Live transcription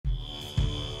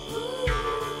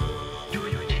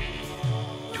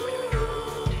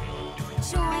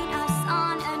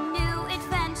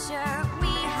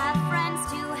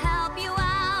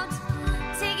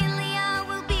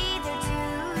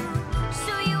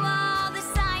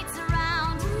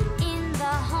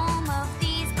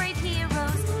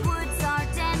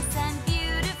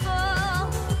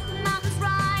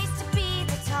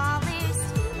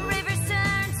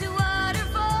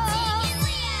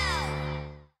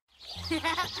Leo!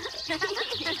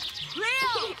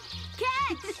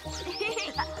 Catch!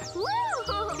 Woo!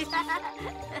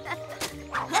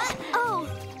 Oh!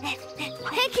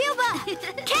 Hey, Cuba!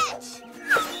 Catch!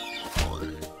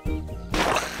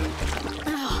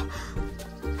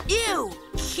 Ew!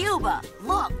 Cuba,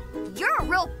 look! You're a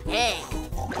real pig!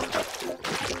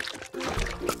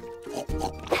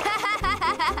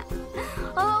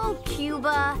 Oh,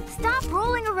 Cuba, stop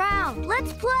rolling around.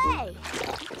 Let's play.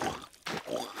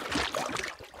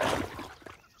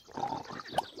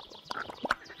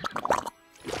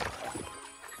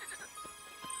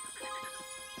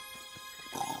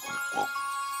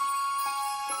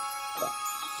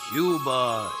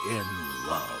 Cuba in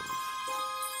love.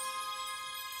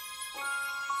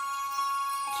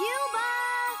 Cuba!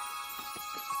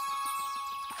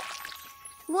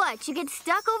 What, you get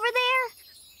stuck over there?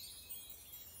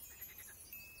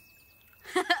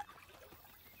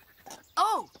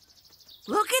 Oh,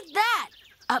 look at that!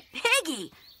 A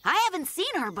piggy! I haven't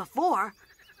seen her before.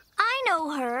 I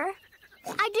know her.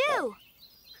 I do.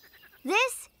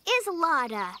 This is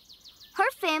Lotta. Her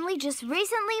family just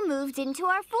recently moved into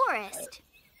our forest.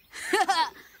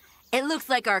 It looks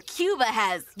like our Cuba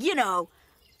has,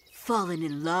 fallen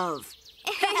in love.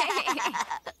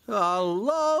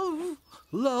 Love,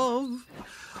 love.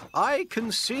 I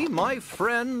can see, my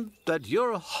friend, that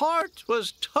your heart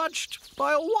was touched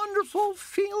by a wonderful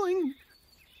feeling.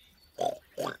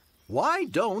 Why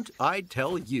don't I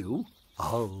tell you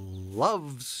a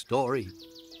love story?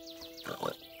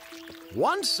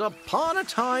 Once upon a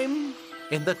time,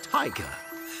 in the taiga,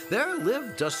 there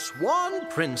lived a swan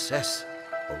princess,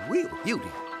 a real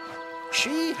beauty.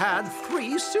 She had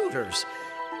 3 suitors.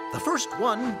 The first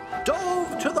one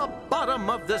dove to the bottom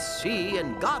of the sea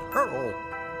and got her all.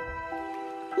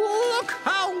 Look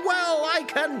how well I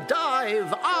can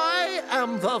dive! I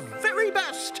am the very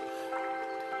best!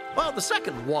 While the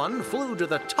second one flew to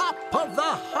the top of the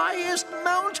highest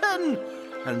mountain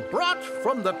and brought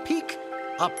from the peak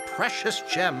a precious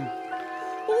gem.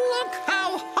 Look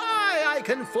how high I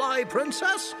can fly,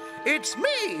 princess! It's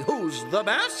me who's the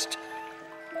best!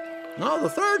 Now the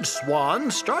third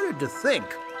swan started to think,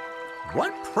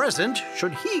 what present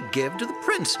should he give to the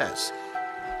princess?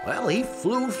 Well, he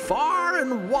flew far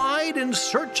and wide in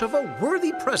search of a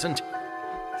worthy present.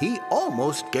 He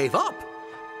almost gave up.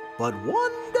 But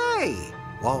one day,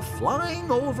 while flying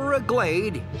over a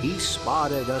glade, he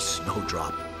spotted a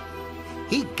snowdrop.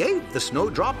 He gave the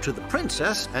snowdrop to the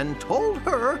princess and told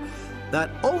her that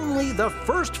only the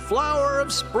first flower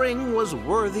of spring was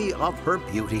worthy of her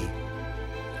beauty.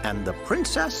 And the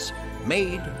princess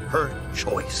made her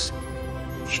choice.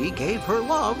 She gave her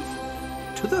love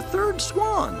to the third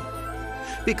swan,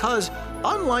 because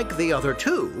unlike the other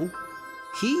 2,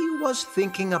 he was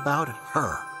thinking about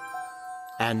her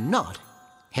and not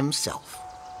himself.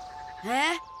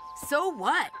 Eh? So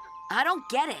what? I don't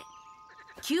get it.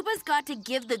 Cuba's got to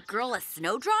give the girl a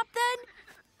snowdrop then?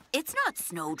 It's not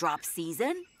snowdrop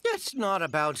season. It's not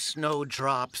about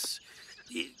snowdrops.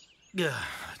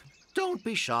 Don't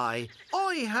be shy.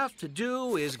 All you have to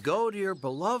do is go to your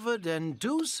beloved and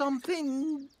do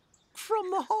something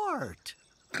from the heart.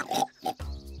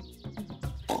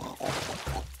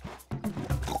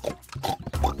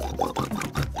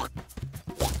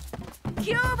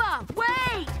 Cuba,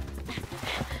 wait!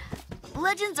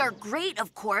 Legends are great,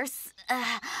 of course,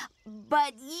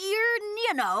 but you're,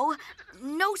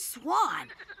 no swan.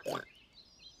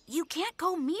 You can't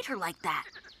go meet her like that.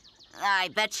 I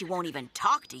bet she won't even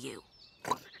talk to you.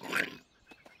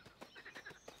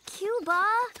 Cuba,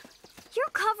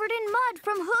 you're covered in mud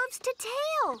from hooves to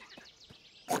tail.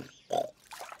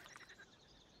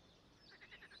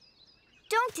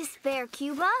 Don't despair,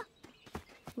 Cuba.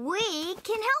 We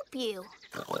can help you.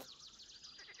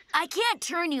 I can't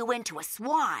turn you into a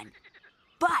swan,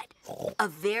 but a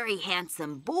very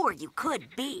handsome boar you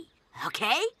could be,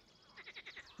 okay?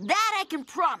 That I can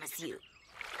promise you.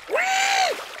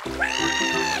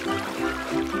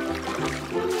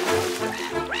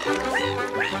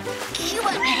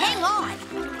 Cuba, hang on.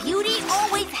 Beauty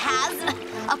always has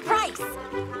a price.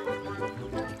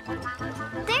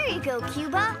 There you go,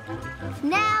 Cuba.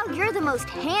 Now you're the most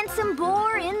handsome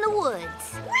boar in the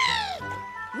woods.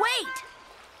 Wait!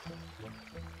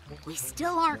 We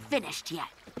still aren't finished yet.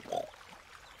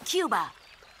 Cuba,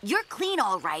 you're clean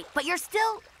all right, but you're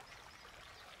still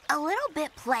a little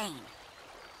bit plain.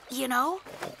 You know?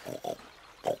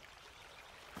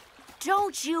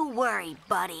 Don't you worry,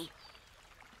 buddy.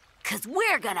 'Cause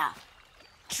we're gonna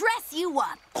dress you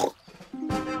up.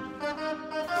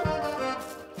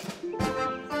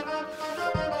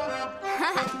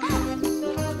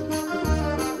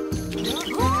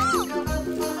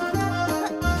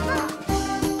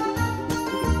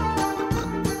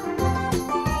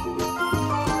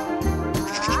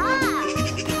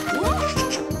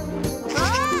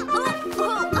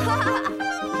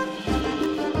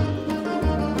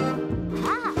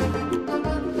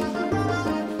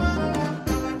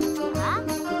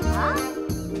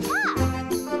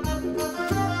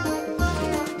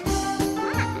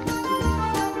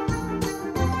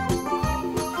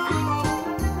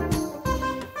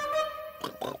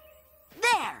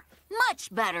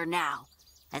 much better now.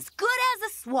 As good as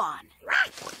a swan.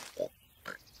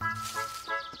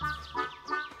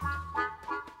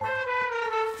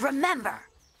 Remember,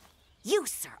 you,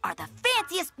 sir, are the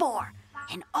fanciest boar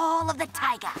in all of the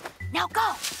taiga. Now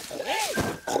go!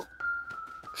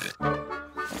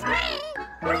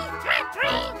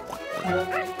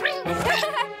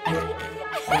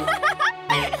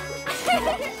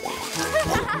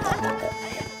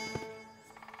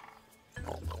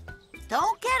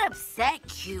 Don't get upset,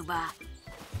 Cuba.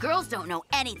 Girls don't know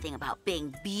anything about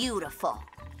being beautiful.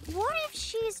 What if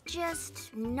she's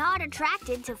just not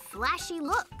attracted to flashy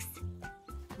looks?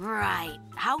 Right.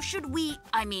 How should we,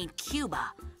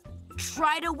 Cuba,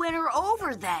 try to win her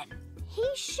over then? He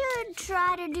should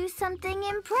try to do something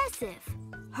impressive.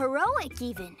 Heroic,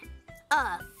 even.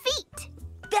 A feat.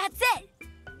 That's it!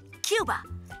 Cuba,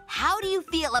 how do you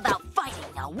feel about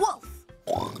fighting a wolf?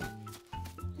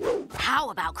 How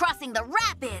about crossing the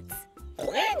rapids?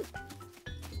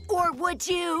 Or would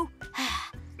you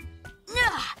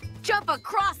jump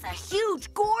across a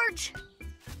huge gorge?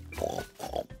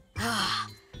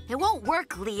 It won't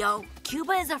work, Leo.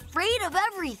 Cuba is afraid of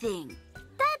everything.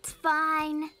 That's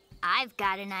fine. I've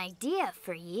got an idea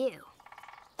for you.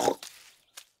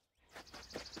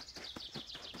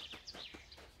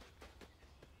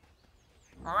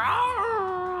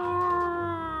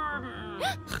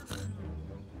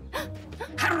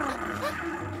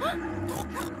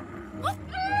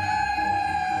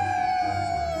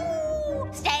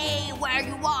 Stay where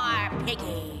you are,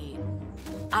 piggy.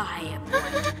 I am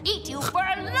going to eat you for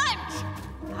lunch.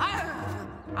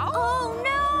 Oh,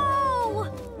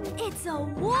 no! It's a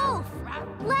wolf!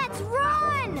 Let's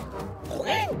run!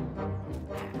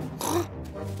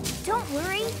 Don't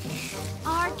worry.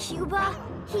 Our Cuba,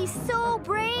 he's so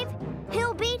brave,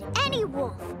 he'll beat any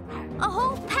wolf. A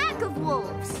whole pack of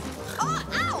wolves. Oh,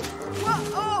 ow!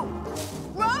 Whoa,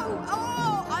 whoa,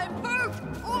 oh, I'm hurt.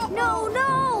 Oh. No,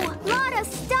 no! Lotta,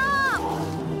 stop!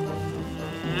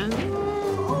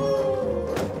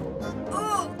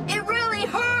 Oh, it really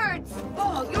hurts.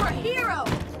 Oh, you're a hero.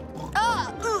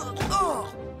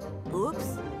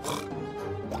 Oops.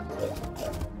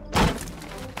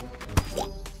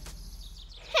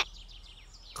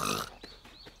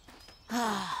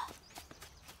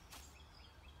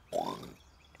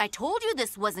 I told you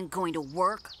this wasn't going to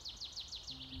work.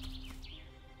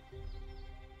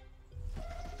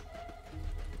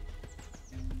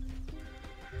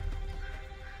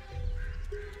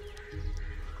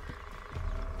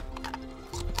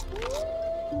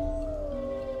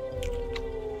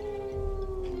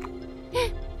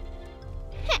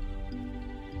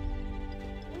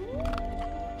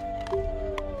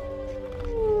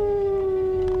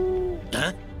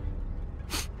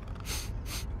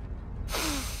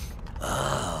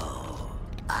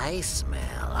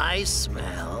 I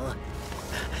smell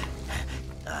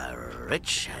a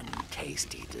rich and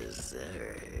tasty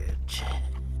dessert.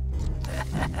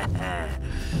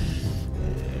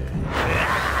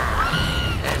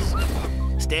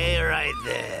 Stay right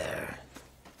there.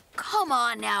 Come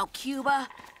on now, Cuba.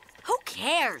 Who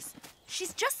cares?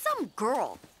 She's just some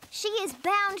girl. She is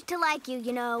bound to like you,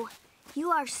 you know. You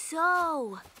are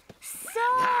so...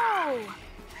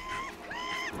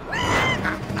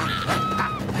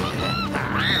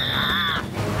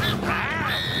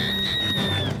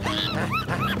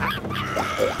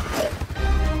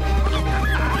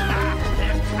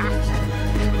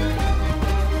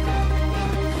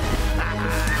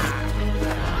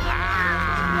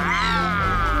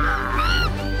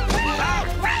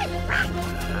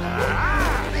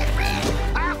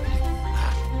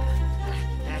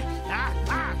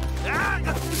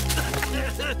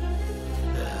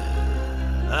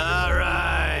 All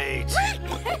right.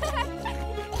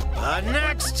 But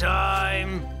next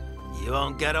time, you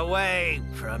won't get away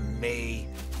from me.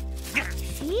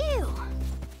 Phew.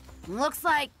 Looks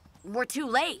like we're too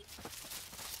late.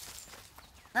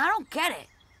 I don't get it.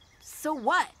 So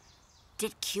what?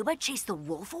 Did Cuba chase the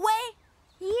wolf away?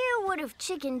 You would have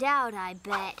chickened out, I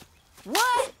bet.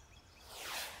 What?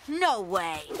 No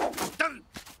way.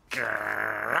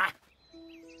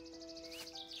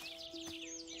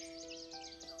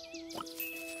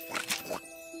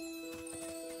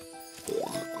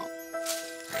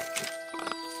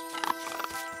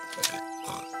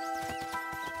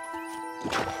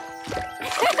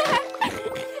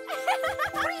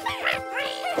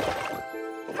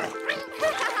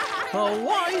 A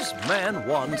wise man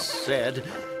once said,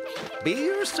 "Be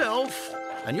yourself,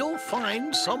 and you'll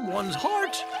find someone's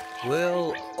heart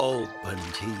will open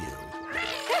to you."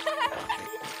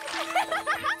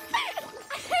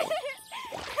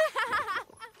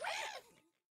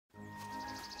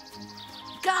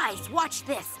 Guys, watch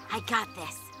this. I got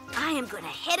this. I am gonna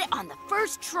hit it on the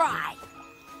first try.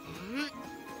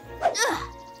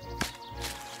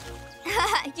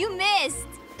 You missed.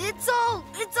 It's all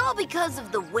because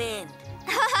of the wind.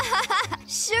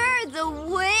 Sure, the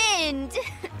wind.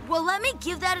 Well, let me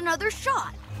give that another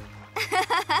shot.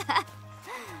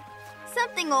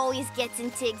 Something always gets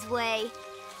in Tig's way.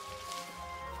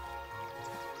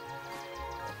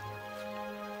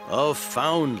 A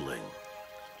foundling.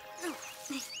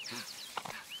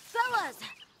 Fellas!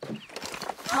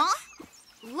 Huh?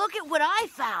 Look at what I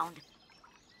found.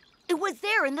 It was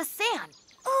there in the sand.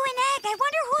 Oh, an egg. I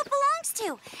wonder who it belongs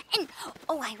to. And,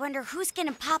 oh, I wonder who's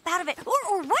gonna pop out of it.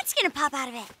 Or what's gonna pop out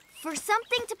of it. For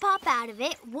something to pop out of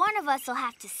it, one of us will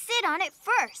have to sit on it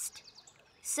first.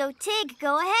 So, Tig,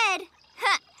 go ahead.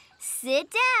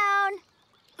 Sit down.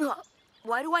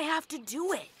 Why do I have to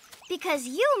do it? Because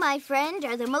you, my friend,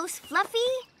 are the most fluffy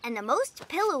and the most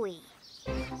pillowy.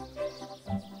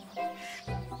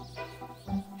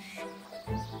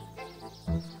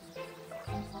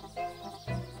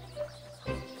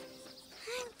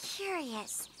 I'm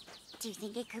curious. Do you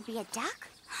think it could be a duck?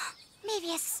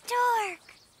 Maybe a stork?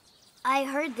 I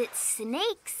heard that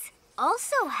snakes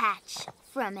also hatch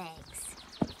from eggs.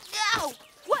 Ow!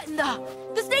 What in the?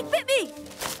 The snake bit me!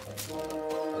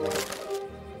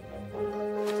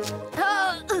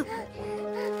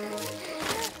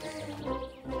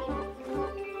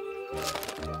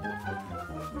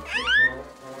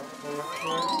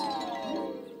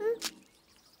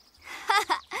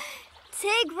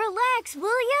 Tig, relax,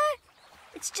 will ya?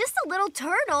 It's just a little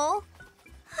turtle.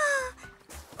 Oh,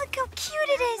 look how cute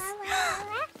it is.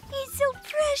 He's so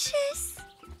precious.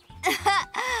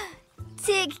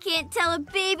 Tig can't tell a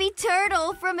baby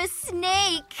turtle from a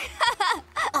snake.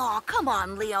 Aw, come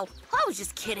on, Leo. I was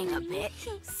just kidding a bit.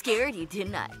 Scared you,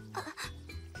 didn't I?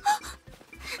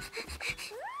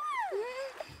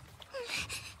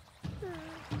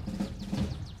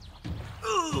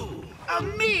 Ooh, a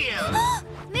meal!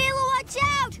 Mila, watch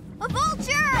out! A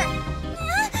vulture!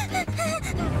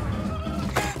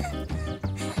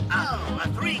 Oh, a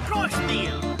three-course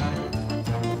meal!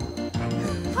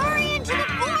 Hurry into the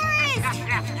forest!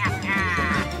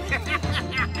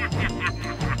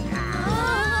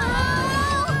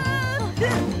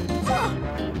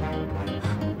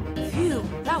 Phew,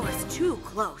 that was too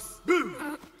close. We'll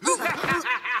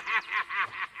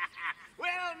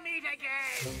meet again!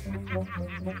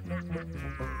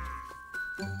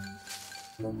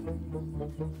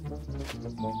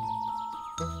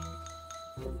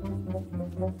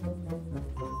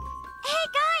 Hey,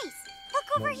 guys! Look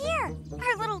over here.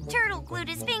 Our little turtle glued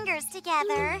his fingers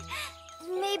together.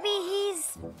 Maybe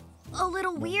he's a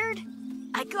little weird.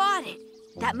 I got it.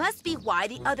 That must be why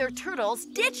the other turtles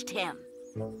ditched him.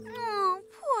 Oh,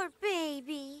 poor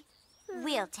baby.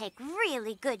 We'll take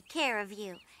really good care of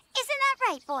you. Isn't that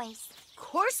right, boys? Of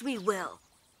course we will.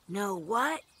 Know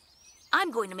what? I'm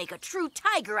going to make a true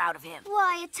tiger out of him.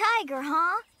 Why, a tiger,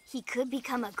 huh? He could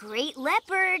become a great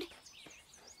leopard.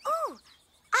 Ooh,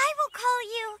 I will call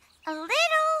you a little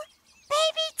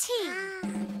baby T.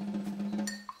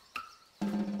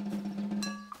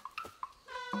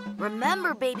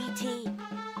 Remember, baby T,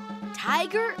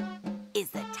 Tiger is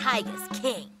the taiga's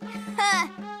king.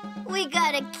 We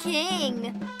got a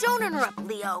king. Don't interrupt,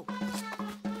 Leo.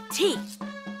 T,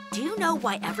 do you know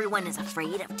why everyone is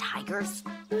afraid of tigers?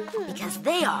 Because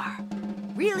they are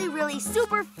really, really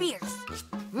super fierce.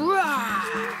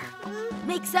 Roar!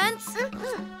 Make sense?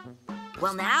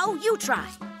 Well, now you try.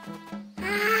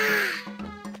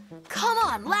 Come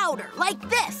on, louder, like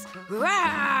this.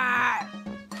 Roar!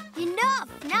 Enough!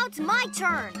 Now it's my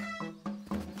turn.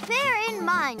 Bear in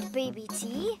mind, baby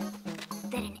T,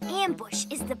 that an ambush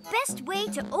is the best way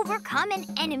to overcome an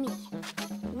enemy.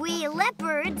 We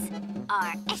leopards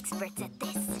are experts at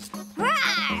this. Well,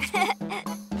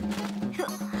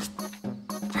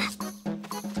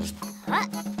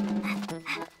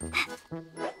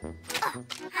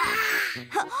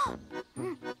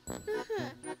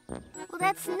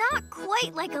 that's not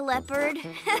quite like a leopard,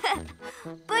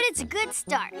 but it's a good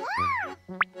start.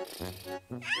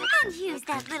 And who's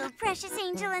that little precious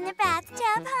angel in the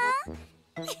bathtub, huh?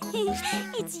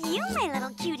 It's you, my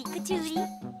little cutie patootie.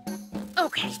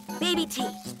 Okay, baby T,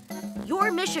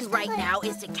 your mission right now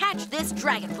is to catch this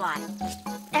dragonfly.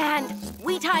 And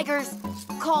we tigers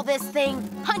call this thing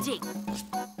hunting.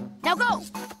 Now go!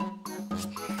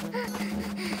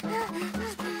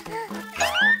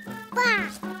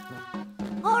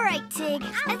 All right, Tig,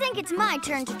 I think it's my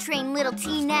turn to train little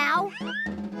T now.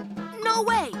 No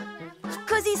way!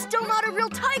 Because he's still not a real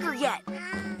tiger yet.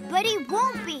 But he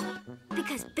won't be.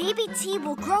 Because Baby T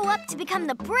will grow up to become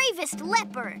the bravest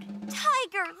leopard.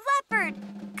 Tiger, leopard.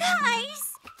 Guys,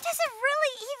 does it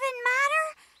really even matter?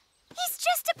 He's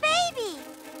just a baby.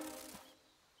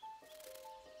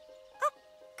 Oh,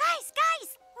 guys.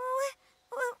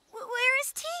 Where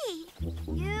is T?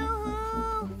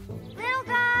 Yoo-hoo! Little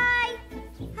guy!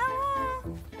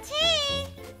 Hello? T?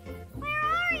 Where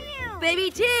are you? Baby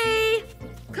T!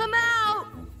 Come out!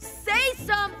 Say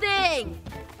something!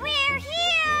 We're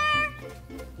here!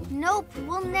 Nope,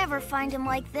 we'll never find him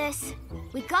like this.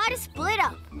 We gotta split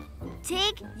up.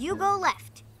 Tig, you go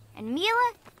left. And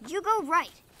Mila, you go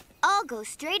right. I'll go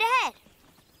straight ahead.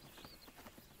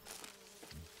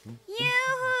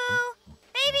 Yoo-hoo!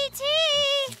 Baby T!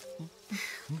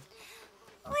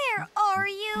 Where are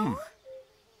you?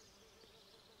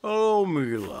 Oh,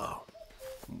 Mila.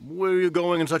 Where are you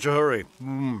going in such a hurry?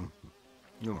 Oh,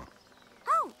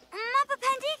 Mappa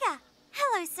Pandiga.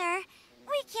 Hello, sir.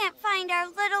 We can't find our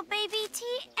little baby T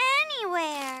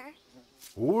anywhere.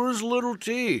 Where's little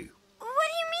T? What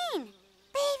do you mean?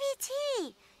 Baby T.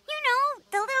 You know,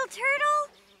 the little turtle.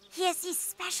 He has these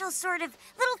special sort of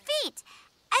little feet,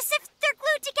 as if they're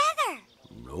glued together.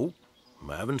 Nope,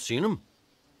 I haven't seen him.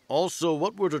 Also,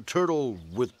 what would a turtle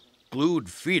with glued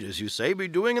feet, as you say, be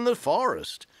doing in the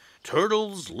forest?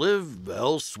 Turtles live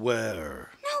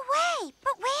elsewhere. No way,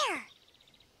 but where?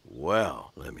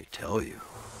 Well, let me tell you.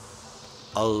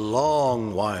 A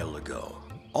long while ago,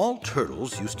 all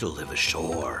turtles used to live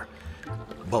ashore.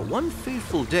 But one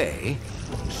fateful day,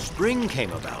 spring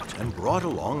came about and brought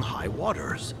along high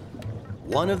waters.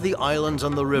 One of the islands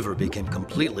on the river became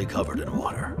completely covered in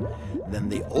water. Then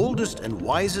the oldest and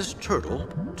wisest turtle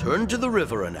turned to the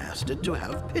river and asked it to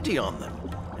have pity on them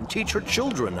and teach her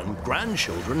children and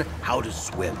grandchildren how to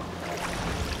swim.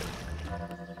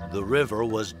 The river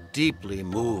was deeply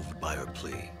moved by her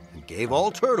plea and gave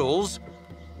all turtles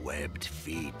webbed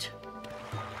feet.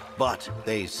 But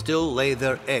they still lay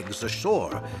their eggs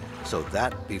ashore, so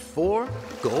that before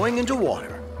going into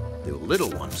water, the little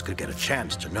ones could get a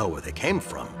chance to know where they came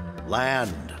from,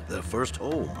 land, their first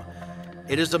home.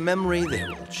 It is a memory they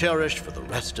will cherish for the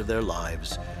rest of their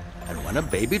lives. And when a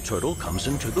baby turtle comes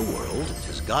into the world, it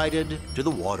is guided to the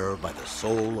water by the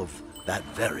soul of that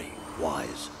very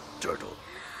wise turtle.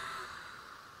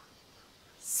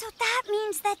 So that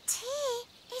means that T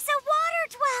is a water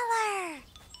dweller.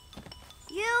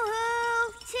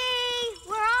 Yoo-hoo! T,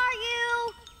 where are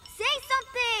you? Say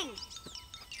something!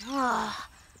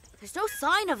 There's no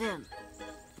sign of him.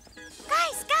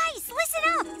 Guys, listen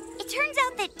up. It turns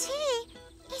out that T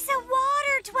is a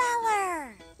water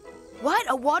dweller. What,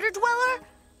 a water dweller?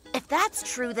 If that's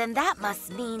true, then that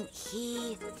must mean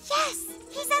he... Yes,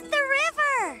 he's at the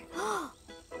river.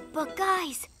 But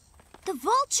guys, the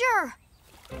vulture!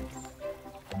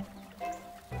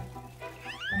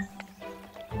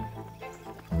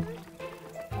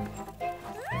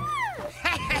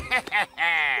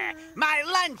 My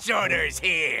lunch order's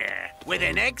here with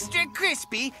an extra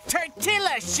crispy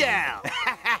tortilla shell.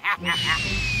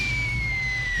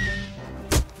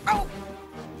 Oh,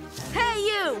 Hey,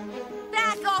 you!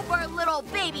 Back off our little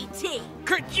baby T!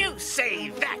 could you say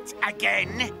that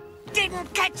again?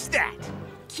 Didn't catch that.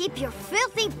 Keep your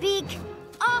filthy beak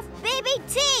off Baby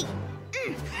T!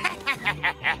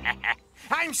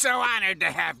 I'm so honored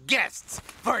to have guests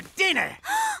for dinner.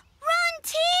 Run,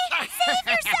 T! Save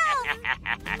yourself!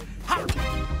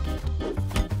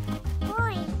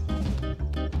 Boy.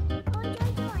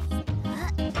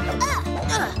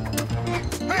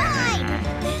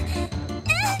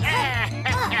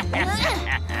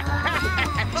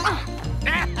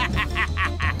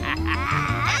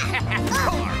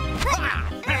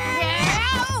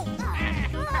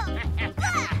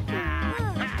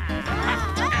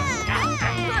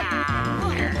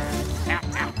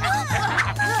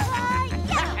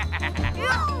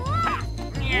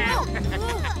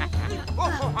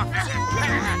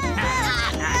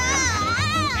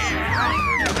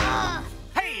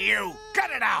 Hey, you!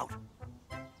 Cut it out!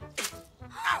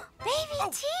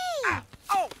 Baby T!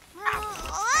 Oh!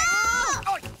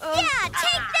 Yeah,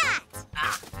 take that!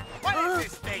 What is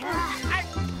this thing?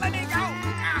 Let me go!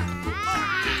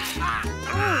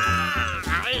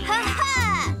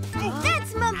 Ha-ha!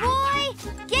 That's my boy!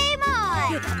 Game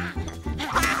on!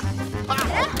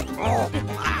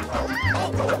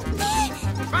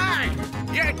 Fine!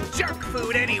 You're junk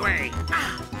food anyway!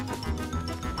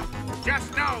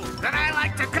 Just know that I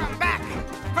like to come back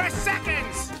for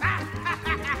seconds!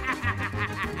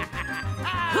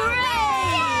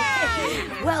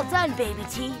 Hooray! Well done, baby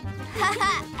T.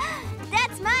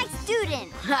 That's my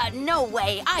student! No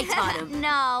way, I taught him.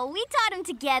 No, we taught him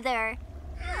together.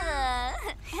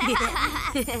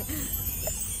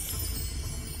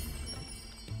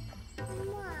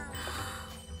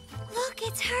 Look,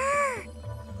 it's her.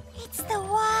 It's the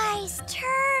wise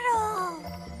turtle.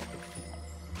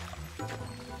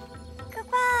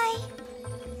 Goodbye.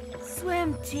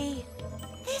 Swim, T.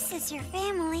 This is your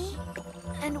family.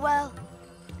 And well,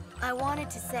 I wanted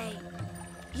to say,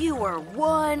 you were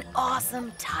one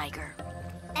awesome tiger.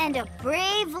 And a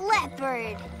brave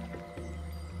leopard.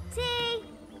 T,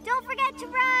 don't forget to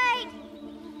ride.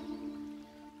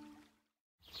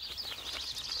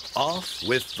 Off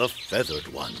with the feathered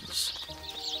ones.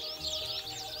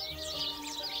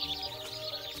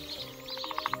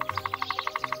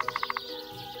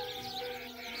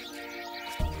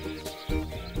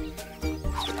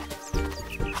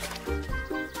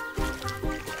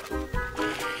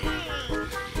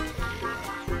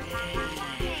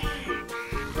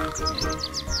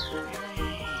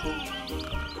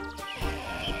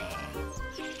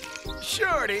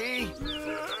 Shorty,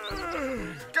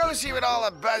 go see what all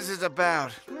the buzz is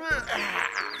about.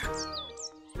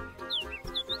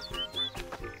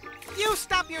 You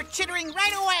stop your chittering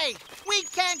right away. We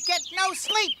can't get no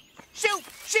sleep. Shoot,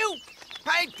 shoot.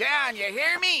 Pipe down, you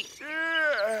hear me?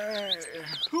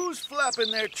 Who's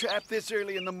flapping their trap this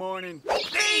early in the morning?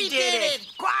 They did it.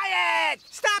 Quiet!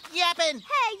 Stop yapping.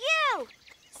 Hey, you!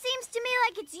 Seems to me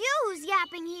like it's you who's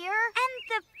yapping here. And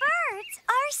the birds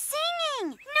are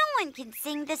singing. No one can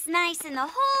sing this nice in the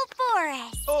whole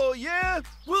forest. Oh, yeah?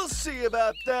 We'll see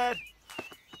about that.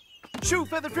 Shoo,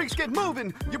 feathered freaks, get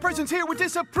moving. Your presence here we're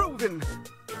disapproving.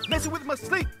 Messing with my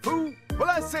sleep, fool. Well,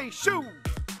 I say shoo.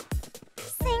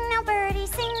 Sing now, birdie,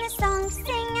 sing the song.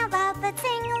 Sing out loud, let's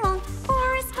sing along.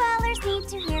 Forest dwellers need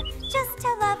to hear just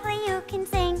how lovely you can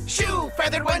sing. Shoo,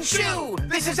 feathered one, shoo!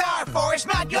 This is our forest,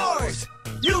 not yours!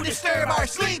 You disturb our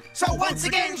sleep, so once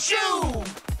again, shoo!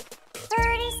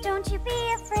 Birdies, don't you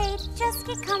be afraid. Just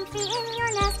get comfy in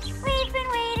your nest. We've been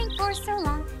waiting for so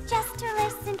long just to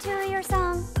listen to your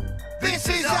song. This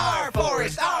is our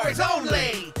forest, ours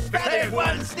only! Feathered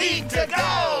ones need to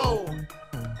go!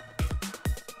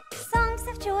 Songs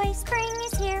of joy, spring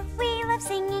is here. We love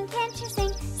singing, can't you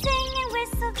sing? Sing and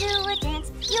whistle, do a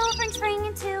dance. You'll bring spring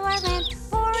into our land.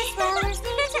 Forest dwellers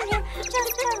need to hear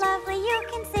just how lovely you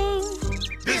can sing.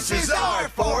 This is our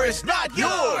forest, not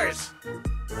yours!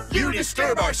 You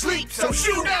disturb our sleep, so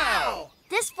shoo now!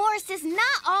 This forest is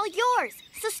not all yours,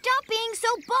 so stop being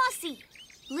so bossy.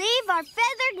 Leave our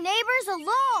feathered neighbors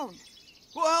alone.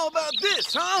 Well, how about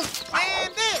this, huh?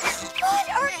 And this. What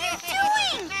are you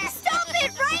doing? Stop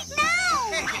it right now!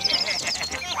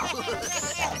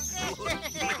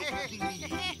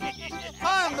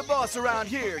 I'm the boss around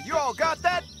here. You all got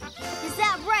that? Is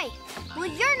that right? Well,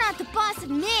 you're not the boss of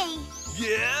me.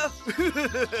 Yeah?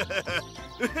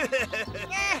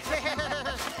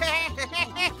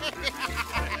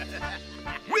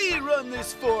 We run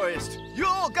this forest. You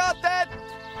all got that?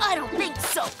 I don't think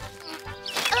so.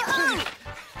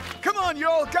 Come on, you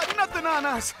all got nothing on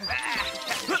us.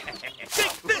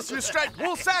 Take this, you striped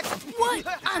woolsack. What?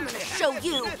 I'm gonna show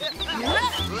you.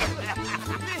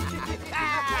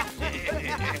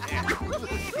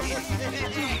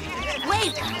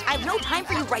 Wait, I have no time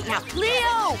for you right now.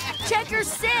 Leo, check your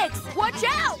 6. Watch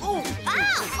out. Ooh.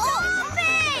 Ow! Stop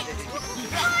it!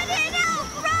 Cut it out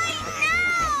right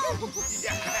now!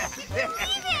 They're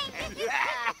leaving!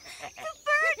 The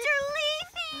birds are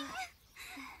leaving!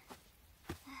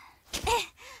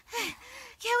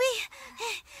 Can we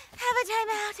have a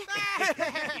timeout?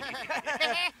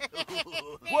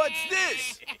 What's this?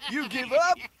 You give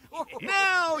up?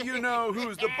 Now you know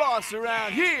who's the boss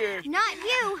around here. Not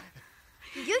you.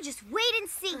 You just wait and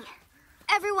see.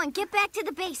 Everyone, get back to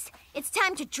the base. It's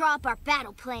time to draw up our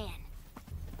battle plan.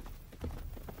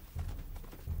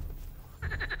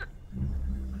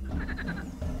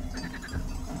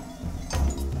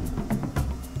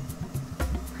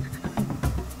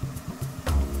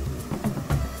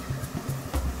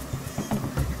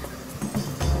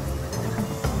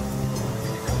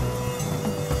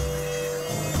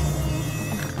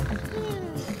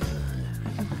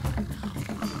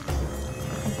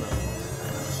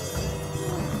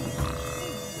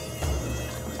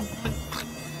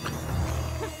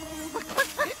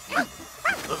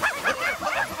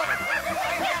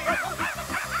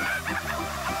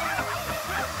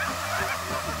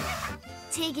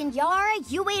 Tig and Yara,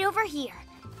 you wait over here.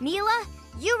 Mila,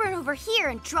 you run over here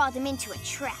and draw them into a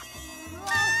trap.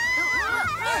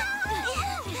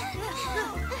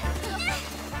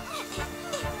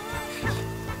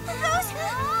 Those...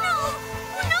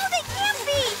 No, they can't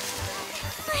be!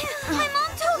 My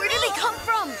mom told me... Where did they come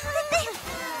from?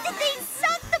 That they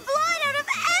sucked the blood out of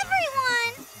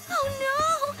everyone! Oh no!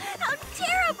 How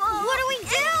terrible! What do we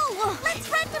do? Let's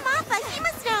run to Mappa, he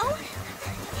must know!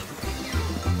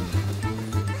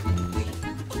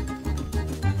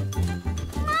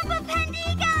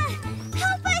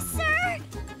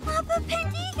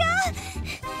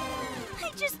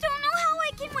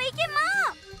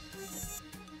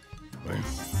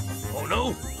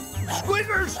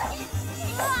 Spiders!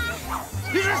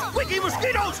 These are squeaky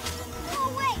mosquitoes!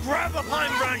 Oh, wait. Grab the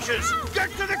pine branches!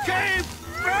 Get to the cave!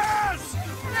 Fast!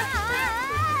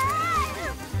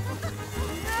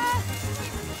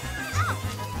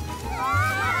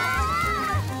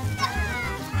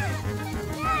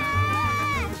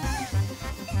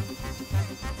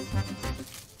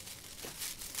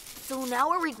 So now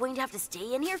are we going to have to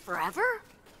stay in here forever?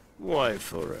 Why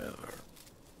forever?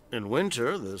 In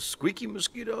winter, the squeaky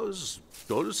mosquitoes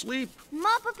go to sleep.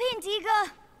 Mapa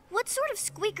Pandiga, what sort of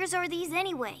squeakers are these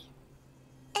anyway?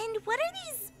 And what are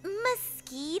these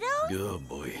mosquitoes? Oh,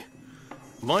 boy.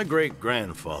 My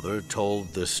great-grandfather told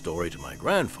this story to my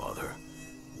grandfather.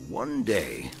 One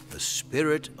day, the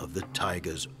spirit of the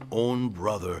taiga's own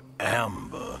brother,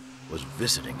 Amba, was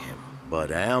visiting him. But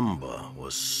Amba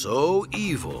was so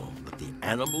evil that the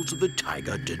animals of the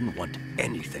taiga didn't want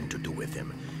anything to do with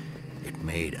him. It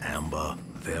made Amba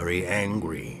very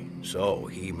angry, so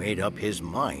he made up his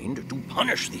mind to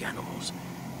punish the animals.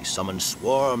 He summoned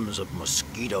swarms of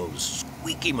mosquitoes,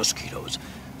 squeaky mosquitoes.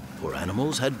 Poor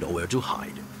animals had nowhere to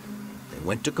hide. They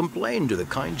went to complain to the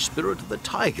kind spirit of the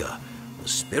taiga. The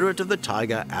spirit of the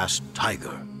taiga asked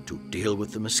Tiger to deal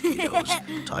with the mosquitoes.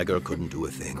 Tiger couldn't do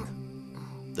a thing.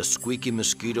 The squeaky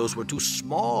mosquitoes were too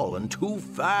small and too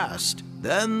fast.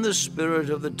 Then the spirit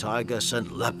of the taiga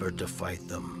sent Leopard to fight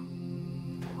them.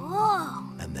 Whoa.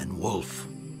 And then Wolf.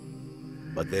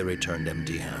 But they returned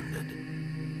empty-handed.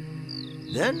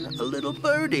 Then a little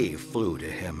birdie flew to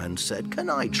him and said, "Can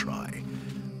I try?"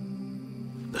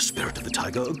 The spirit of the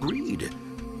taiga agreed.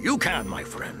 "You can, my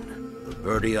friend." The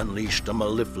birdie unleashed a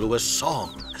mellifluous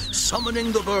song,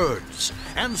 summoning the birds.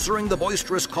 Answering the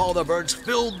boisterous call, the birds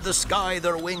filled the sky,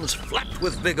 their wings flapped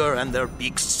with vigor, and their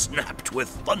beaks snapped with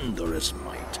thunderous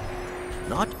might.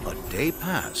 Not a day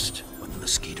passed when the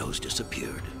mosquitoes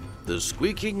disappeared. The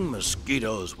squeaking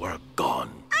mosquitoes were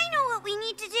gone. I know what we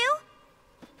need to do.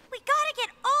 We gotta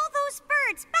get all those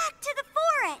birds back to the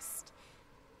forest.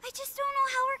 I just don't know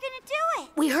how we're gonna do it.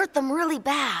 We hurt them really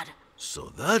bad.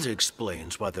 So that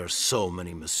explains why there's so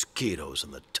many mosquitoes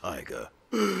in the taiga.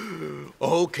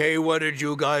 Okay, what did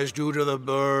you guys do to the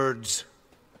birds?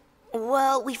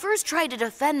 Well, we first tried to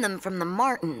defend them from the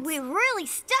martins. We really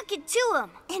stuck it to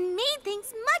them. And made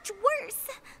things much worse.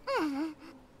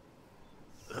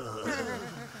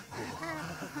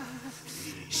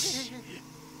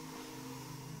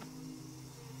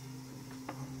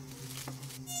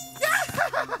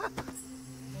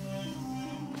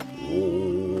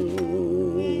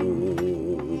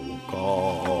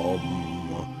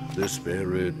 Come, the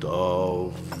spirit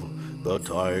of the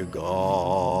taiga,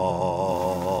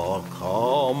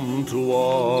 come to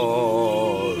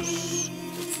us.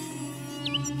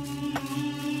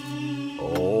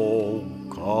 Oh,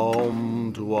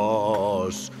 come to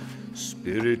us,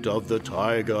 spirit of the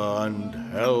taiga, and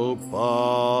help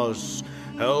us.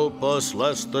 Help us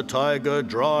lest the taiga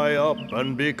dry up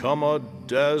and become a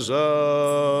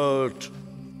desert.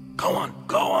 Go on,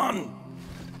 go on.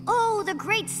 Oh, the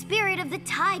great spirit of the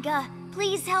taiga,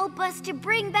 please help us to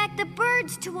bring back the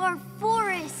birds to our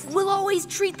forest. We'll always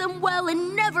treat them well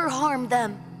and never harm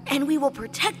them. And we will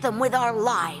protect them with our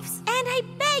lives. And I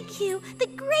beg you, the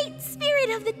great spirit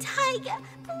of the taiga,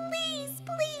 please,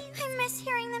 please. I miss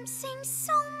hearing them sing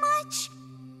so much.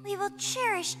 We will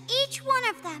cherish each one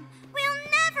of them. We'll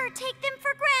never take them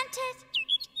for granted.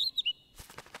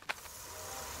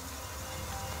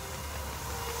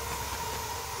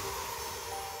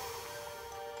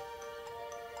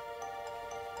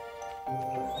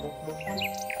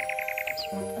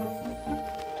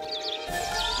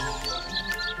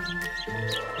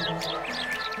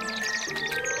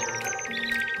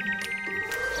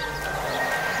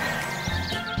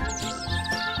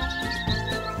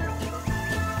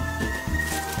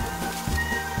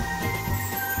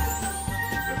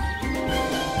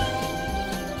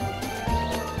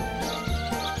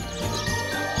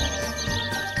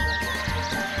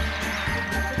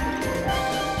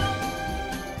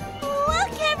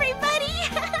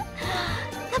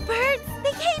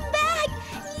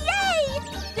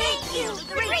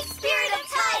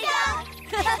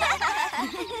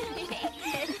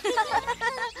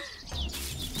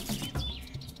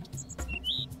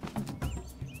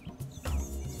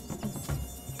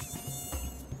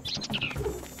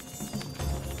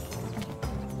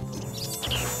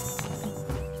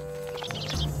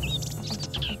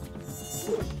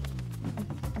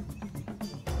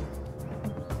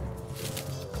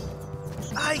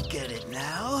 I get it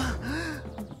now.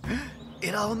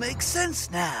 It all makes sense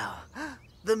now.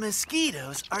 The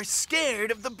mosquitoes are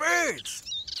scared of the birds.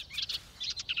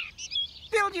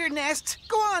 They'll build your nests.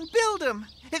 Go on, build them.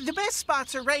 The best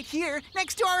spots are right here,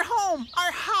 next to our home,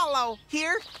 our hollow.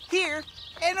 Here, here,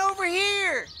 and over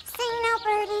here. Sing now,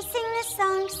 birdie, sing this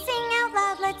song. Sing out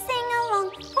loud, let's sing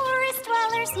along. Forest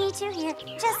dwellers need to hear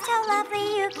just how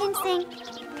lovely you can sing.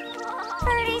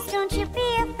 Birdies, don't you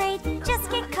be afraid. Just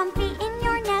get comfy in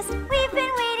your nest. We've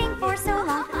been waiting for so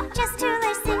long just to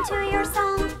listen to your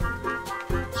song.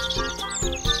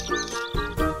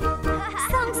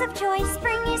 Songs of joy,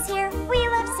 spring is here. We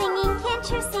love singing, can't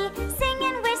you see? Sing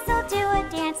and whistle, do a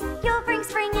dance. You'll bring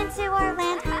spring into our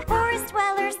land. Forest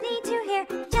dwellers need to hear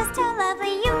just how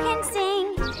lovely you can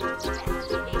sing.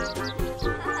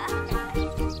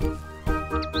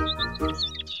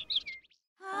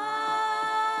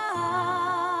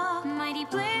 Mighty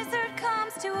blizzard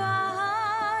comes to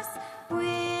us.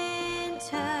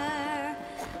 Winter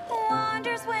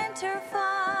wanders, winter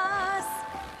fuss.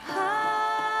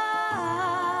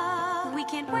 We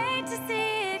can't wait to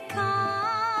see it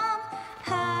come.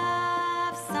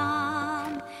 Have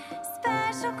some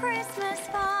special Christmas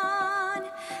fun.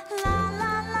 La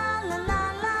la la la la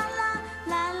la la la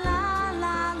la la la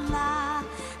la la la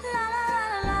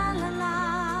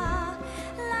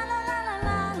la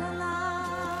la la la.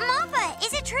 Mappa,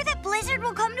 is it true that Blizzard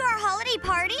will come to our holiday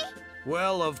party?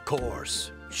 Well, of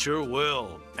course. Sure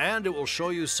will. And it will show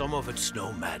you some of its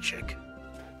snow magic.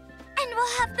 And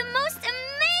we'll have the most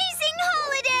amazing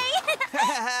holiday!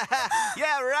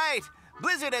 Yeah, right.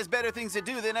 Blizzard has better things to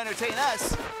do than entertain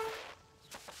us.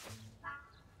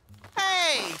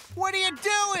 Hey, what are you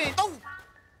doing? Oh,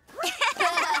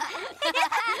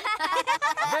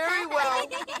 Very well.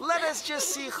 Let us just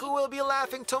see who will be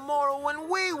laughing tomorrow when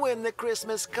we win the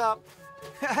Christmas Cup.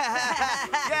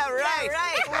 Yeah, right.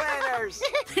 Winners.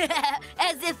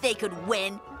 As if they could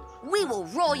win. We will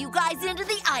roll you guys into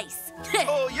the ice.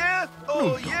 Oh, yeah?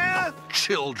 Oh, yeah?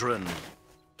 Children,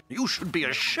 you should be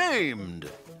ashamed.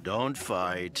 Don't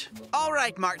fight. all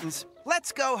right, Martins.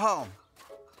 Let's go home.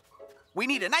 We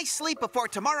need a nice sleep before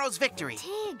tomorrow's victory.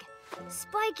 Tig,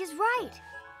 Spike is right.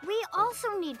 We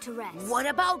also need to rest. What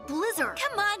about Blizzard?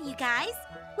 Come on, you guys.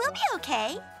 We'll be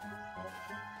okay.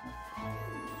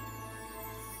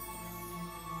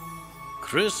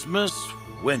 Christmas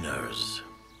winners.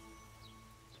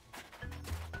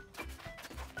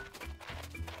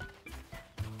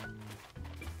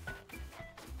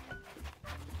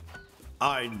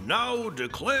 I now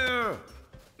declare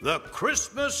the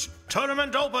Christmas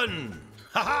tournament open.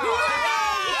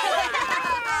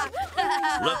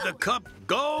 Let the cup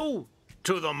go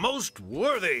to the most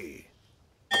worthy.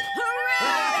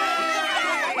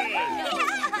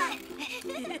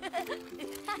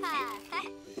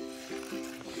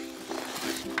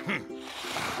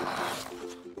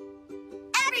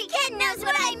 Every kid knows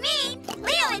what I mean.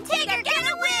 Leo and Tig are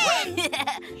gonna win.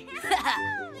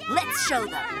 Let's show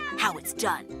them how it's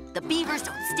done. The Beavers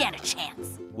don't stand a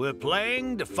chance. We're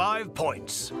playing to 5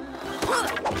 points.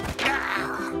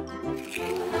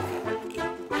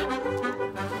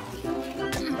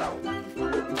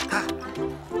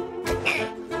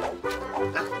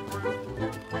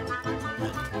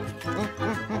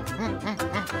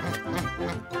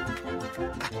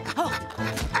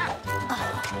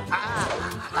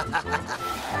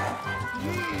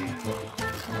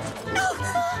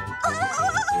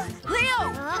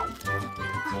 Leo!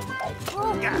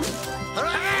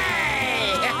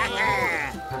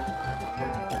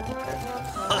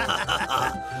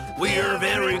 We're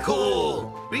very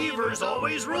cool. Beavers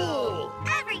always rule.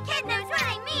 Every kid knows what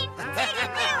I mean. Tig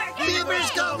and Leo are gonna Beavers,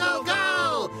 win. go, go,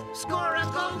 go! Score a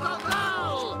goal, go,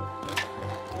 go!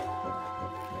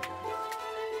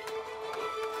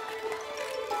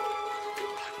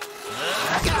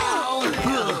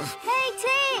 Hey,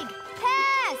 Tig,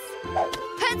 pass.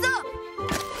 Heads up!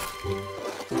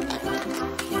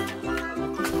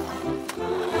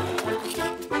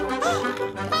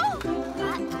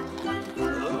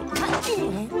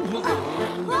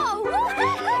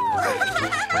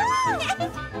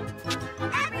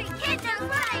 Every kid knows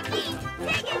what I mean.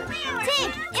 Tig and Leo are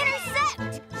Tig,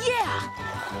 intercept. Yeah!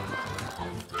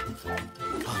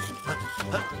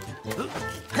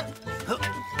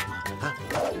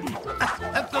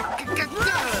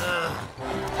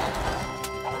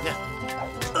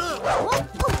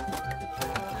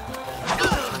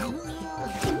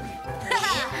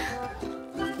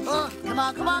 Come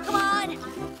on, come on, come on!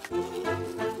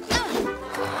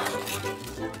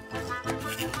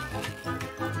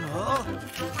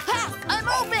 Pass! I'm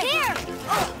open! Here!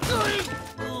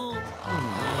 Woohoo!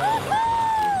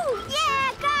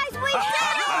 Yeah, guys, we did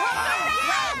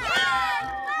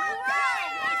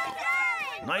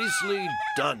it! Nicely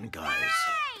done, guys.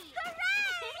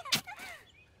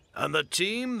 And the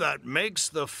team that makes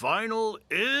the final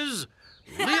is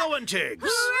Leo and Tig.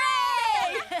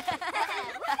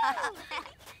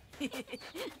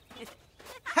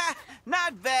 Ha!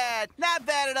 Not bad. Not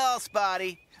bad at all,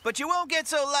 Spotty. But you won't get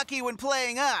so lucky when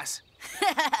playing us.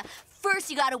 First,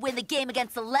 you gotta win the game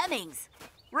against the lemmings.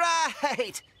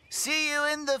 Right. See you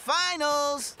in the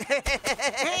finals.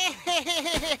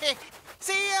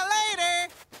 See you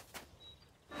later.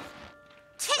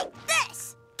 Take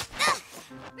this! Ugh,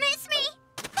 miss me?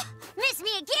 Miss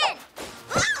me again!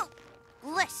 Ugh.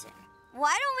 Listen,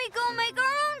 why don't we go make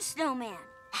our own snowman?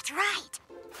 That's right.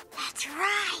 That's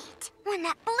right. When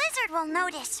that blizzard will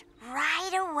notice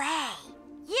right away.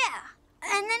 Yeah,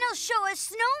 and then he'll show us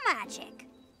snow magic.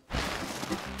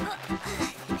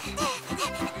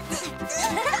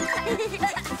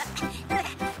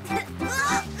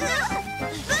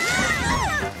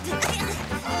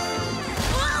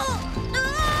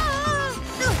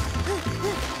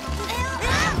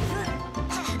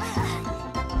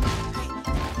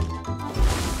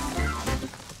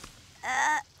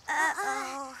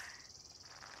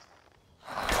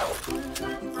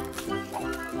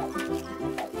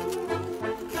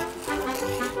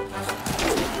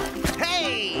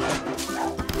 Hey!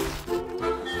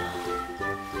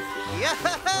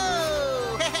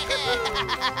 Yo-ho-ho!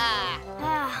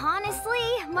 Honestly,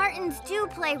 Martins do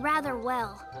play rather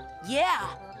well. Yeah,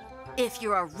 if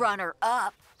you're a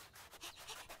runner-up.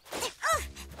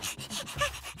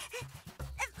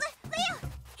 Leo!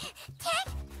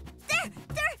 Tig!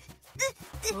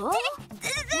 Oh?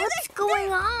 What's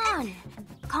going on?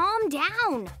 Calm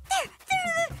down.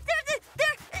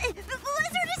 The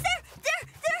blizzard is there,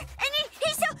 and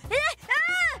he's so,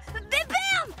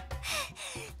 bam!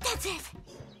 That's it.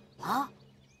 Huh?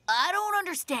 I don't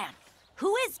understand.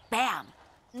 Who is Bam?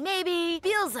 Maybe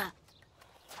Bilza.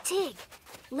 Tig,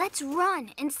 let's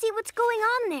run and see what's going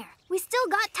on there. We still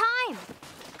got time.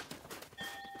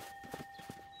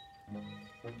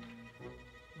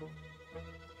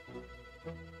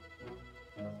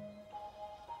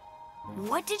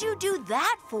 What did you do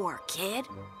that for, kid?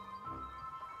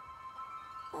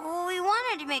 We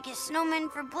wanted to make a snowman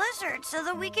for Blizzard so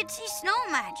that we could see snow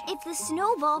magic. If the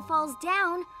snowball falls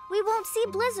down, we won't see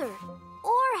Blizzard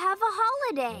or have a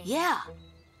holiday. Yeah,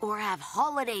 or have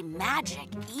holiday magic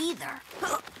either.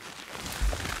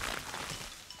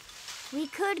 We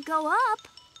could go up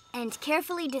and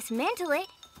carefully dismantle it.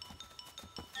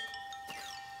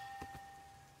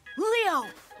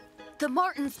 Leo! The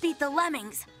Martins beat the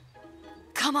lemmings.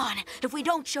 Come on, if we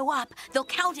don't show up, they'll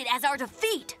count it as our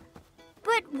defeat.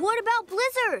 But what about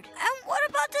Blizzard? And what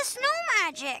about the snow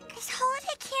magic? Is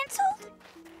holiday canceled?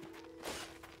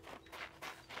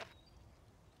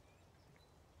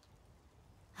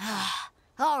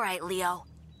 All right, Leo.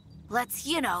 Let's,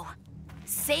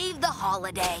 save the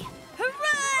holiday.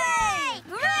 Hooray!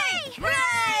 Hooray!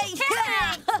 Hooray!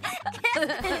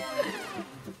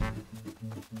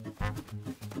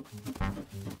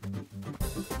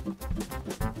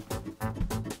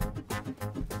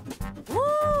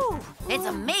 Woo! It's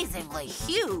amazingly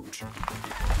huge.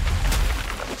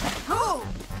 Oh!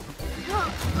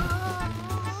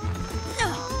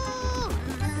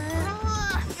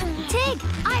 Tig,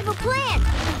 I have a plan.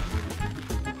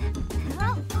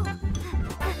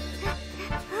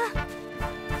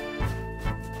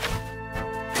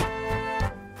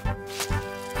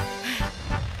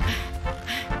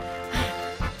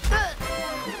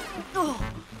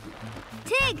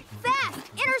 Tig,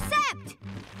 fast! Intercept!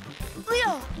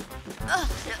 Leo!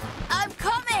 I'm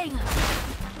coming!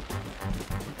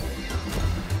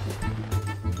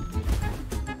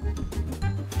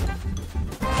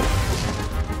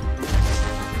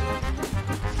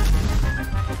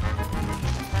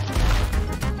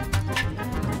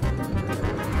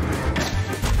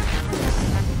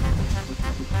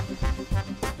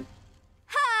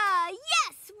 Ha!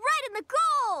 Yes! Right in the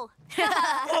goal!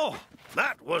 Oh,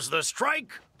 that was the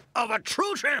strike of a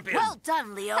true champion. Well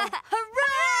done, Leo.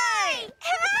 Hooray!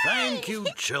 Thank you,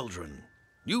 children.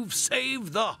 You've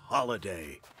saved the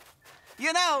holiday.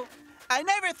 You know, I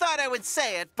never thought I would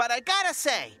say it, but I gotta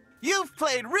say, you've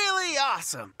played really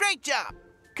awesome. Great job.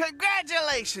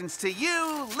 Congratulations to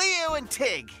you, Leo and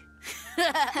Tig.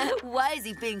 Why is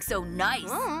he being so nice?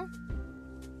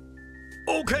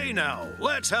 Okay, now,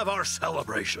 let's have our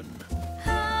celebration.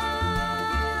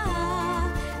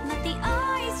 Let the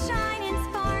eyes shine and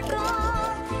sparkle.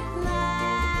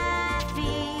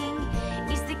 Laughing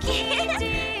is the key,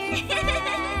 dear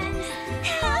friend.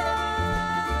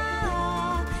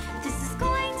 Oh, this is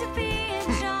going to be a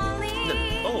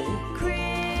jolly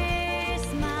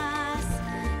Christmas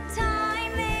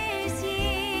time this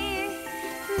year.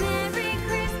 Merry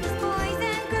Christmas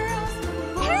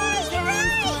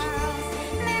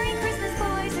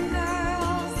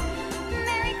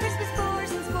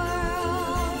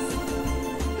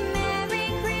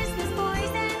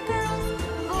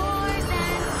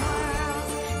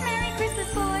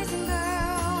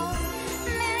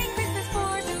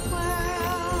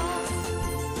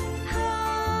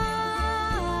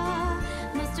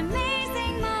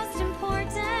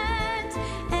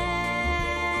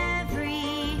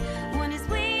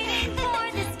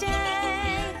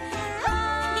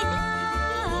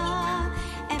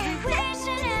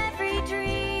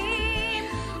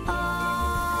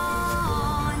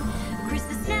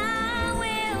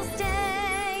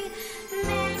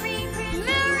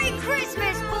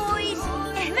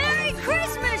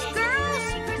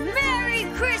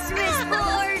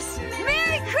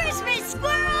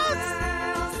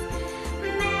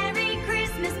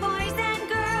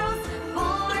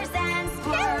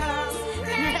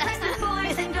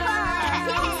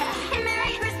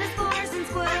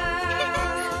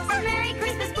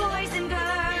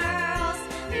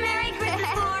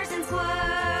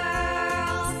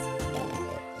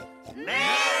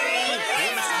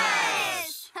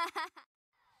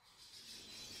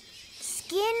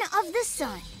skin of the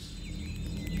sun.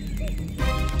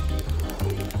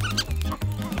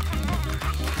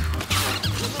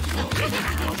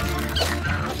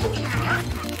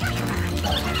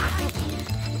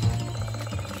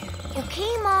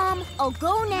 Okay, Mom, I'll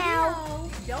go now.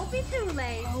 No, don't be too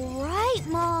late. All right,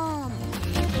 Mom.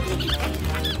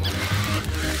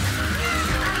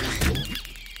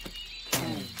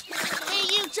 Hey,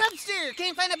 you Chubster!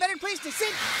 Can't find a better place to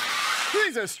sit?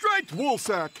 He's a striped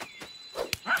woolsack.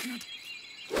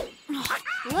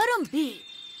 Let him be.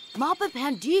 Mappa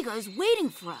Pandiga is waiting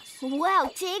for us. Wow,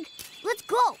 Tig, let's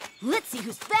go. Let's see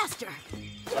who's faster.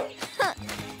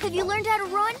 Have you learned how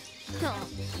to run? Oh,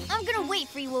 I'm gonna wait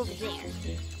for you over there.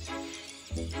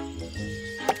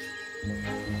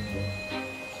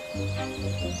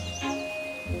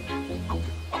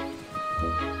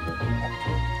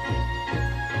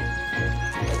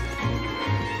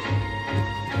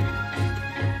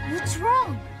 What's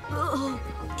wrong? Oh,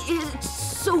 it's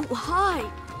so high.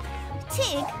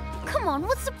 Tig, come on,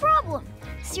 what's the problem?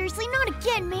 Seriously, not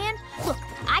again, man. Look,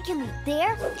 I can leap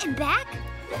there and back.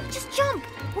 Just jump.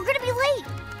 We're gonna be late.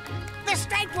 The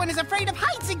striped one is afraid of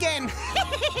heights again.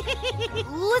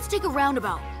 Let's take a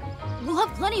roundabout. We'll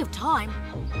have plenty of time.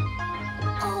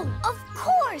 Oh, of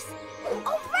course. A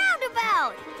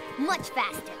roundabout. Much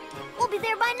faster. We'll be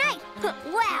there by night.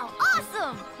 Wow,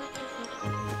 awesome.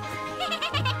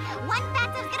 One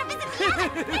phantom's gonna visit the other.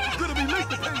 Gonna be late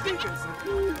to Pandigas.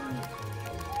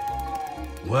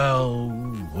 Well,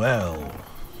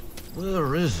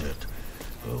 where is it?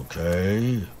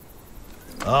 Okay.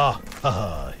 Ah,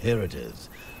 here it is.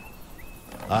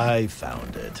 I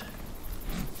found it.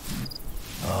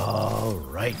 All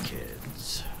right,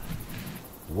 kids.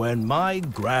 When my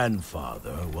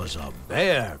grandfather was a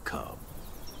bear cub,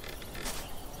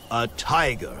 a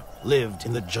tiger lived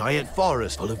in the giant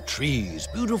forest full of trees,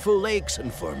 beautiful lakes,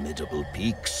 and formidable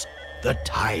peaks. The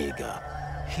tiger.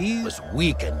 He was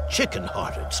weak and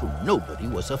chicken-hearted, so nobody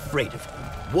was afraid of him.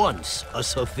 Once a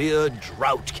severe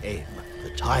drought came. The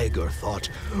tiger thought,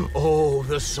 oh,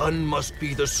 the sun must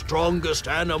be the strongest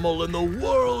animal in the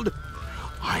world.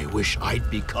 I wish I'd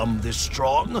become this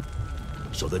strong.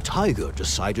 So the tiger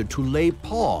decided to lay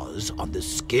paws on the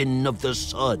skin of the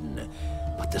sun.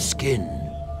 But the skin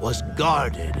was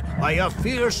guarded by a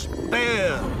fierce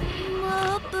bear.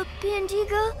 But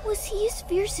Pandiga, was he as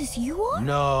fierce as you are?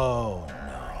 No.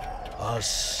 A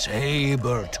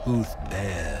saber-toothed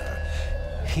bear.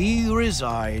 He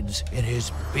resides in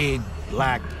his big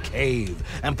black cave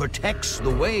and protects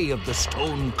the way of the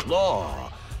stone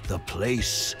claw, the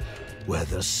place where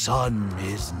the sun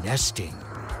is nesting.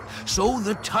 So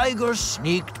the tiger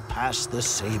sneaked past the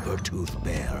saber-toothed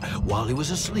bear while he was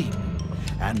asleep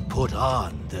and put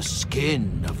on the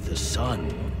skin of the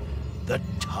sun. The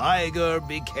tiger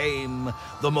became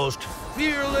the most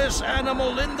fearless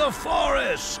animal in the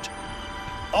forest.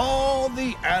 All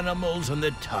the animals in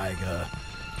the tiger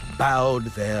bowed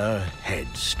their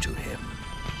heads to him.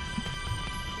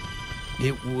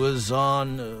 It was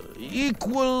on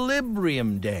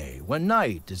Equilibrium Day, when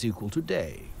night is equal to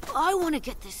day. I want to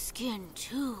get this skin,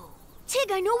 too. Tig,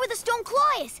 I know where the stone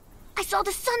claw is. I saw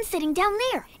the sun setting down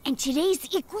there, and today's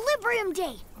the Equilibrium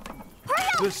Day. Hurry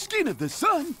up! The skin of the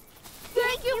sun?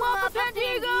 Thank you, Mappa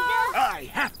Pandiga! I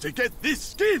have to get this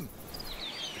skin.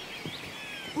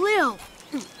 Leo,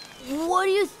 what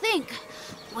do you think?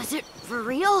 Was it for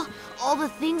real? All the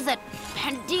things that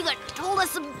Pandiga told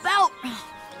us about?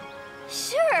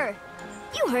 Sure.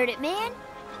 You heard it, man.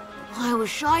 I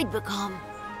wish I'd become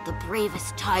the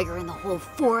bravest tiger in the whole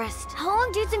forest. How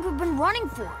long do you think we've been running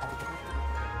for?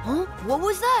 Huh? What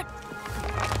was that?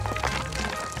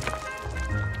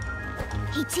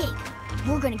 Hey, Tig,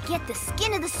 we're gonna get the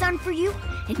skin of the sun for you,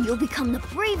 and you'll become the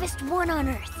bravest one on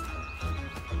Earth.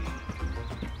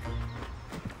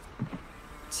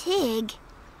 Tig,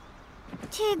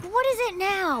 what is it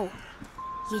now?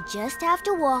 You just have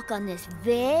to walk on this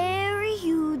very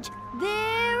huge,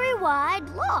 very wide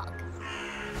log.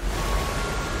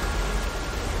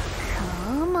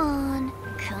 Come on.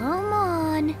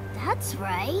 That's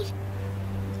right.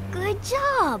 Good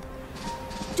job.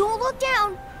 Don't look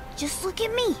down. Just look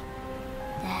at me.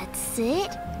 That's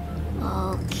it.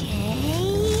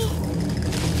 Okay.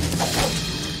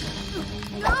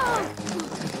 No!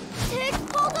 Tig,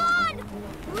 hold on!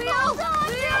 Hold on,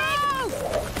 Tig!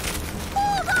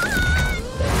 Hold on!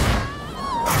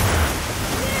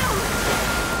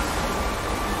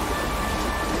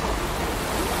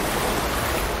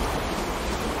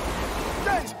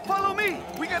 Guys, follow me.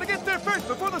 We gotta get there first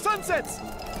before the sun sets.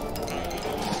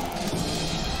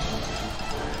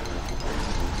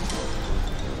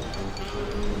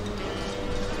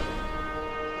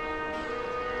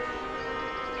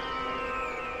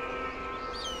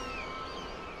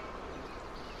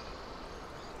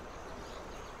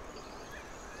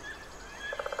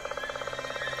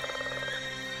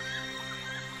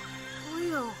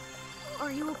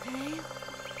 Are you okay?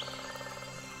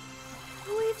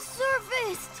 We've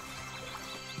surfaced.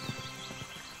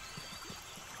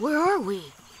 Where are we?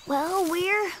 Well,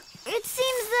 it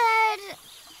seems that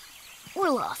we're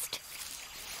lost.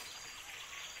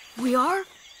 We are?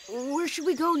 Where should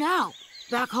we go now?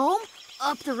 Back home?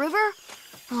 Up the river?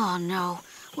 Oh no,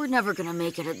 we're never gonna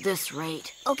make it at this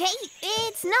rate. Okay,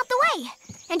 it's not the way.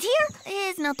 And here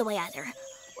is not the way either.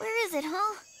 Where is it,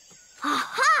 huh?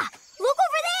 Aha! Look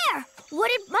over there! What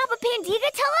did Mama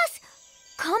Pandiga tell us?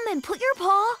 Come and put your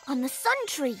paw on the sun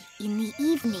tree in the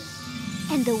evening,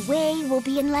 and the way will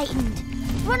be enlightened.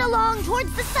 Run along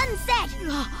towards the sunset.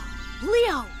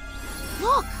 Leo,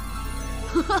 look!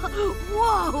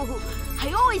 Whoa!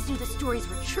 I always knew the stories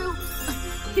were true.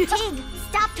 Tig,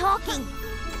 stop talking.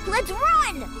 Let's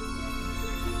run!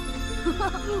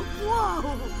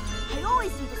 Whoa! I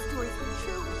always knew the stories were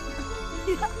true.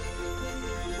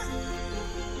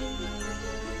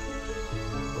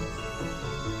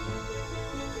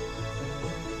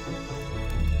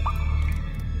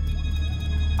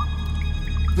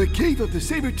 The cave of the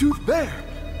saber-toothed bear.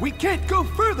 We can't go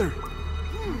further.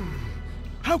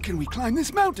 How can we climb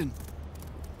this mountain?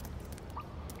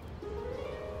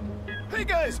 Hey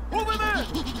guys, over there!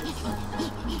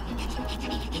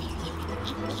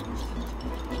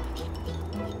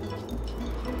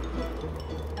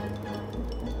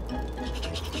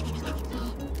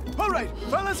 All right,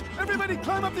 fellas, everybody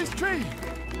climb up this tree.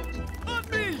 On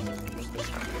me!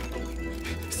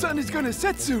 Sun is gonna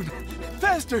set soon.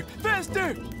 Faster,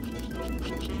 faster!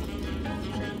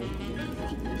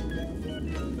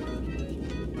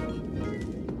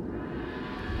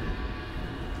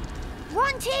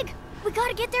 Run, Tig! We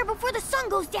gotta get there before the sun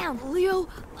goes down. Leo,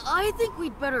 I think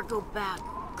we'd better go back.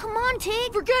 Come on,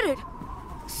 Tig. Forget it!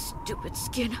 Stupid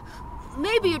skin.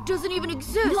 Maybe it doesn't even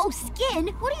exist. No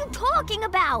skin? What are you talking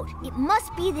about? It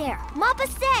must be there. Mappa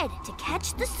said to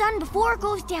catch the sun before it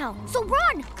goes down. So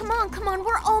run! Come on,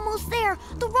 we're almost there.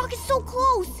 The rock is so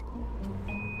close.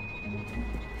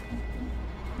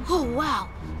 Oh, wow.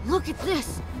 Look at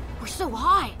this. We're so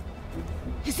high.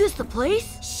 Is this the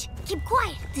place? Shh, keep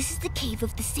quiet. This is the cave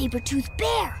of the saber-toothed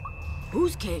bear.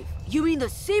 Whose cave? You mean the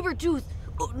saber-tooth?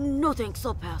 Oh, no thanks,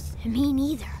 I'll pass. Me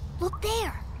neither. Look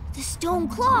there. The stone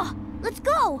claw. Let's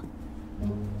go.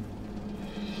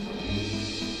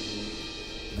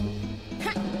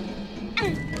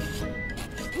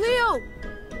 Leo!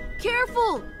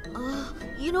 Careful!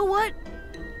 You know what?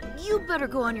 You better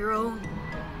go on your own.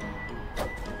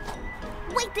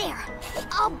 Wait there.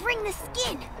 I'll bring the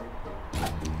skin.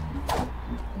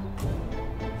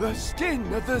 The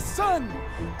skin of the sun.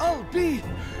 I'll be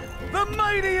the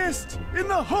mightiest in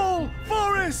the whole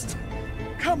forest.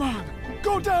 Come on,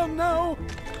 go down now.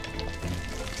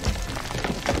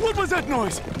 What was that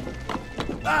noise?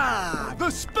 Ah, the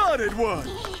spotted one.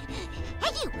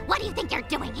 Hey, you! What do you think you're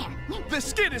doing here? The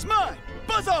skin is mine.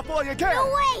 Buzz off while you can. No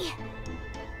way!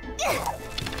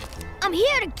 I'm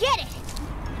here to get it,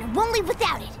 and I won't leave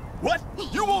without it. What?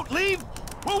 You won't leave?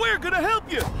 Well, we're gonna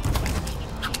help you.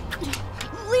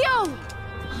 Leo!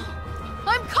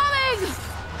 I'm coming!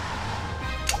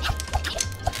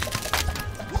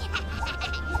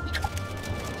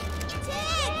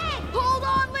 Hold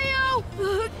on, Leo!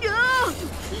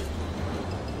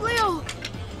 Leo!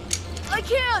 I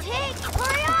can't! Tig,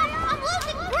 hurry up! I'm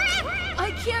losing grip!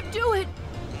 I can't do it!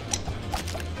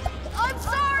 I'm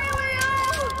sorry, Leo!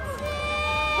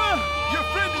 Your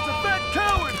friend is a fat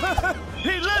coward.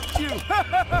 He left you.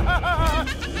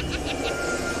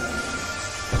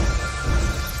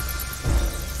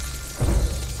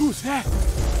 Who's that?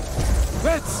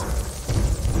 That's...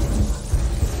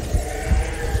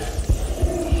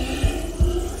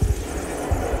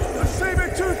 the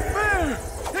saber-toothed bear!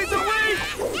 He's awake!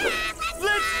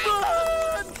 Let's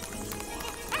run!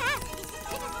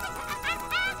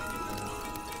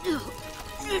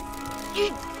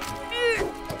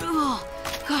 Oh,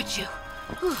 got you.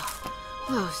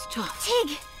 That was tough. Tig,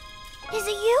 is it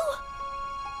you?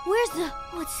 Where's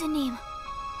what's the name?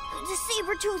 The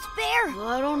saber-toothed bear. Well,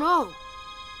 I don't know.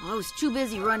 I was too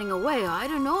busy running away. I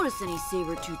didn't notice any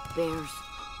saber-toothed bears.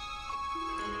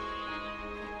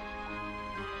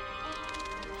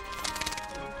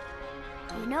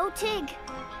 You know, Tig,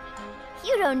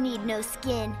 you don't need no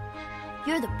skin.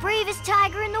 You're the bravest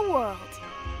tiger in the world.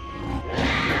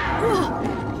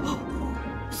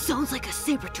 Sounds like a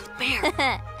saber-toothed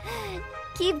bear.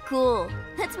 Keep cool.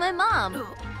 That's my mom.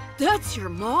 That's your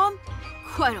mom?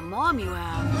 Quite a mom you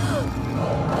have.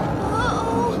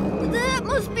 Uh-oh. That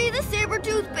must be the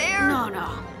saber-toothed bear.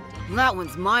 No. That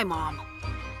one's my mom.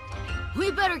 We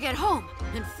better get home,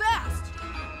 and fast.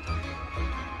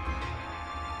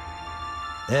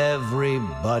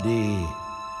 Everybody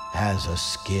has a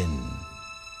skin.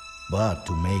 But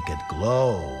to make it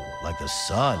glow like the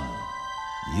sun,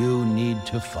 you need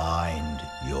to find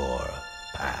your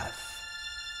path.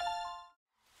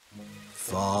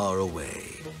 Far away,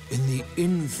 in the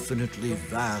infinitely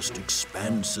vast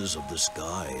expanses of the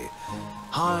sky,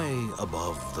 high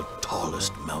above the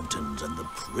tallest mountains and the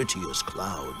prettiest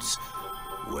clouds,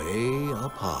 way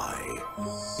up high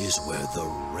is where the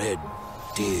red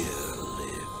deer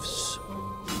lives.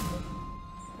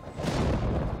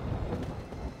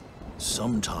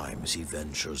 Sometimes he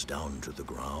ventures down to the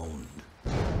ground.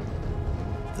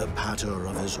 The patter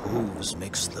of his hooves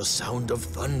makes the sound of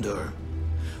thunder,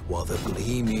 while the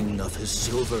gleaming of his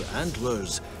silver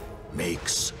antlers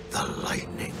makes the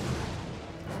lightning.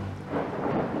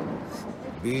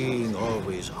 Being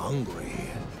always hungry,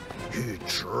 he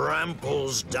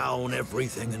tramples down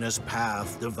everything in his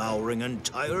path, devouring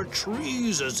entire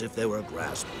trees as if they were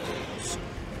grass blades.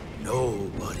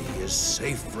 Nobody is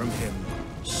safe from him,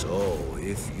 so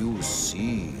if you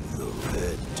see the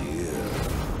red deer,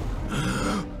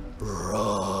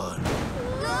 run.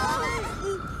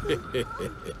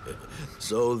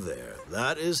 So there,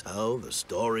 that is how the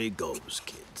story goes,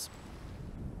 kids.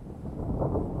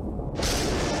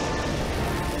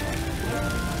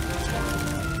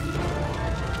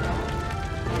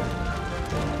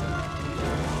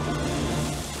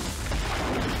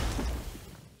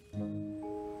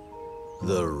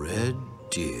 The red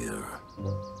deer.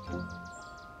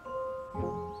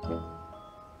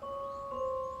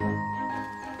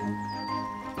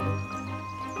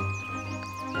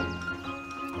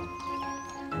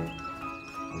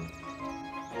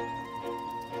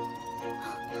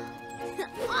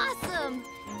 Awesome!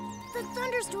 The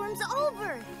thunderstorm's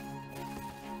over.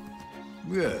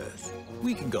 Yes,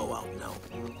 we can go out now.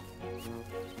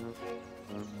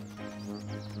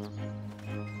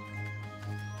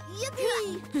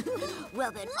 Yippee!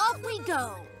 Well, then off we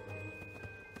go.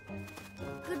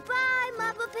 Goodbye,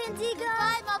 Mapa Pandiga.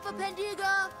 Bye, Mapa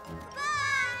Pandiga.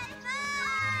 Bye!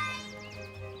 Bye!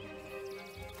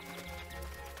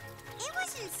 It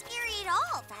wasn't scary at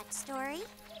all, that story.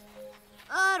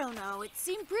 I don't know. It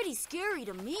seemed pretty scary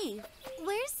to me.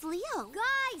 Where's Leo?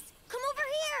 Guys, come over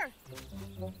here!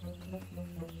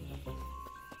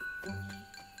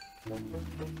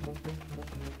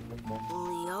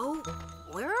 Leo,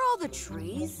 where are all the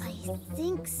trees? I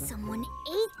think someone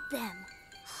ate them.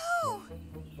 Oh,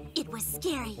 it was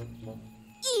scary.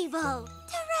 Evil.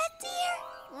 The red deer.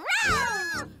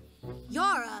 Row!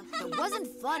 Yara, it wasn't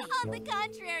funny. On the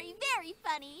contrary, very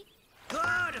funny.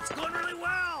 Good, it's going really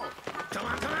well. Come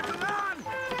on, come on, come on.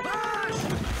 Push!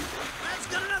 Let's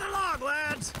get another log,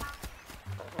 lads.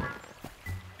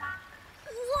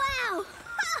 Wow!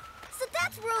 So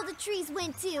that's where all the trees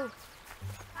went to.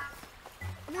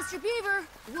 Mr. Beaver,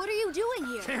 what are you doing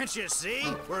here? Can't you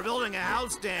see? We're building a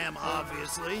house dam,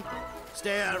 obviously.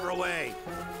 Stay out of our way.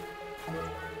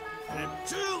 And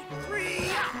 2, 3.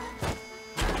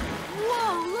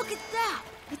 Whoa, look at that!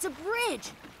 It's a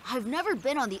bridge. I've never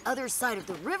been on the other side of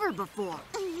the river before.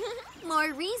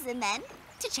 More reason, then,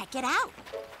 to check it out.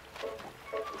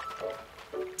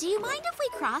 Do you mind if we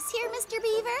cross here, Mr.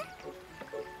 Beaver?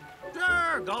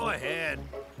 Sure, go ahead.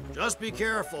 Just be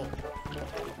careful.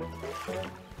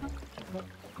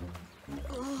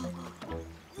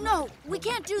 No, we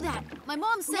can't do that. My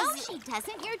mom says... No, she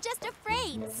doesn't. You're just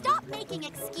afraid. Stop making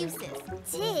excuses.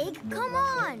 Tig, come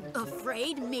on!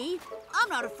 Afraid? Me? I'm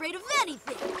not afraid of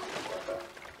anything.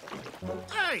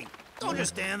 Hey, don't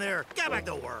just stand there. Get back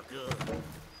to work. Ugh.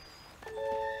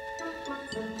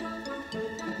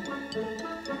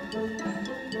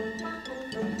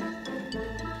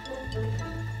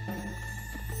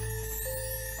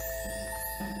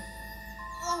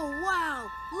 Oh, wow.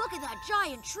 Look at that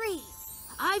giant tree.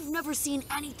 I've never seen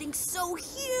anything so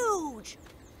huge.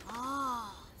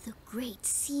 Ah. The great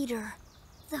cedar.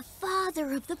 The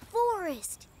father of the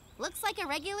forest. Looks like a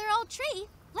regular old tree.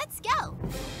 Let's go.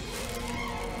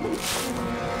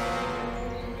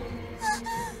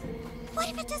 What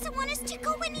if it doesn't want us to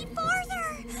go any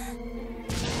farther?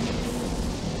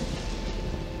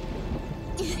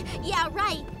 Yeah,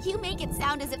 right. You make it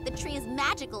sound as if the tree is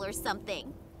magical or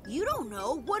something. You don't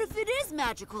know. What if it is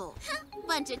magical?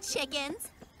 Bunch of chickens.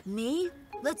 Me?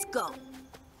 Let's go.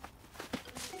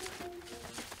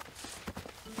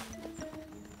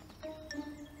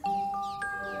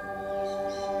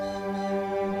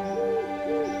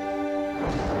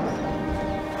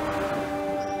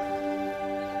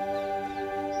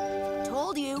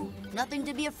 Told you. Nothing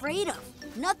to be afraid of.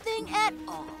 Nothing at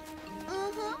all.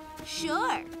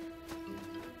 Sure.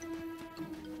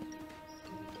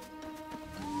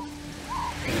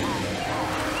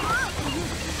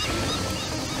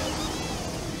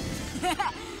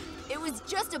 was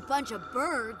just a bunch of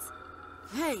birds.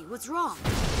 Hey, what's wrong?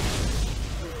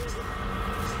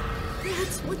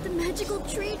 That's what the magical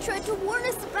tree tried to warn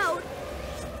us about.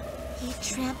 He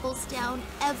tramples down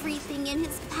everything in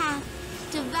his path,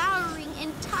 devouring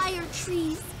entire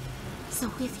trees. So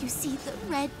if you see the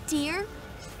red deer,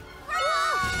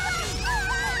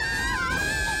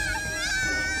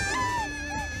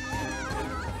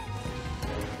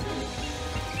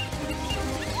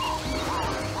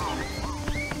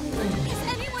 Has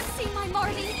anyone seen my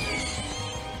Marty?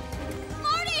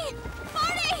 Marty!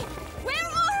 Marty! Where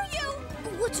are you?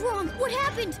 What's wrong? What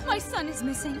happened? My son is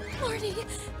missing. Marty,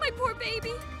 my poor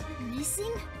baby.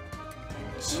 Missing?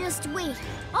 Just wait.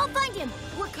 I'll find him.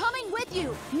 We're coming with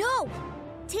you. No!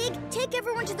 Tig, take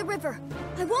everyone to the river.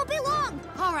 I won't be long.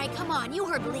 all right, come on, you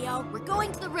heard Leo. We're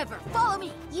going to the river. Follow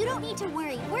me. You don't need to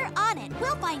worry. We're on it.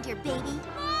 We'll find your baby.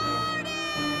 Marty!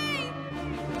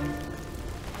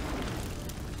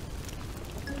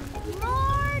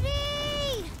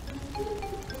 Marty!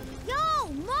 Yo,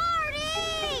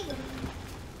 Marty!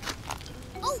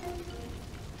 Oh!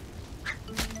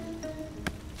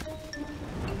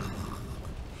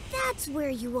 That's where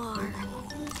you are.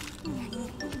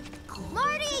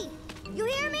 Marty! You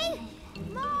hear me?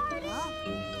 Marty!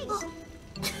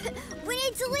 We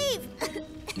need to leave.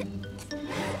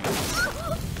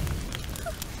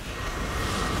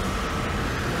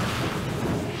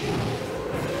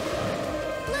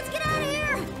 Let's get out of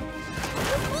here.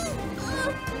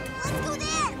 Let's go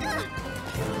there.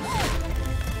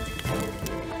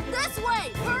 This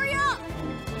way! Hurry up!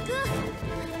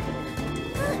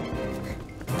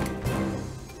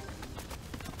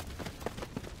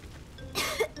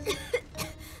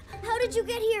 How did you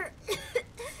get here?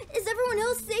 Is everyone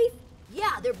else safe?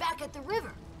 Yeah, they're back at the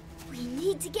river. We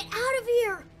need to get out of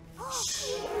here.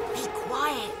 Shh! Be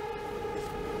quiet.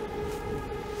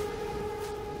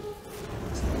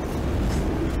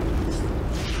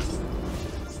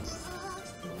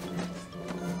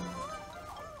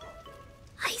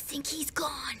 I think he's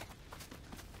gone.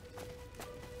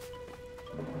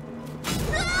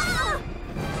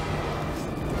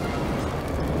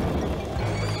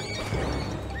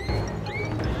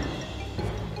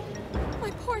 My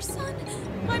poor son,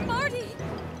 my Marty.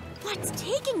 What's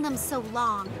taking them so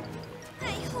long?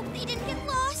 I hope they didn't get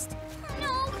lost.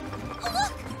 No. Oh,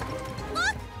 look!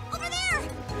 Look! Over there!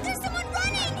 There's someone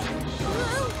running!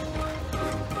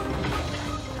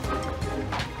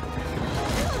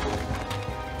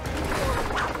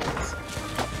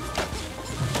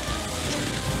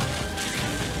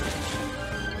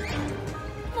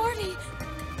 Marty!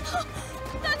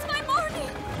 That's my Marty!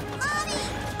 Mommy!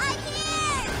 I'm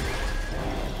here!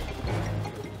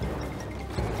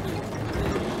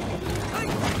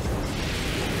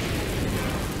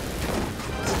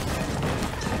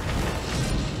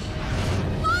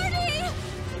 Marty!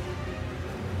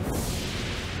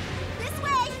 This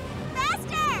way!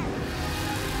 Faster!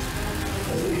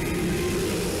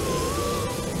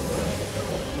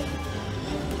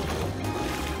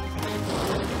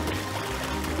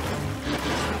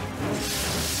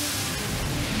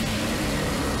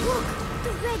 Look!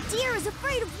 The red deer is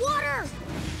afraid of water!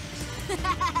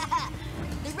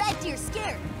 The red deer's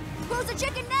scared. Close the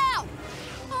chicken now!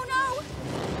 Oh no!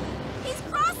 He's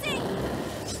crossing!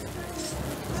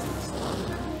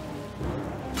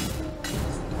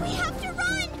 We have to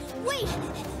run! Wait!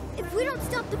 If we don't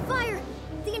stop the fire,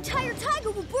 the entire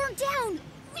taiga will burn down!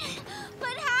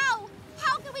 But how?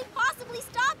 How can we possibly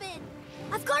stop it?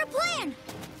 I've got a plan!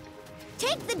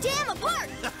 Take the dam apart!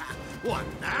 What,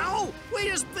 now? We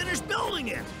just finished building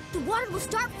it. The water will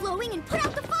start flowing and put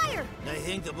out the fire! I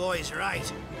think the boy's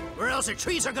right. Or else the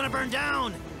trees are gonna burn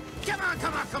down. Come on,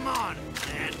 come on, come on.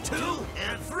 And 2,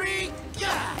 and 3,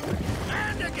 yeah!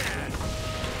 And again.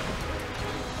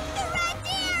 The red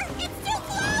deer! It's too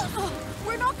close!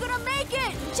 We're not gonna make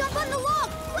it! Jump on the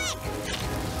log, quick!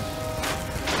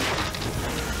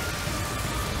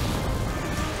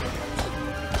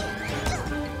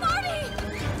 Marty!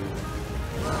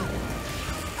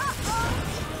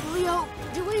 Leo,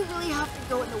 do we really have to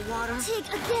go in the water? Tig,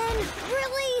 again?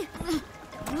 Really?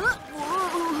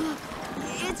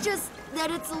 It's just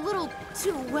that it's a little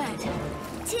too wet.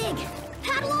 Tig,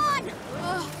 paddle on!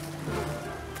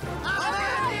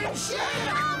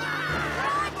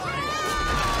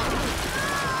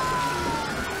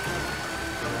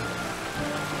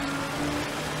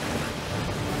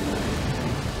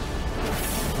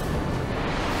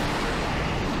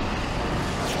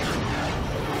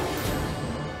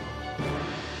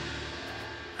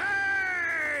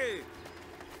 Hey!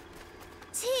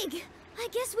 Tig, I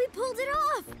guess we pulled it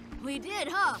off. We did,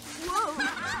 huh? Whoa!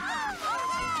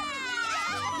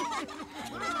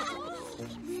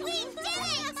 We did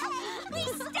it! We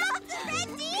stopped the red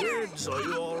deer! Kids, are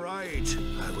you all right?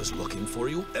 I was looking for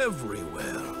you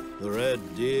everywhere. The red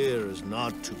deer is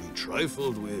not to be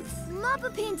trifled with. Mappa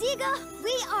Pandiga,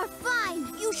 we are fine.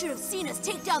 You should have seen us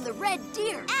take down the red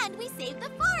deer. And we saved the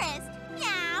forest.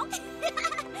 Meow.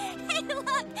 Hey,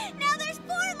 look! Now there's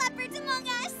 4 leopards among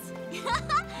us!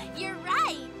 You're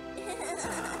right.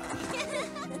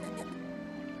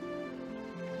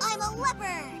 I'm a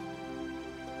leopard!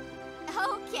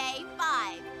 Okay,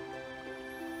 5.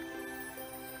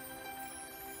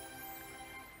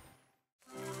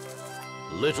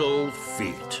 Little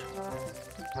feet.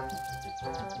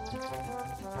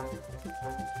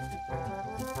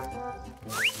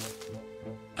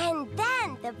 And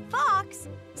then the fox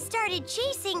started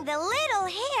chasing the little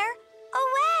hare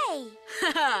away.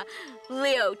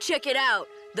 Leo, check it out.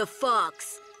 The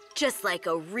fox. Just like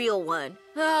a real one.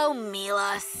 Oh,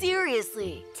 Mila,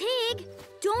 seriously. Tig,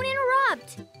 don't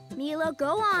interrupt. Mila,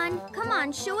 go on. Come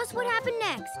on, show us what happened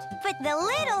next. But the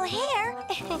little hare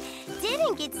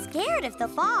didn't get scared of the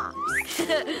fox.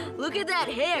 Look at that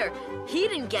hare. He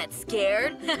didn't get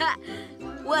scared.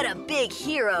 What a big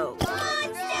hero.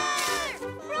 Monster!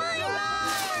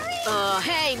 Run!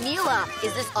 Hey, Mila,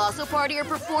 is this also part of your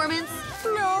performance?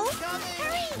 No.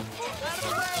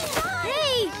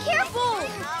 Hey, careful!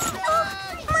 Oh,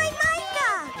 my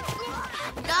mica!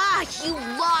 Ah, you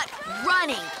lot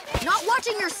running. Not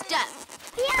watching your step.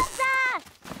 Elsa!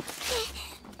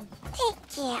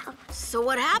 Thank you. So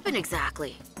what happened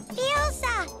exactly?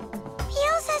 Elsa!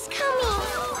 Elsa's coming.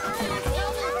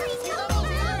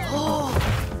 Oh,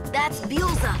 that's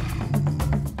Bilza.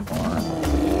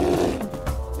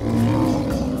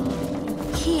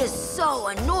 He is so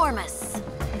enormous.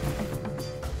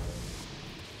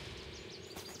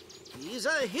 He's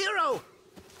a hero.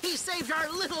 He saved our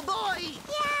little boy.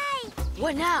 Yay!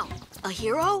 What now? A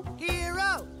hero?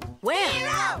 Hero! Where?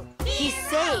 Hero! He's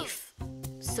safe.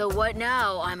 So what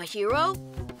now? I'm a hero?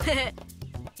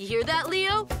 You hear that,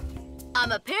 Leo?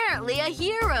 I'm apparently a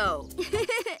hero.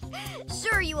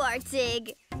 Sure you are,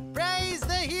 Tig. Praise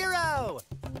the hero!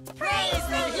 Praise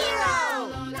the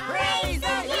hero! Praise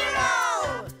the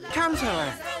hero!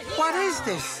 Counselor, what is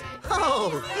this?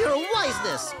 Oh, your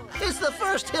wiseness. It's the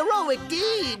first heroic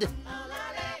deed.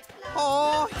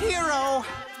 Oh, hero!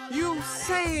 You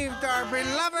saved our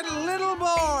beloved little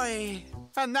boy.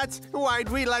 And that's why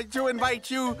we'd like to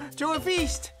invite you to a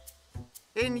feast.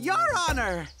 In your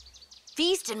honor.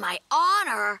 Feast in my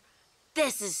honor?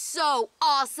 This is so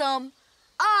awesome.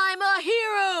 I'm a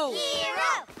hero.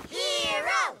 Hero!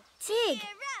 Hero! Tig,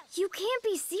 you can't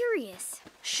be serious.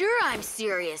 Sure, I'm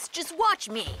serious. Just watch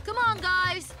me. Come on,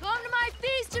 guys. Come to my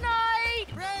feast tonight.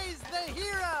 Praise the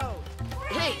hero!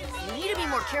 Hey, you need to be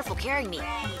more careful carrying me.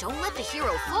 Don't let the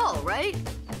hero fall, right?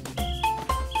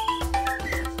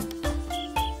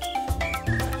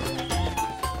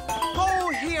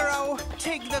 Oh, hero,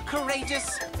 Tig the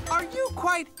courageous. Are you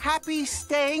quite happy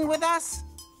staying with us?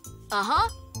 Uh-huh.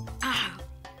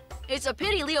 It's a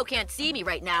pity Leo can't see me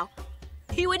right now.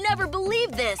 He would never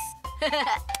believe this.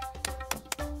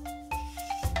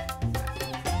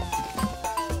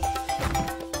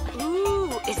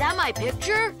 Ooh, is that my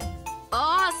picture?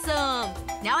 Awesome!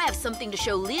 Now I have something to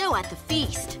show Leo at the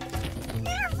feast.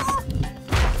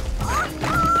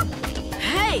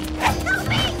 Hey! Help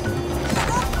me!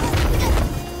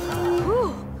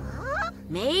 Whew.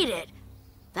 Made it.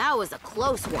 That was a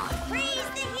close one. Praise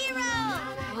the hero!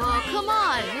 Oh, come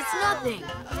on. It's nothing.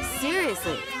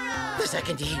 Seriously. The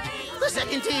second deed. The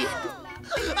second deed.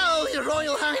 Oh, Your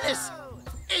Royal Highness.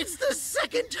 It's the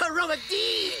second heroic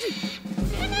deed.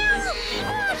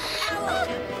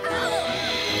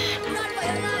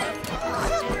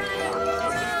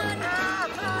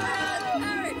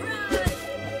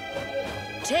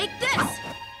 Take this!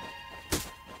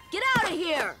 Get out of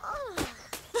here!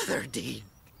 The third deed.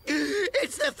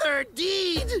 It's the third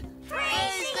deed.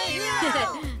 Praise the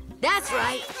hero! That's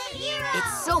right.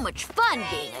 It's so much fun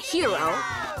being a hero.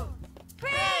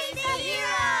 Praise the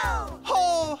hero!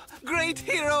 Oh, great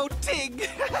hero Tig.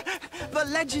 The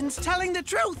legend's telling the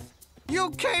truth.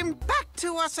 You came back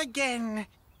to us again.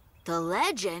 The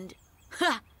legend?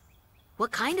 Huh.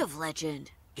 What kind of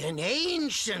legend? An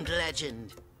ancient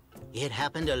legend. It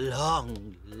happened a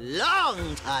long,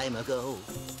 long time ago.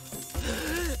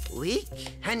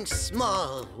 Weak and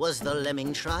small was the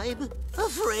lemming tribe,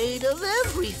 afraid of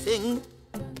everything.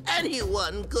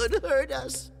 Anyone could hurt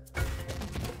us.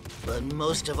 But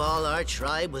most of all, our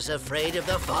tribe was afraid of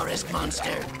the forest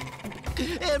monster.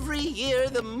 Every year,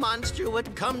 the monster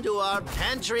would come to our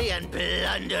pantry and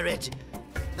plunder it.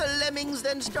 The lemmings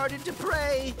then started to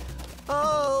pray,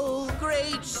 Oh,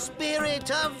 great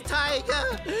spirit of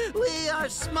Tiger, we are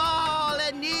small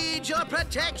and need your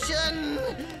protection.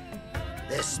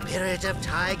 The spirit of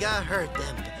Tiger heard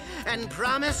them and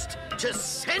promised to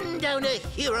send down a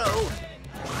hero.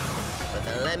 But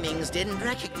the lemmings didn't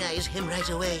recognize him right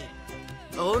away.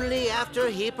 Only after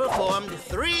he performed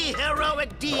 3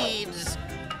 heroic deeds,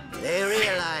 they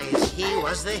realized he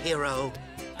was the hero.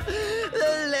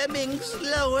 The lemmings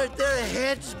lowered their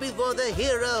heads before the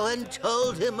hero and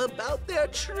told him about their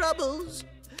troubles.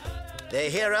 The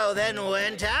hero then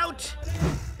went out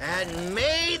and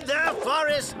made the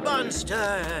forest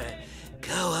monster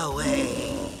go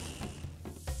away.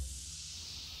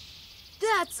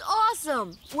 That's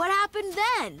awesome! What happened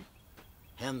then?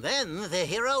 And then the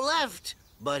hero left.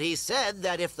 But he said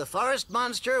that if the forest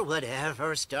monster would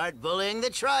ever start bullying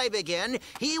the tribe again,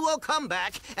 he will come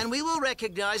back and we will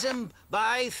recognize him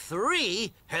by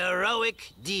 3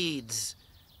 heroic deeds.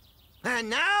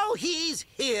 And now he's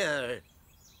here.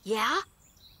 Yeah?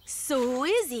 So who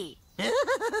is he?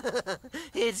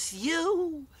 It's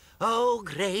you, oh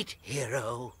great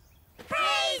hero.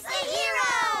 Praise the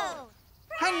hero!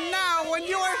 And now, when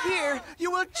you are here,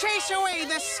 you will chase away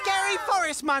the scary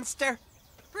forest monster.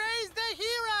 Praise the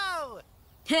hero!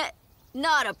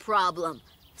 Not a problem.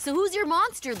 So who's your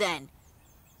monster then?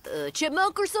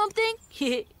 Chipmunk or something?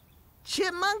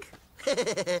 Chipmunk?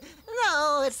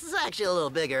 No, it's actually a little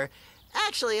bigger.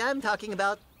 Actually, I'm talking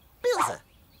about Bilza.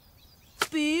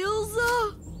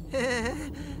 Bilza?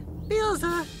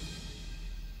 Bilza.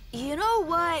 You know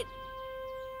what?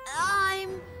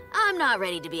 I'm not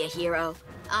ready to be a hero.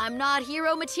 I'm not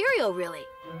hero material, really.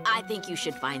 I think you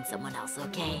should find someone else,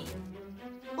 okay?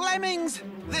 Lemmings,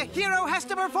 the hero has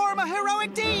to perform a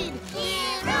heroic deed.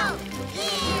 Hero!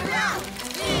 Hero!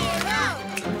 Hero!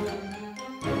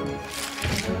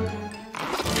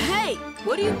 Hey,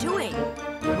 what are you doing?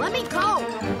 Let me go.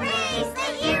 Praise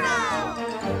the hero!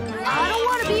 I don't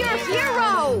want to be your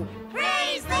hero.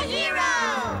 Praise the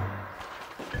hero!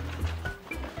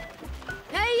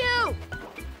 Hey, you!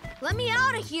 Let me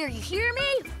out of here, you hear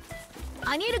me?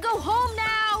 I need to go home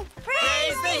now.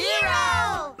 Praise the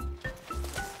hero!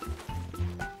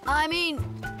 I mean,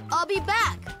 I'll be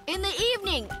back in the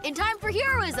evening in time for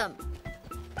heroism.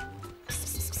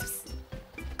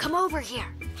 Come over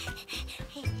here.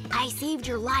 I saved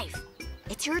your life.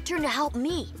 It's your turn to help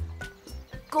me.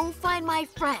 Go find my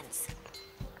friends.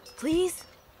 Please?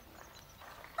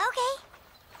 Okay.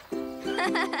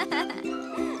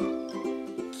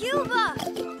 Cuba!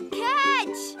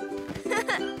 Catch!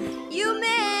 You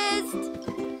missed!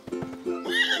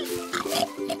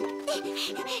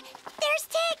 There's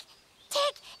Tig!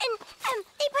 Tig! And,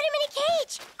 they put him in a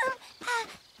cage!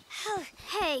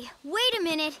 Hey, wait a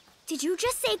minute. Did you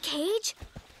just say cage?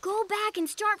 Go back and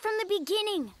start from the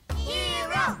beginning.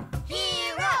 Hero!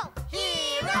 Hero!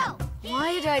 Hero!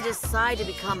 Why did I decide to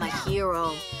become a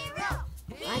hero?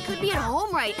 I could be at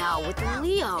home right now with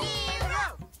Leo.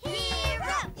 Hero!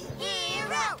 Hero!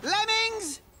 Hero!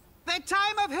 Lemmings, the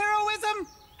time of heroism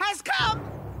has come.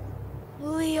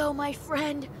 Leo, my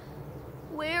friend,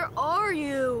 where are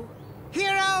you?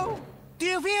 Hero, do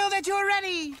you feel that you're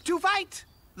ready to fight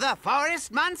the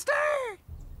forest monster?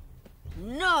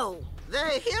 No.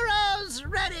 The hero's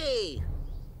ready.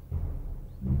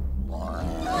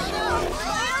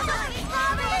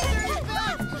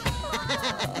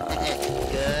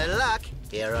 Good luck,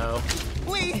 hero.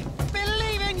 We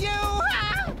believe in you!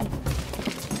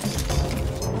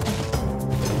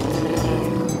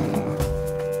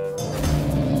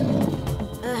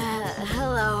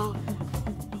 Hello.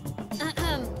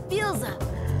 Bilza,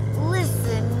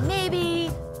 listen, maybe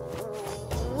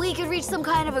we could reach some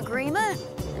kind of agreement?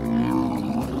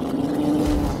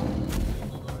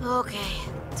 Okay,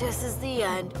 this is the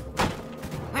end.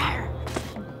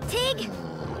 Tig,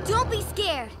 don't be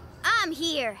scared. I'm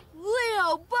here.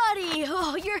 Leo, buddy!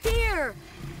 Oh, you're here!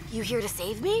 You here to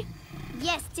save me?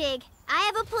 Yes, Tig. I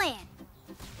have a plan.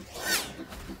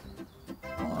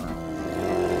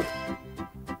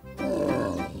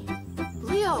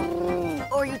 Leo,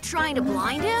 are you trying to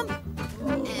blind him?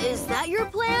 Is that your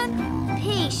plan?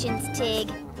 Patience,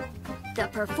 Tig. The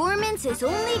performance is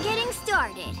only getting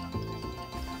started.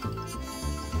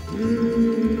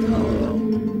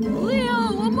 Leo,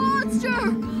 a monster!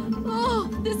 Oh,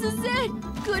 this is it!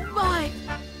 Goodbye,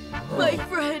 my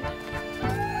friend.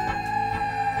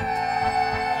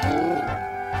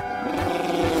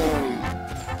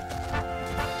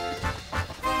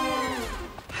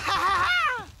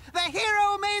 The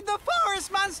hero made the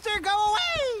forest monster go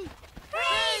away!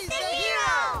 Praise the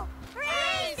hero!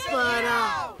 Praise the But,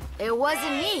 it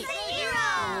wasn't me.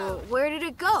 hero! Where did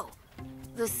it go?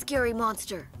 The scary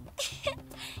monster.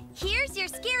 Here's your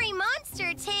scary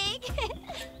monster, Tig.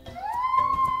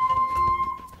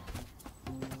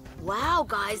 Wow,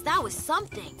 guys, that was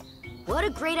something. What a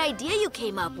great idea you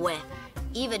came up with.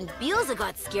 Even Beelze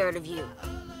got scared of you.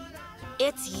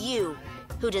 It's you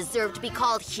who deserve to be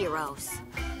called heroes.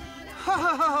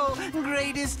 Oh,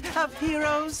 greatest of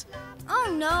heroes.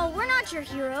 Oh no, we're not your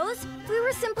heroes. We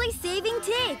were simply saving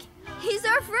Tig. He's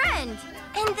our friend.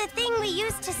 And the thing we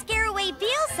used to scare away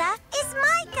Beelze is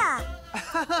Micah.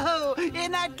 Oh,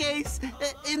 in that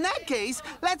case,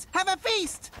 let's have a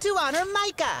feast to honor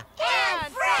Micah.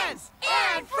 And friends!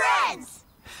 And friends!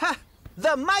 Ha!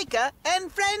 The Micah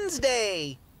and Friends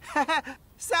Day.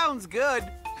 Sounds good.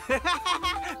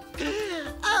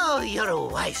 Oh, your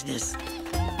wiseness.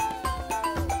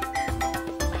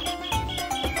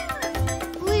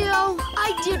 Leo,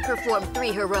 I did perform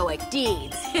 3 heroic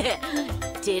deeds.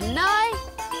 Didn't I?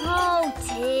 Oh,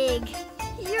 Tig,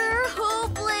 you're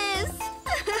hopeless.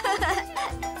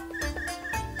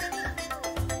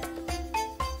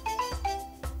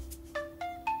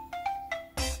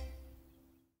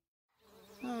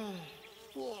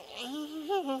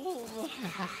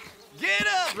 Get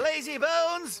up, lazy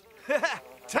bones!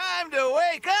 Time to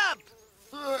wake up!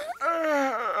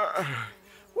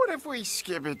 What if we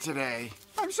skip it today?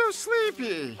 I'm so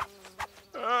sleepy.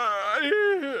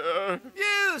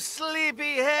 You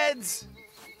sleepy heads!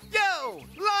 Yo,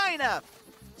 line up!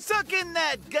 Suck in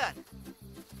that gut!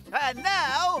 And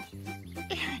now...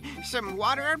 Some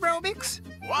water aerobics?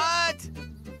 What?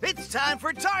 It's time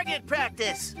for target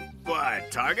practice!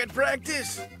 What, target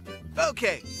practice?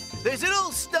 Okay, there's an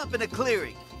old stump in a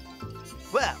clearing.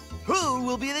 Well, who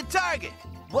will be the target?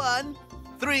 1,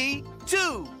 3,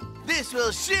 2. This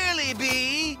will surely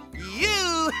be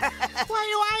you! Why do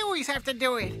I always have to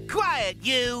do it? Quiet,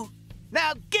 you!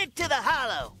 Now get to the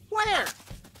hollow! Where?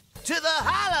 To the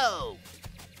hollow!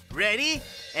 Ready?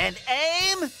 And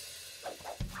aim!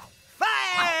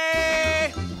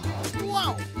 Fire!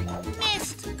 Whoa!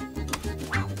 Missed!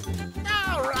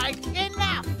 All right,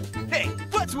 enough! Hey,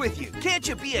 what's with you? Can't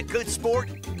you be a good sport?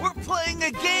 We're playing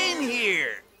a game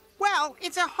here! Well,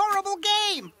 it's a horrible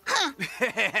game! Huh.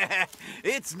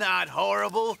 It's not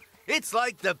horrible. It's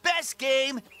like the best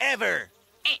game ever.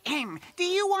 Ahem. Do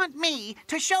you want me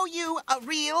to show you a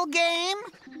real game?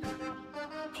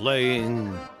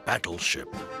 Playing Battleship.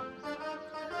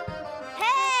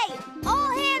 Hey,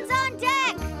 all hands on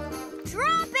deck.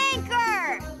 Drop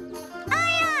anchor.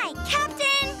 Aye, aye,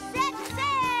 Captain. Set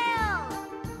sail.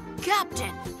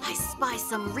 Captain, I spy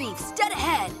some reefs dead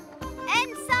ahead.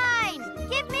 Ensign,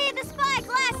 give me the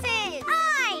spyglasses.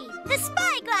 Aye, the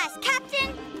spyglass,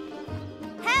 Captain.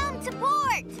 Helm to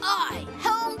port. Aye,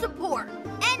 helm to port.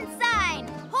 Ensign,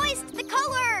 hoist the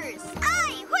colors.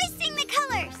 Aye, hoisting the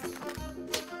colors.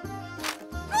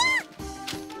 Ah!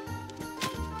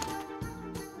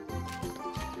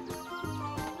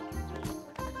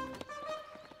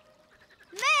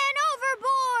 Man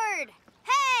overboard.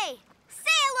 Hey,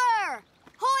 sailor,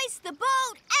 hoist the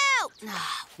boat out.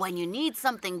 When you need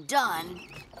something done...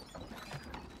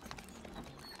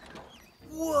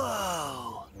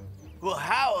 Whoa! Well,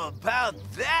 how about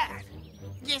that?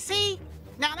 You see?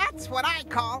 Now that's what I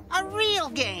call a real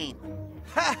game.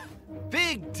 Ha!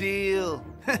 Big deal.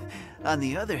 On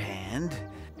the other hand,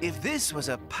 if this was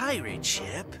a pirate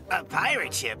ship... A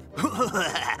pirate ship?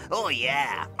 Oh,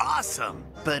 yeah. Awesome.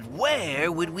 But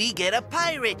where would we get a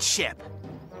pirate ship?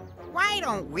 Why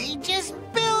don't we just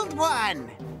build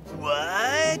one?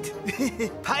 What?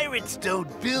 Pirates don't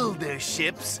build their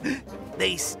ships.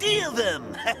 They steal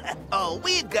them. All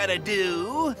we've got to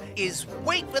do is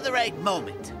wait for the right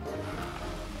moment.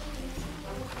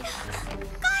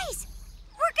 Guys,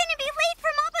 we're gonna be late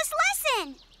for Mappa's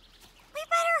lesson. We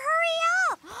better hurry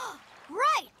up.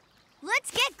 Right,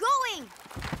 let's get going.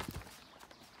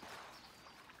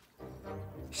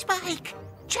 Spike,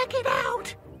 check it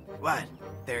out. What?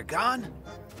 They're gone?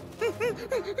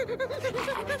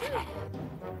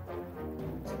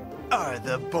 Are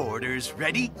the boarders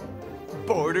ready?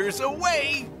 Boarders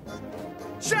away!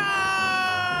 Charge!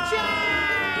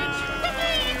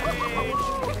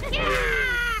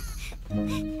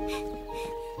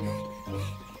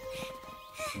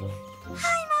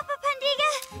 Hi, Mappa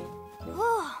Pandiga.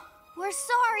 Oh, we're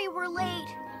sorry we're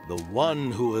late. The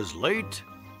one who is late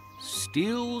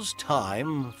steals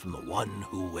time from the one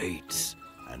who waits.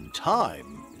 And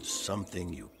time is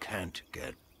something you can't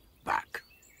get back.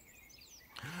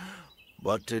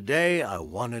 But today I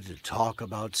wanted to talk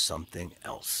about something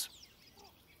else.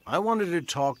 I wanted to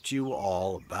talk to you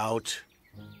all about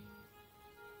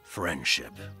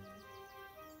friendship.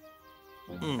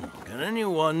 Can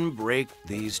anyone break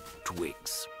these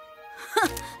twigs?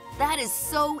 That is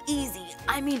so easy.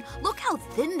 I mean, look how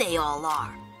thin they all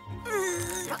are.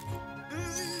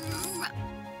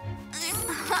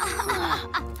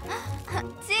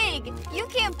 Tig, you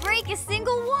can't break a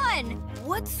single one.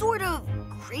 What sort of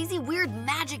crazy weird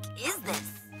magic is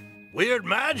this? Weird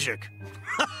magic?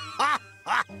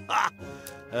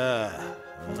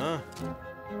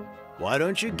 Why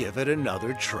don't you give it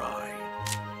another try?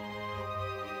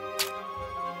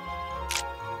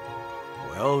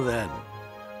 Well then,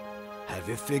 have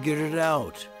you figured it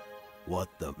out? What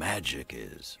the magic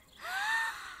is?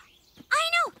 I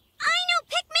know!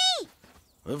 Pick me!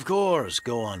 Of course,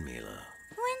 go on, Mila.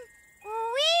 When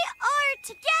we are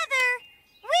together,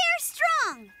 we're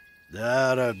strong.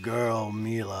 That a girl,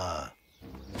 Mila.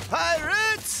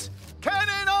 Pirates!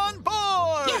 Cannon on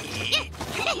board!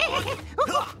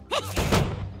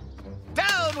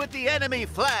 Down with the enemy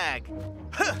flag!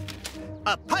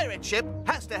 A pirate ship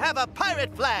has to have a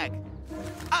pirate flag!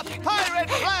 A pirate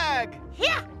flag!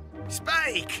 Yeah.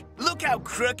 Spike, look how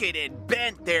crooked and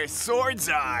bent their swords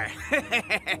are.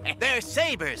 They're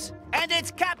sabers, and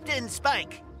it's Captain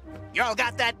Spike. Y'all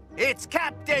got that? It's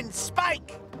Captain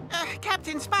Spike!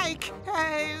 Captain Spike,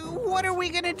 what are we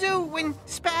gonna do when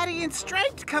Spatty and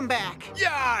Striped come back?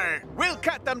 Yar! We'll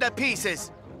cut them to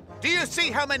pieces. Do you see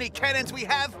how many cannons we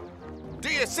have? Do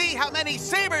you see how many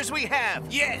sabers we have?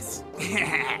 Yes.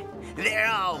 They're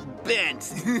all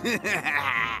bent.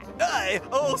 I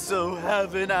also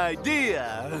have an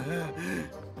idea.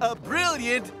 A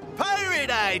brilliant pirate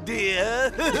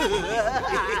idea.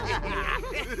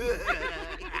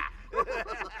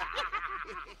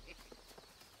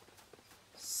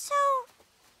 So,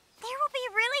 there will be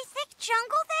really thick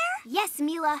jungle there? Yes,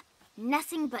 Mila.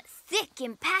 Nothing but thick,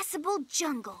 impassable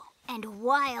jungle. And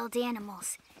wild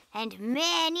animals. And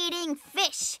man-eating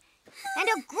fish. And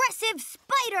aggressive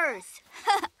spiders.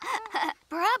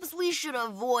 Perhaps we should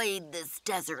avoid this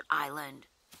desert island.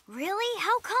 Really?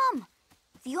 How come?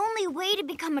 The only way to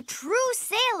become a true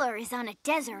sailor is on a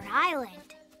desert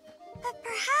island. But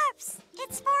perhaps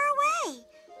it's far away.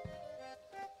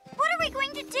 What are we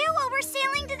going to do while we're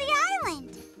sailing to the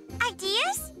island?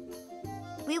 Ideas?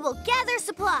 We will gather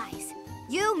supplies.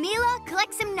 You, Mila,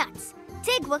 collect some nuts.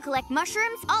 Tig will collect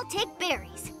mushrooms. I'll take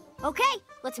berries. Okay,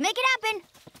 let's make it happen.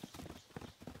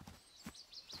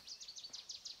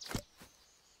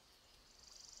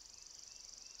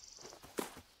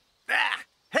 Ah,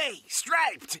 hey,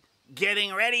 Striped!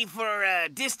 Getting ready for a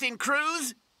distant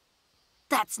cruise?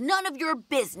 That's none of your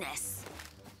business.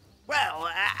 Well,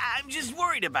 I'm just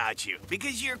worried about you,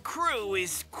 because your crew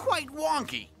is quite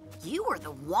wonky. You are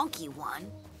the wonky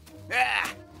one.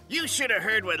 Ah, you should have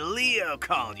heard what Leo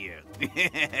called you.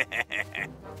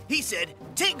 He said,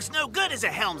 Tig's no good as a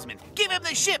helmsman. Give him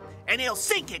the ship, and he'll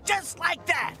sink it just like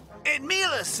that. And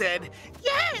Mila said,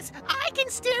 Yes, I can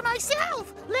steer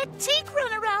myself. Let Tig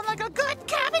run around like a good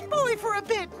cabin boy for a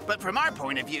bit. but from our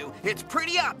point of view, it's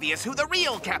pretty obvious who the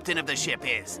real captain of the ship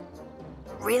is.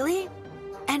 Really?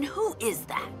 And who is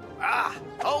that? Ah,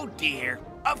 oh dear.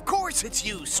 Of course it's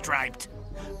you, Striped.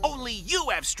 Only you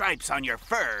have stripes on your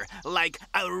fur, like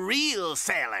a real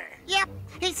sailor. Yep,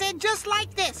 he said just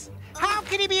like this. How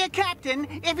can he be a captain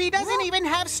if he doesn't even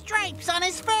have stripes on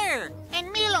his fur?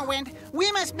 And Milo went,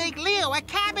 we must make Leo a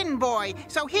cabin boy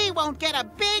so he won't get a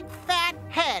big fat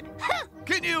head.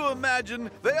 Can you imagine?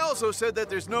 They also said that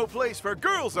there's no place for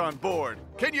girls on board.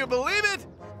 Can you believe it?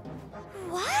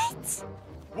 What?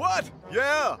 What?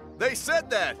 Yeah, they said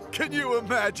that. Can you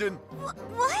imagine?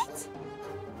 What?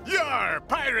 Yar,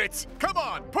 pirates! Come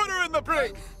on, put her in the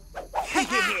brig!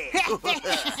 Leo!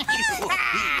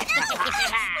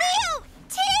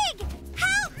 Tig!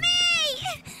 Help me!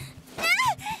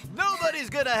 Nobody's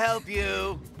gonna help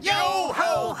you. Yo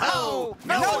ho ho!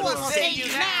 No one will save you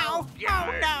now!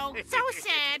 Yar. Oh no, so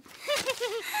sad.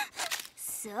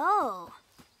 So,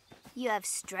 you have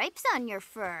stripes on your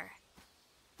fur.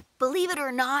 Believe it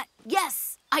or not,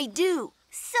 yes, I do.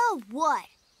 So what?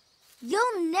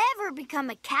 You'll never become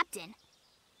a captain.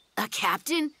 A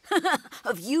captain?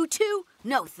 Of you two?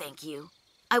 No, thank you.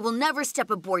 I will never step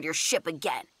aboard your ship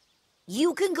again.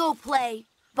 You can go play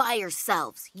by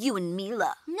yourselves, you and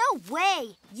Mila. No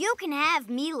way. You can have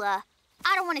Mila.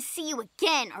 I don't want to see you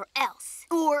again or else.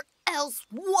 Or else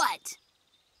what?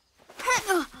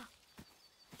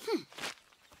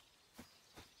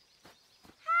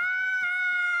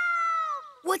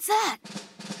 What's that?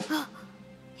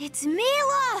 It's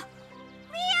Mila!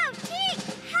 Leo! Tig!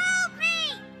 Help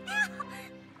me!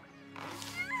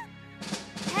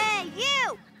 Hey,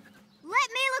 you! Let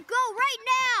Mila go right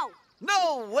now!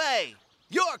 No way!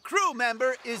 Your crew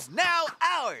member is now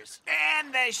ours.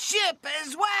 And the ship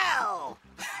as well.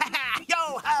 Yo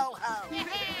ho ho.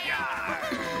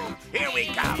 Yarr. Here we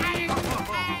come. Guys,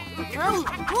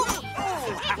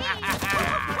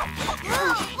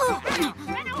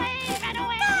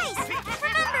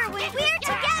 remember, when we're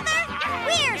together,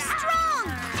 we're strong.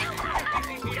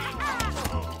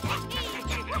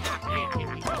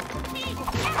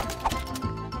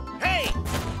 Hey!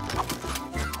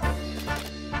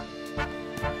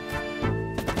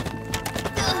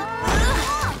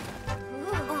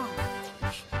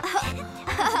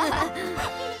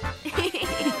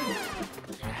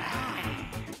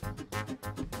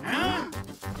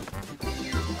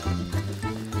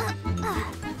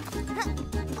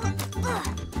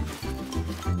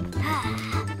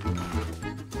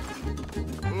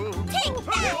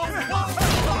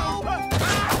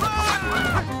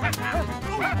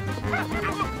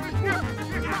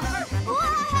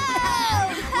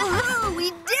 Woohoo!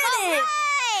 We did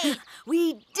it!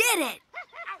 We did it!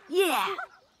 Yeah!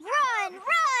 Run,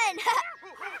 run!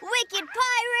 Wicked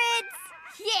pirates!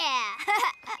 Yeah!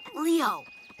 Leo,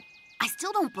 I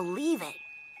still don't believe it.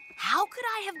 How could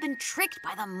I have been tricked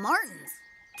by the Martins?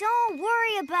 Don't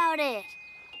worry about it.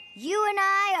 You and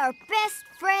I are best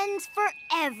friends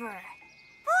forever.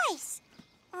 Boys,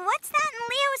 what's that in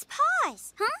Leo's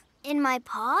paws? Huh? In my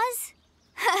paws?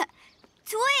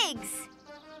 Twigs!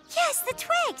 Yes, the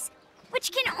twigs,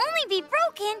 which can only be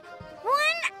broken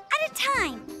one at a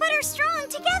time, but are strong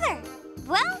together.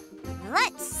 Well,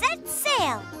 let's set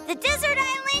sail. The desert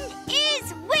island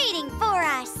is waiting for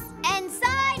us.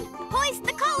 Ensign, hoist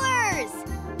the colors!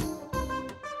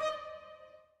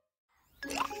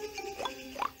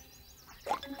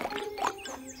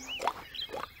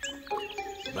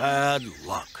 Bad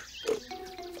luck.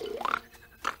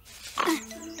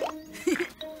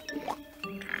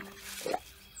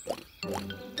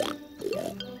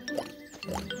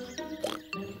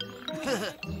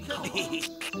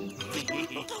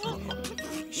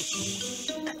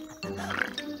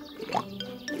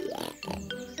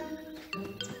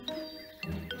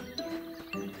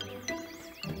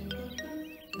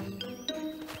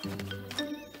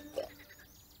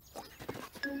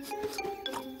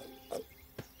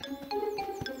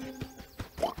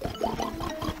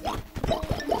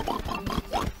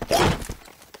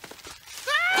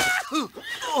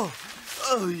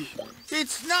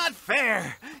 It's not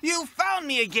fair. You found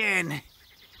me again.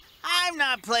 I'm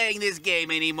not playing this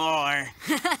game anymore.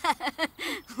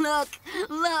 Look,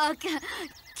 look.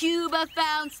 Cuba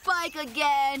found Spike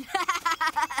again.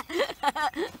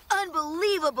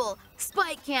 Unbelievable.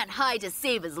 Spike can't hide to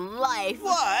save his life.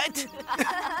 What?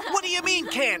 What do you mean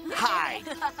can't hide?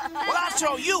 Well, I'll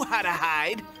show you how to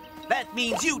hide. That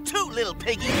means you too, little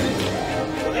piggy.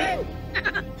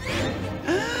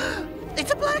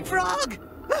 It's a black frog.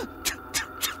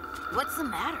 What's the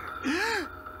matter?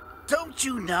 Don't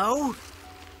you know?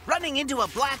 Running into a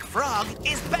black frog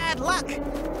is bad luck.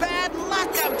 Bad luck,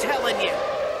 I'm telling you.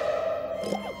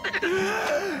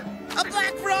 A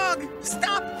black frog!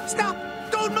 Stop! Stop!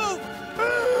 Don't move!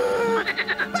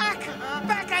 Back!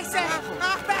 Back, I said!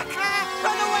 Back!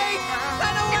 Run away!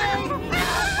 Run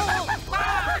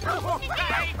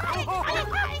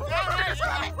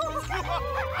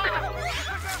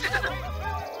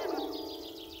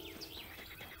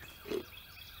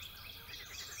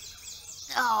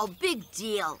Oh, big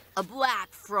deal. A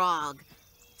black frog.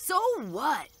 So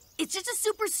what? It's just a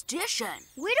superstition.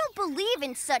 We don't believe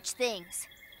in such things.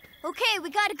 Okay, we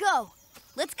gotta go.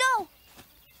 Let's go.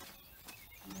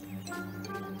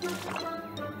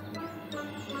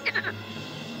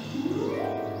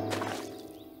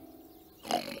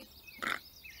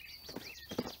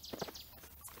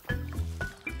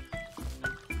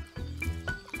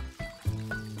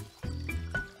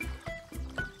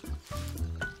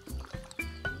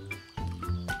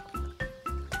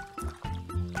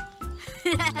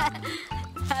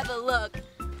 Have a look.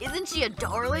 Isn't she a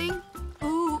darling?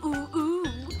 Ooh, ooh, ooh.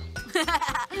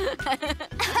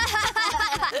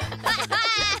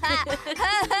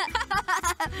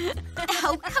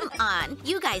 Oh, come on.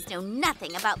 You guys know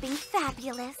nothing about being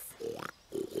fabulous.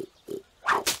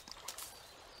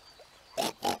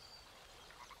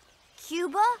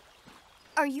 Cuba,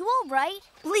 are you all right?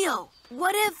 Leo,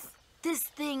 what if this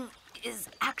thing is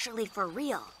actually for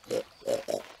real?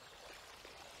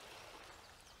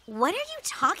 What are you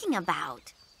talking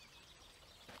about?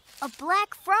 A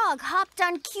black frog hopped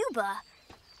on Cuba,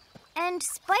 and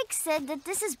Spike said that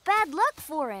this is bad luck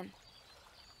for him.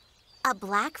 A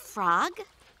black frog?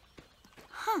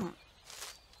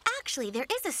 Actually, there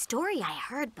is a story I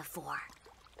heard before.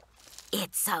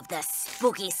 It's of the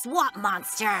spooky swamp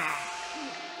monster.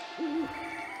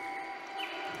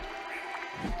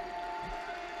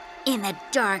 In the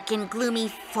dark and gloomy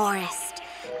forest,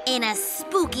 in a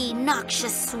spooky,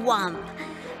 noxious swamp,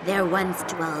 there once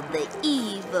dwelled the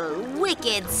evil,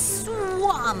 wicked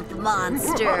swamp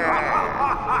monster.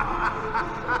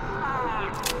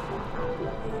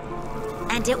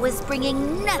 And it was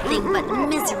bringing nothing but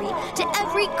misery to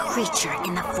every creature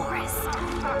in the forest.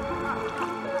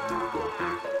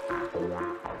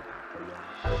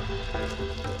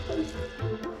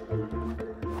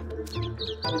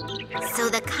 So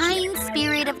the kind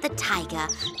spirit of the taiga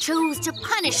chose to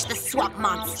punish the swamp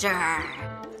monster.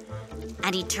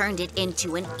 And he turned it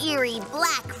into an eerie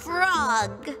black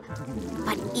frog.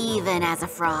 But even as a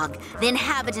frog, the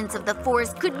inhabitants of the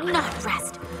forest could not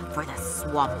rest, for the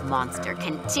swamp monster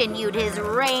continued his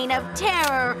reign of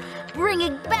terror,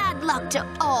 bringing bad luck to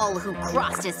all who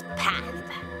crossed his path.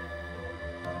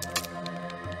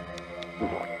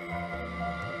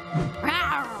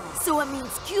 So it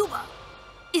means Cuba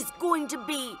is going to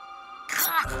be...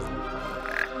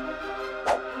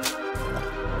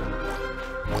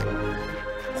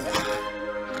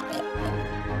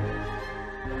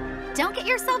 Don't get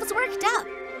yourselves worked up.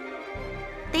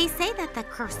 They say that the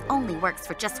curse only works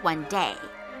for just one day.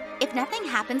 If nothing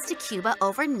happens to Cuba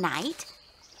overnight,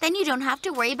 then you don't have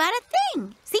to worry about a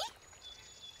thing. See?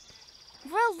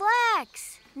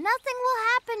 Relax. Nothing will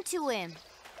happen to him.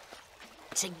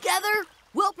 Together,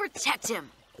 we'll protect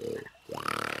him.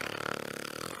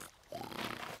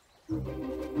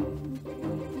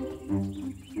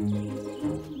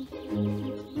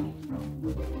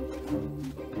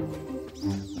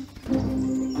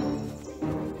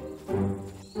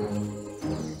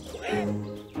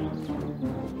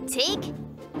 Tig,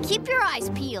 keep your eyes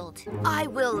peeled. I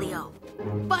will, Leo.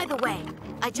 By the way,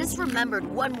 I just remembered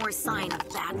one more sign of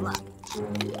bad luck.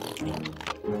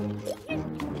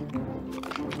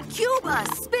 Cuba,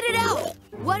 spit it out!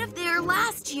 What if they're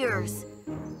last year's?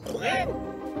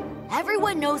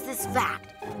 Everyone knows this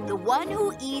fact. The one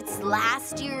who eats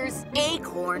last year's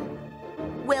acorn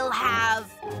will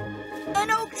have an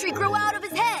oak tree grow out of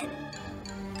his head.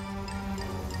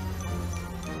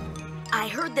 I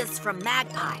heard this from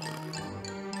Magpie.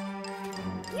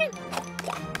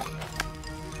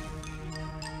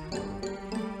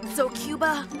 So,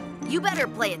 Cuba, you better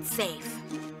play it safe.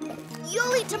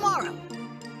 You'll eat tomorrow.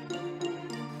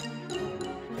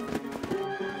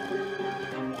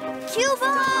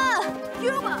 Cuba!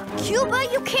 Cuba! Cuba,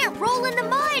 you can't roll in the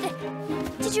mud!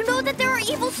 Did you know that there are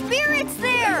evil spirits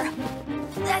there?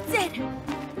 That's it.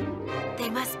 They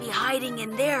must be hiding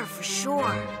in there for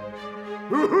sure.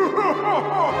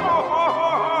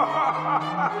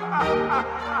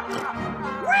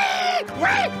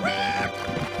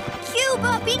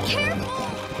 Cuba, be careful!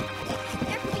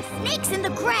 There could be snakes in the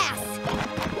grass.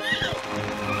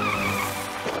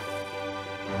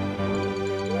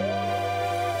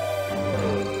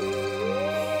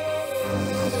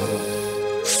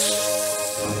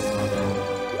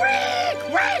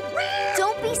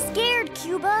 Don't be scared,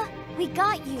 Cuba. We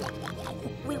got you.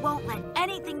 We won't let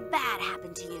anything bad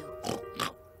happen to you.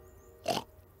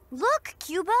 Look,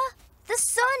 Cuba. The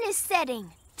sun is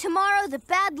setting. Tomorrow the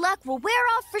bad luck will wear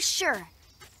off for sure.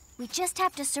 We just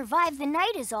have to survive the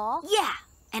night is all. Yeah,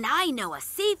 and I know a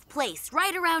safe place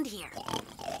right around here.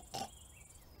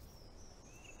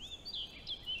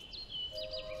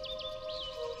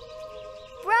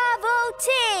 Bravo,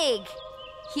 Tig!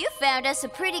 You found us a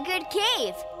pretty good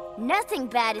cave. Nothing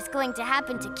bad is going to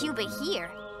happen to Cuba here.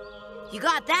 You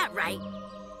got that right.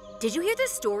 Did you hear the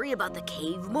story about the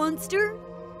cave monster?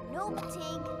 Nope,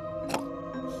 Tig.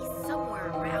 He's somewhere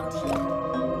around here.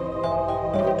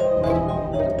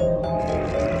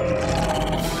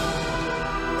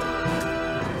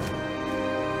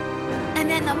 And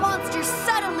then the monster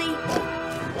suddenly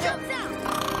jumps out.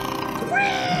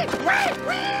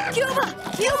 Cuba!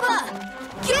 Cuba!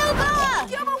 Cuba!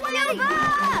 Cuba, wait! Cuba!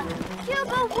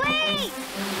 Cuba, wait!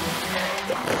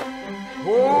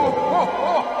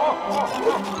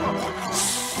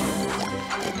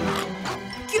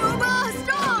 Cuba,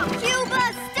 stop! Cuba,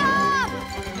 stop!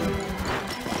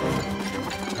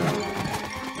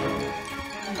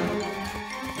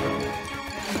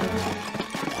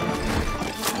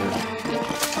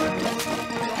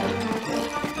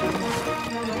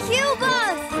 Cuba,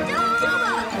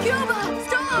 stop! Cuba,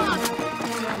 stop!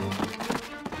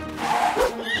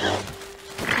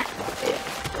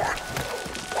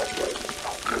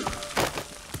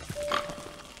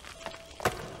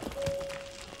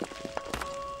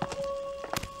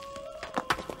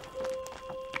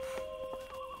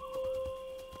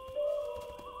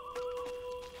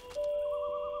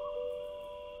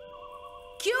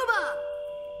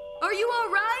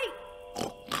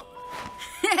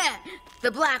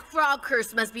 black frog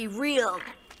curse must be real.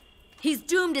 He's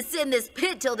doomed to sit in this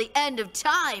pit till the end of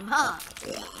time, huh?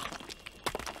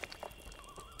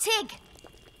 Tig,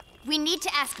 we need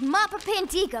to ask Mappa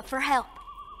Pandiga for help.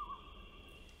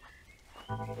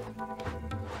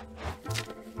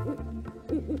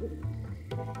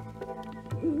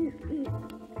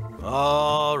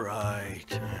 All right.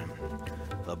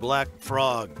 The black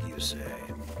frog, you say?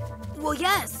 Well,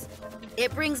 yes.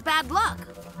 It brings bad luck.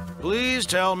 Please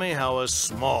tell me how a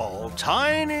small,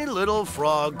 tiny little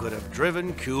frog could have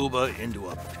driven Cuba into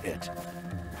a pit.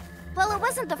 Well, it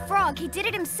wasn't the frog. He did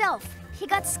it himself. He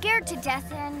got scared to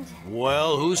death and...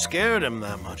 Well, who scared him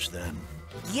that much then?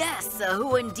 Yes,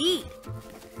 who indeed?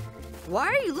 Why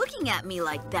are you looking at me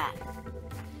like that?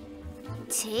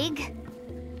 Tig?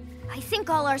 I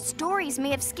think all our stories may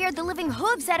have scared the living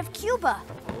hooves out of Cuba.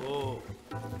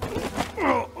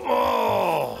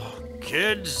 Oh,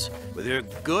 kids, with your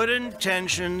good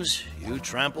intentions, you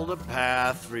trampled a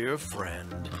path for your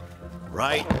friend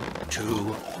right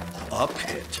to a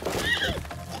pit.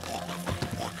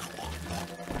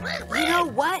 You know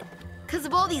what? Because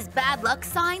of all these bad luck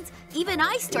signs, even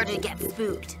I started to get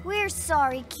spooked. We're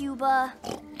sorry, Cuba.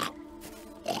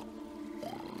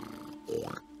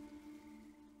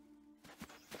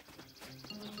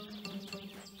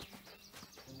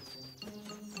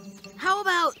 How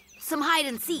about some hide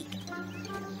and seek?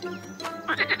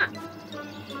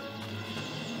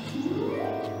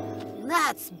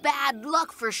 That's bad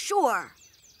luck for sure.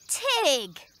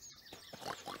 Tig!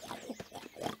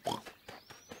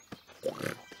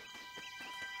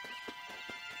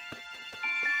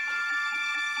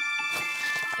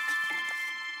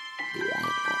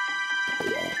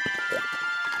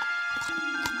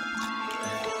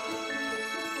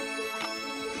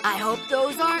 I hope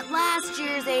those aren't last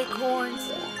year's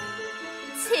acorns.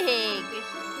 Tig!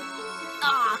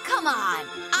 Aw, come on.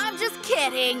 I'm just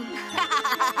kidding.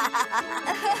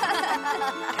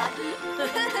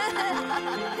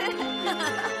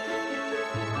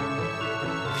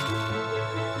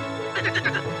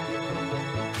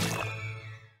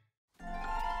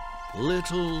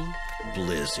 Little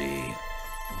Blizzy.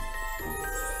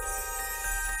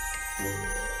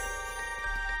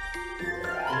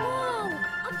 Whoa!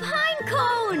 A pine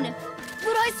cone!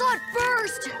 But I saw it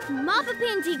first! Mappa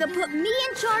Pandiga put me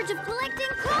in charge of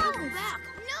collecting cones!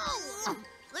 No!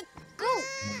 Let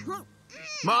go!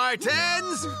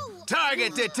 Martins,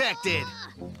 target detected.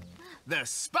 The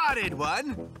spotted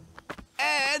one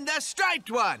and the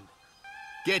striped one.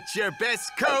 Get your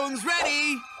best cones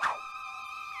ready.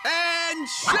 And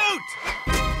shoot!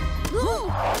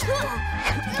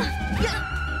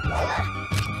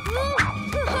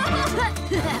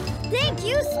 Thank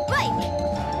you, Spike!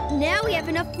 Now we have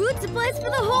enough food supplies for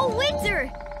the whole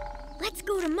winter! Let's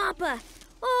go to Mappa.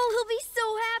 Oh, he'll be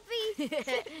so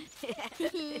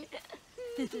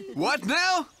happy! What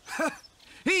now?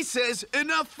 He says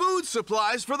enough food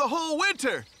supplies for the whole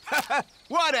winter.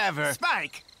 Whatever.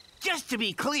 Spike, just to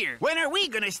be clear, when are we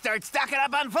gonna start stocking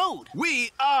up on food?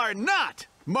 We are not.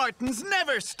 Martins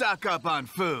never stock up on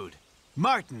food.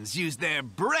 Martins use their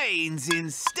brains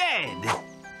instead.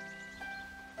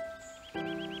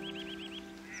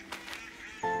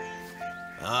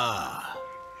 Ah.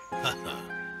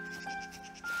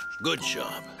 Good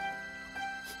job.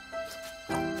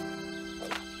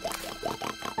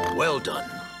 Well done.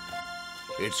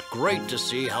 It's great to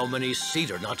see how many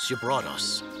cedar nuts you brought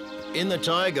us. In the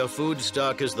taiga, food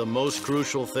stock is the most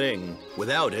crucial thing.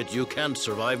 Without it, you can't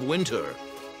survive winter.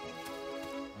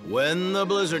 When the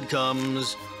blizzard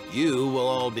comes, you will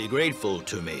all be grateful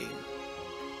to me.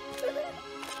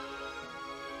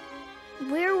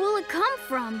 Where will it come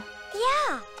from?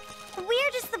 Yeah.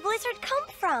 Where does the blizzard come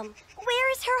from?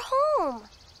 Where is her home?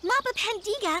 Mappa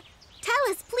Pandiga, tell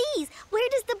us, please. Where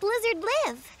does the blizzard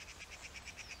live?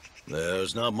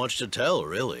 There's not much to tell,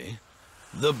 really.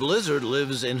 The blizzard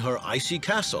lives in her icy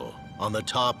castle on the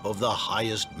top of the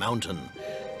highest mountain,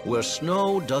 where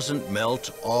snow doesn't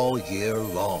melt all year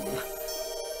long.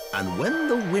 And when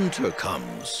the winter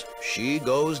comes, she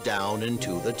goes down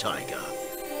into the taiga.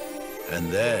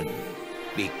 And then,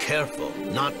 be careful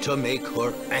not to make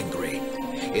her angry.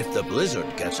 If the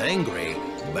blizzard gets angry,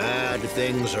 bad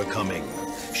things are coming.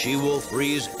 She will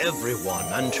freeze everyone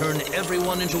and turn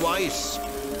everyone into ice.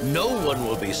 No one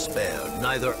will be spared,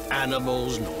 neither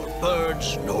animals, nor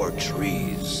birds, nor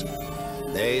trees.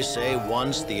 They say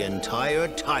once the entire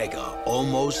taiga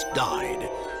almost died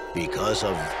because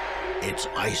of its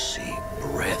icy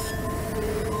breath.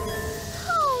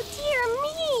 Oh, dear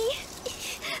me.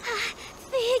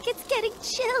 Think it's getting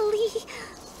chilly.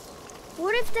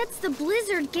 What if that's the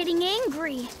blizzard getting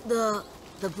angry? The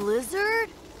blizzard?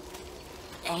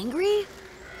 angry?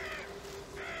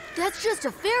 That's just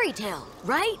a fairy tale,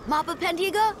 right, Mappa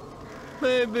Pandiga?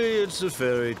 Maybe it's a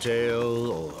fairy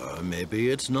tale, or maybe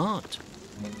it's not.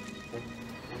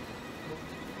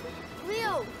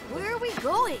 Leo, where are we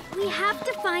going? We have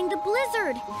to find the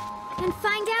blizzard and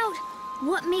find out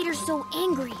what made her so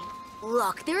angry.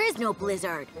 Look, there is no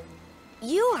blizzard.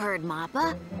 You heard,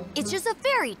 Mappa. It's just a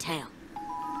fairy tale.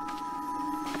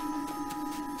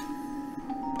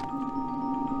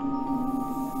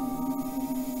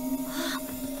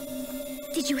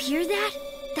 Did you hear that?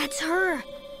 That's her,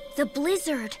 the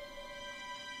blizzard.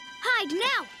 Hide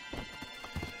now!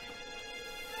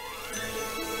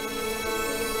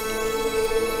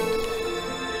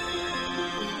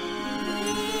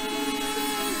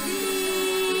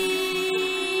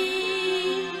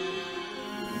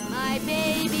 My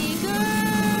baby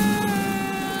girl!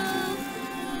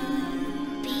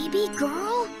 Baby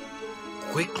girl?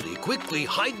 Quickly,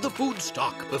 hide the food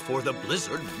stock before the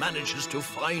blizzard manages to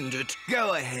find it.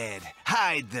 Go ahead,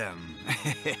 hide them.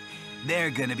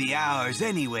 They're gonna be ours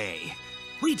anyway.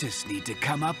 We just need to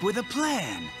come up with a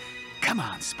plan. Come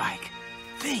on, Spike.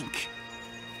 Think.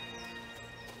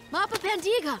 Mappa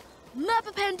Pandiga!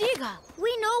 Mappa Pandiga!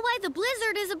 We know why the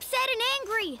blizzard is upset and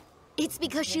angry. It's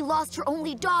because she lost her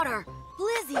only daughter,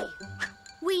 Blizzy.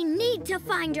 We need to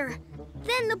find her.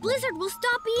 Then the blizzard will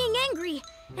stop being angry,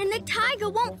 and the taiga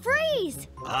won't freeze.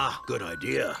 Ah, good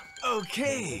idea.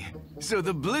 Okay, so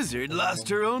the blizzard lost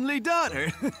her only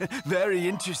daughter. Very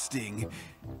interesting.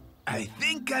 I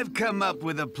think I've come up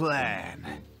with a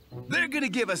plan. They're gonna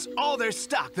give us all their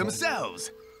stock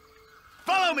themselves.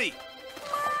 Follow me!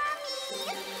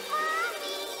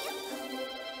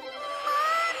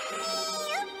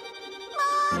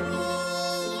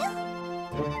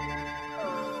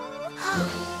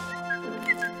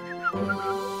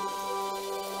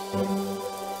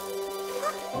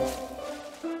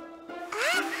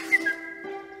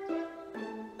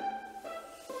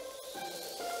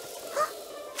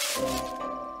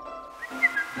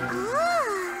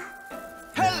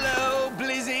 Hello,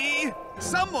 Blizzy!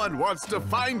 Someone wants to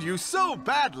find you so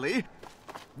badly,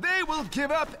 they will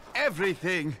give up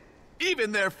everything,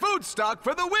 even their food stock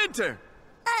for the winter.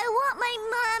 I want my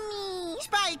mommy.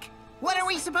 Spike, what are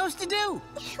we supposed to do?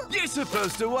 You're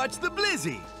supposed to watch the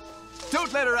Blizzy.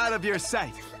 Don't let her out of your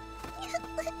sight.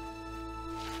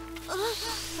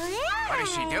 What is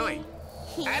she doing?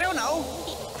 I don't know.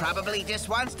 Probably just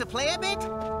wants to play a bit.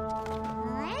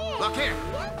 Look here.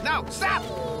 No, stop!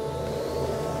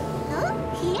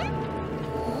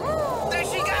 There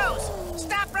she goes!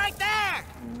 Stop right there!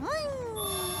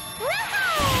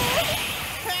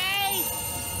 Hey!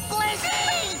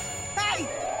 Blizzy! Hey!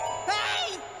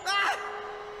 Hey! Ah!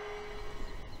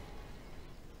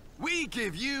 We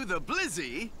give you the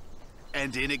Blizzy,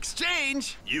 and in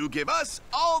exchange, you give us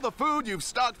all the food you've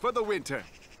stocked for the winter.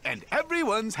 And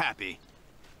everyone's happy.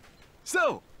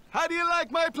 So, how do you like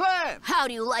my plan? How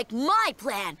do you like my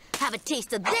plan? Have a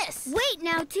taste of this. Wait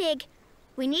now, Tig.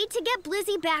 We need to get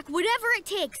Blizzy back, whatever it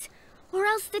takes, or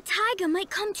else the taiga might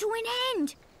come to an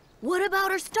end. What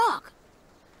about her stock?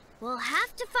 We'll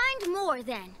have to find more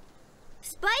then.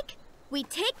 Spike, we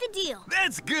take the deal.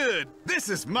 That's good. This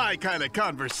is my kind of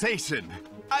conversation.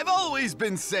 I've always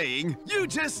been saying, you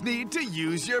just need to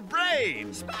use your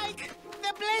brain. Spike,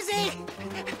 the Blizzy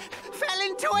fell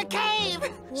into a cave.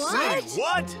 What? Say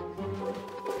what?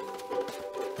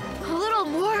 A little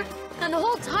more, and the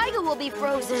whole taiga will be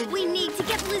frozen. We need to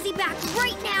get Blizzy back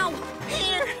right now.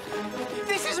 Here.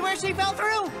 This is where she fell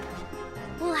through.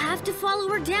 We'll have to follow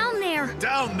her down there.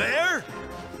 Down there?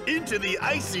 Into the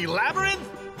icy labyrinth?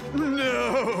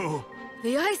 No.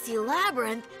 The icy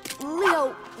labyrinth?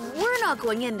 Leo, we're not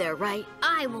going in there, right?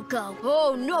 I will go.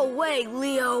 Oh, no way,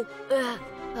 Leo.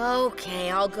 Okay,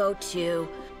 I'll go too.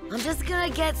 I'm just gonna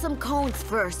get some cones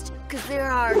first, because there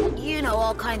are, you know,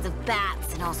 all kinds of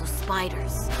bats and also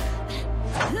spiders.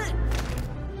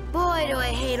 Boy, do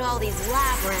I hate all these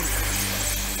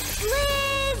labyrinths.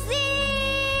 Blizzy!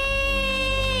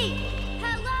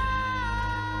 Hello!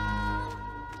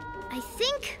 I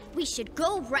think we should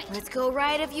go right. Let's go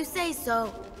right if you say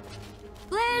so.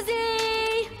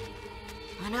 Blizzy!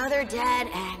 Another dead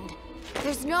end.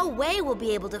 There's no way we'll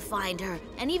be able to find her.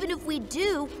 And even if we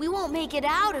do, we won't make it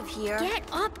out of here. Get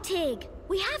up, Tig.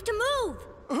 We have to move.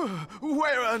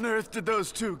 Where on earth did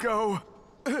those two go?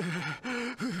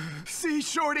 See,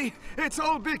 Shorty, it's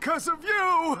all because of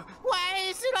you. Why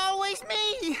is it always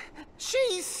me?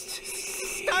 She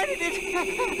started it.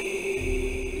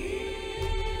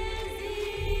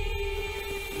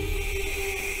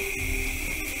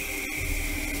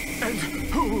 And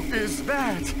who is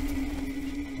that?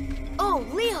 Oh,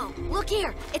 Leo, Look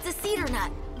here, it's a cedar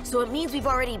nut. So it means we've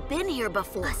already been here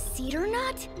before. A cedar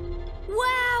nut?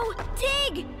 Wow!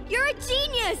 Tig! You're a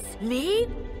genius! Me?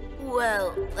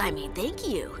 Well, I mean, thank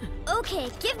you. Okay,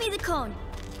 give me the cone.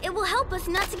 It will help us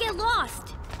not to get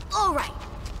lost. All right.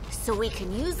 So we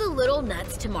can use the little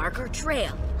nuts to mark our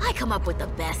trail. I come up with the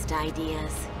best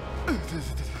ideas.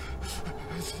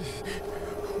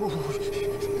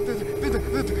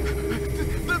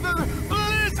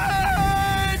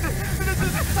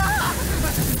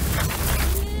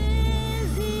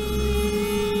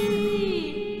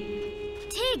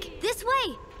 Tig, this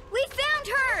way! We found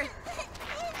her!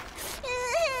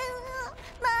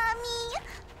 Mommy!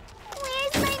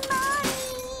 Where's my mommy?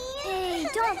 Hey,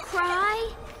 don't cry.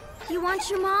 You want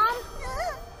your mom?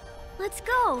 Let's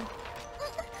go.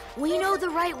 We know the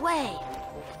right way.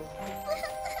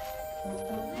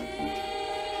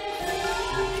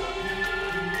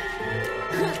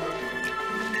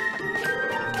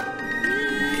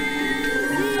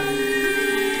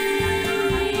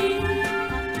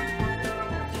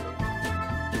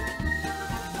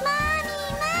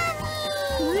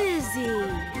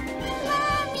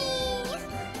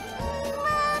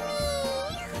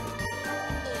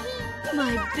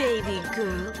 My baby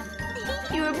girl,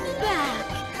 you're back.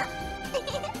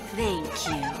 Thank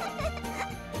you.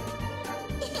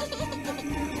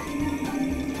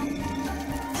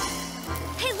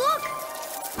 Hey, look!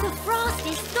 The frost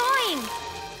is thawing!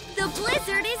 The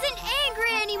blizzard isn't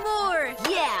angry anymore!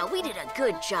 Yeah, we did a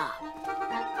good job.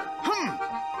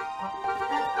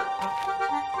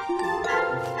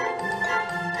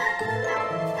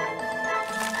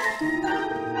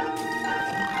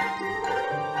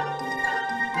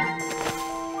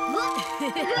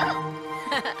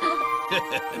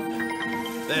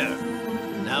 There.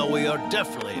 Now we are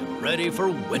definitely ready for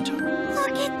winter.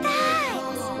 Look at that!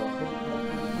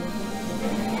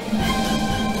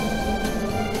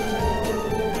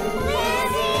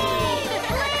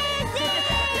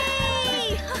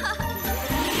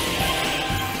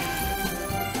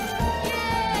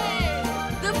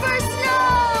 The first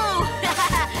snow!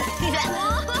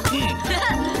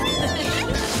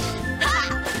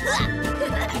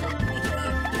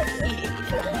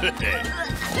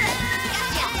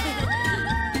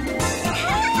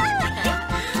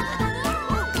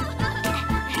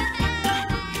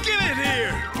 Get in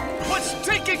here! What's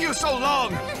taking you so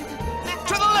long?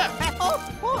 To the left!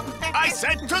 I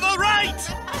said to the right!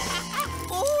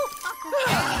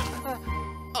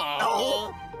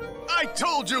 I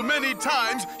told you many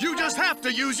times, you just have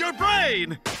to use your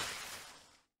brain!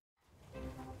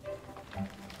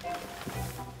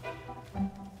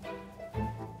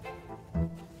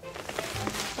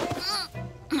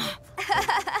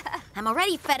 I'm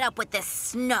already fed up with this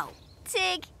snow.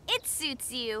 Tig, it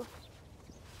suits you.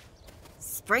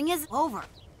 Spring is over,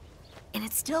 and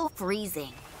it's still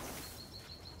freezing.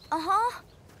 Uh-huh.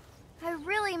 I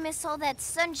really miss all that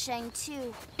sunshine,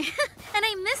 too. And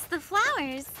I miss the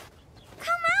flowers.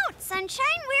 Come out,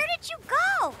 Sunshine. Where did you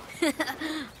go?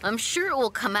 I'm sure it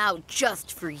will come out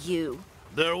just for you.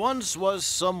 There once was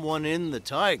someone in the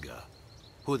taiga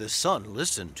who the sun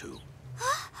listened to.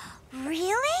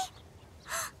 Really?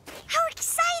 How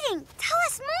exciting! Tell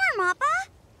us more, Mappa.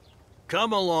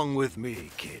 Come along with me,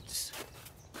 kids.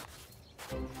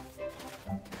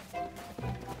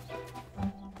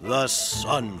 The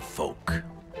Sun Folk.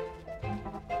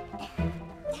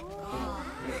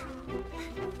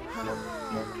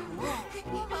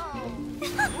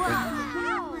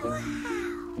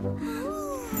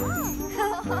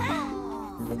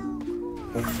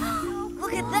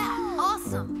 Look at that!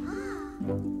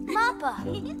 Awesome! Mappa,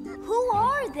 who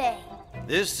are they?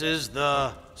 This is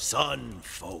the Sun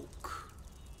Folk.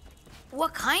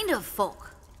 What kind of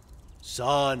folk?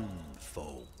 Sun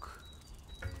Folk.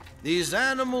 These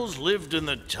animals lived in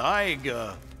the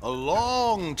taiga a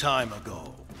long time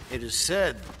ago. It is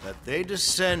said that they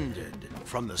descended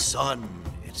from the sun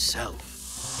itself.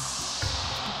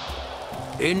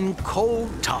 In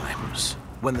cold times,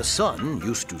 when the sun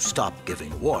used to stop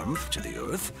giving warmth to the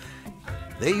earth,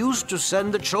 they used to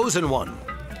send the chosen one,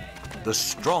 the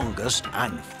strongest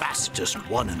and fastest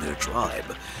one in their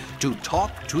tribe, to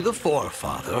talk to the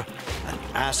forefather and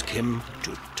ask him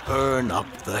to turn up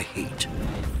the heat.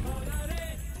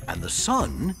 And the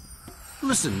sun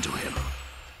listened to him.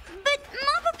 But,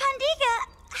 Mappa Pandiga,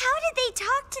 how did they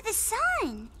talk to the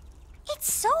sun?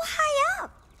 It's so high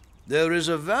up. There is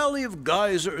a valley of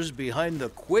geysers behind the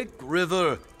Quick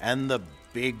River and the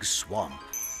Big Swamp.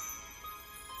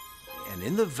 And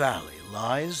in the valley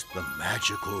lies the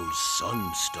magical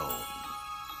Sunstone.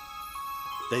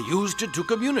 They used it to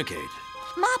communicate.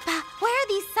 Mappa, where are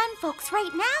these sun folks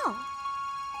right now?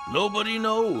 Nobody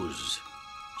knows.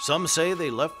 Some say they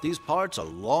left these parts a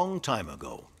long time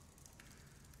ago.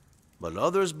 But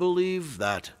others believe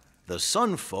that the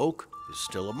Sun Folk is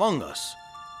still among us.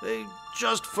 They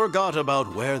just forgot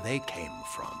about where they came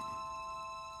from.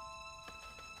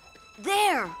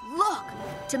 There, look.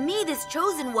 To me, this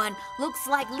chosen one looks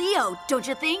like Leo, don't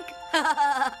you think?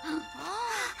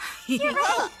 You're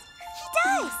right. He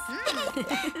does.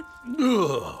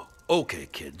 Okay,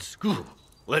 kids.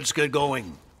 Let's get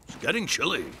going. It's getting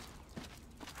chilly.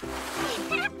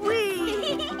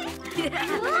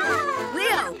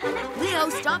 Leo,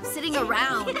 stop sitting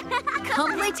around.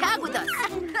 Come play tag with us.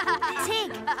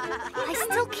 Tig, I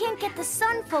still can't get the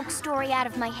Sun Folk story out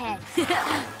of my head.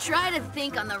 Try to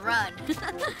think on the run.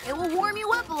 It will warm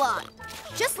you up a lot.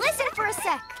 Just listen for a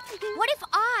sec. What if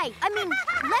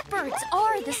leopards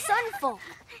are the Sun Folk,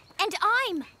 and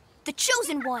I'm the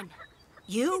chosen one?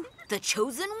 You, the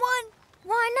chosen one?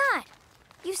 Why not?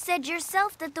 You said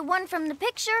yourself that the one from the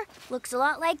picture looks a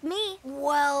lot like me.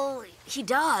 Well, he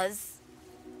does.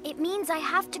 It means I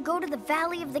have to go to the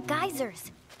Valley of the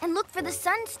Geysers and look for the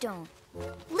Sunstone.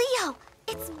 Leo,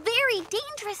 it's very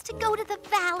dangerous to go to the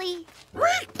valley.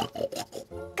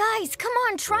 Guys, come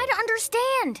on, try to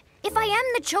understand. If I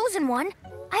am the chosen one,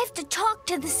 I have to talk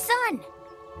to the sun.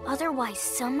 Otherwise,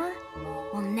 summer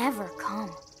will never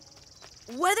come.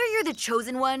 Whether you're the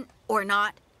chosen one or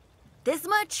not, this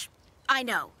much I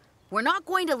know. We're not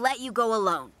going to let you go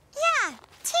alone. Yeah,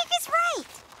 Tig is right.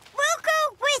 We'll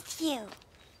go with you.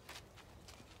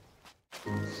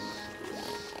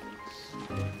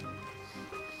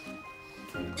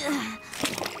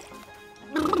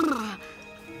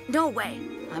 No way.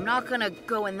 I'm not gonna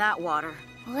go in that water.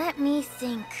 Let me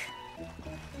think.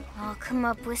 I'll come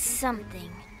up with something.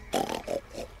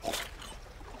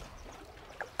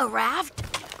 A raft?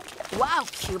 Wow,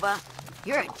 Cuba.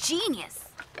 You're a genius.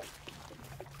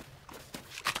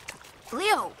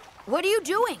 Leo, what are you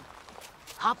doing?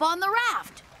 Hop on the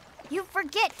raft. You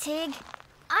forget, Tig.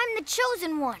 I'm the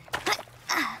chosen one.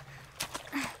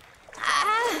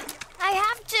 I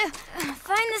have to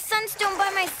find the Sunstone by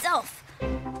myself.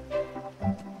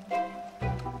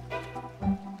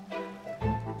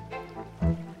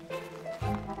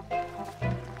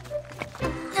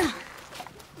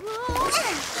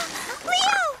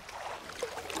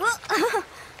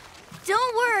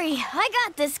 Don't worry, I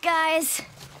got this, guys.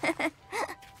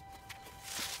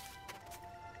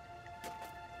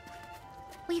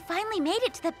 We finally made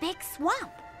it to the big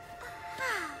swamp.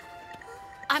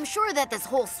 I'm sure that this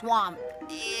whole swamp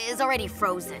is already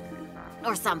frozen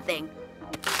or something.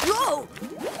 Whoa!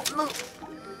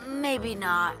 Maybe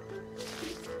not.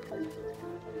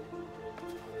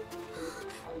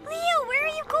 Leo, where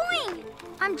are you going?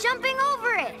 I'm jumping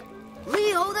over it.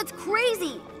 Leo, that's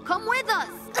crazy. Come with us.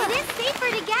 It is safer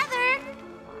together.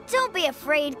 Don't be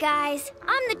afraid, guys.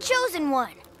 I'm the chosen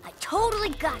one. I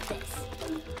totally got this.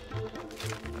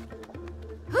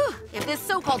 If this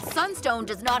so-called sunstone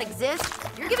does not exist,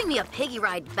 you're giving me a piggy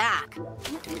ride back.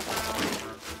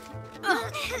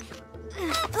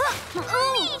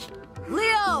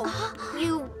 Leo,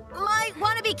 you might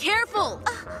want to be careful.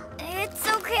 It's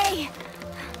okay.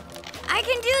 I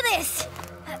can do this.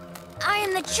 I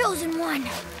am the chosen one.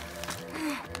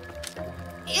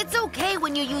 It's okay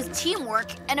when you use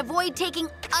teamwork and avoid taking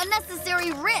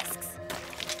unnecessary risks.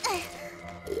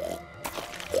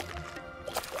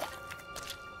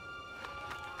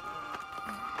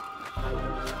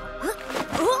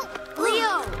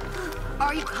 Leo,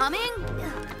 are you coming?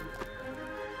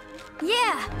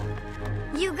 Yeah.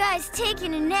 You guys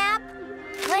taking a nap?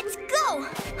 Let's go.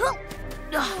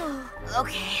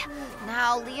 Okay,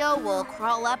 now Leo will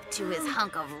crawl up to his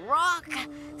hunk of rock,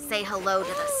 say hello to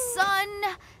the sun,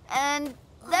 and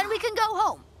then we can go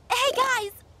home. Hey,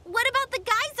 guys, what about the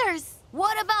geysers?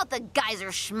 What about the geyser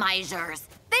schmeisers?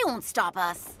 They won't stop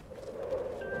us.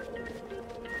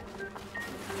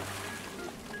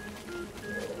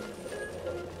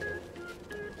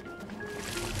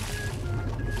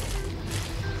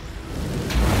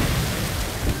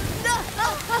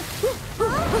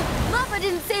 Mama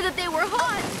didn't say that they were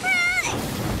hot.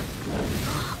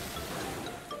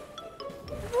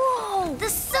 Whoa! The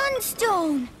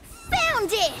Sunstone!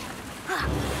 Found it!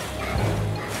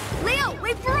 Leo,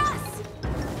 wait for us!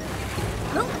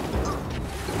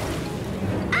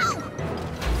 Ow!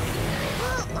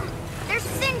 They're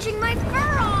singeing my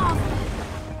fur off!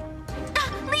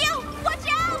 Leo, watch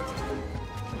out!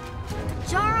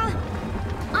 Jara,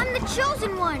 I'm the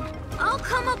chosen one. I'll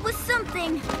come up with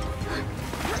something.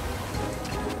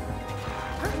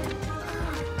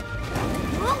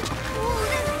 Oh,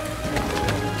 no!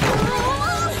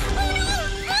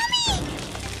 Mommy!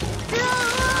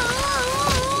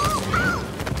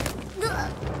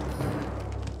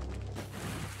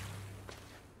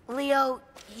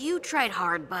 tried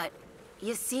hard, but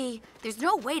you see, there's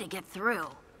no way to get through.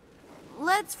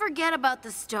 Let's forget about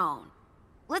the stone.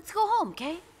 Let's go home,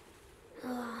 okay?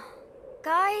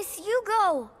 Guys, you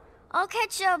go. I'll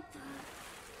catch up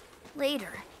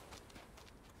later.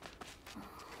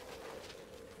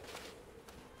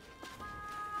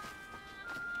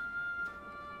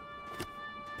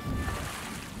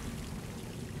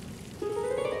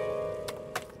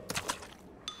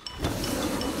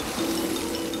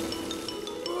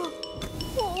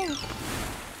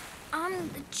 I'm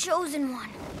the chosen one.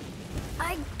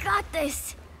 I got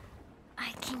this.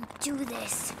 I can do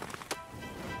this.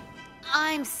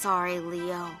 I'm sorry,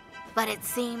 Leo, but it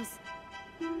seems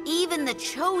even the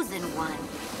chosen one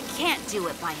can't do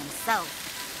it by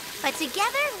himself. But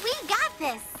together, we got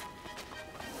this.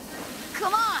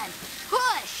 Come on,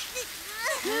 push!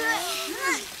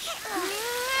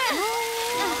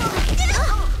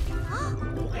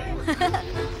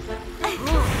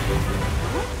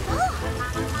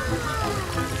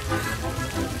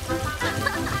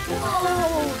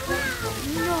 Oh,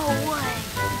 no way.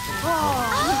 Oh.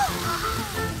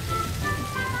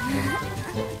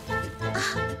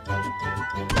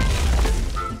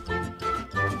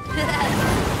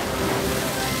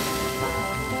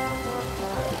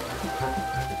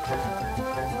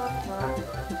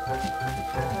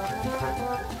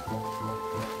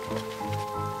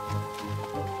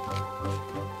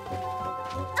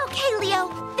 Okay, Leo,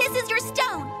 this is your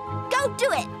stone. Go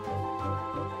do it.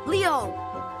 Leo,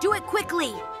 do it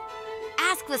quickly.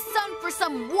 Ask the sun for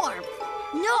some warmth.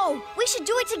 No, we should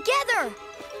do it together.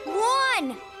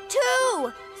 1,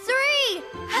 2, 3.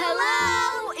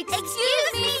 Hello?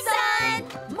 Excuse me, son.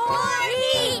 More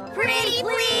heat, pretty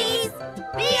please.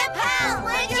 Be a pal,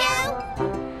 would you?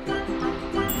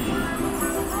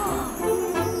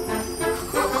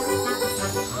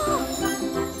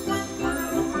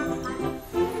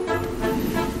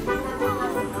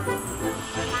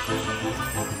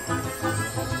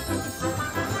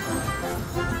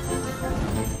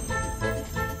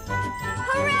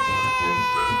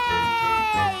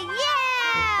 Hooray!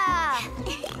 Yeah!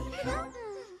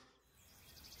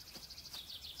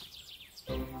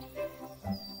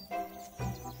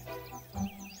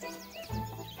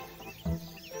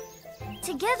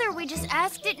 Together, we just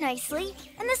asked it nicely,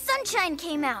 and the sunshine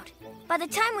came out. By the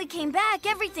time we came back,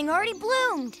 everything already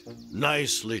bloomed.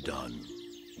 Nicely done.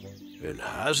 It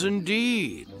has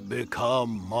indeed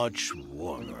become much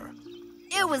warmer.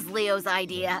 It was Leo's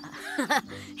idea.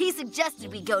 He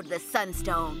suggested we go to the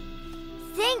sunstone.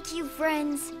 Thank you,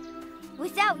 friends.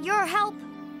 Without your help,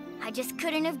 I just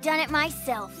couldn't have done it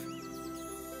myself.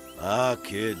 Ah,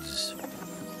 kids.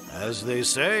 As they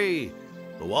say,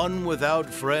 the one without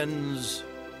friends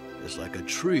is like a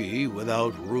tree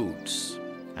without roots.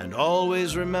 And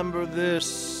always remember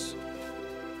this: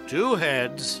 2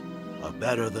 heads are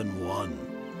better than 1.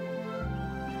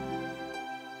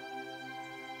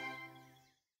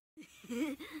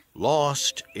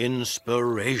 Lost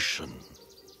inspiration.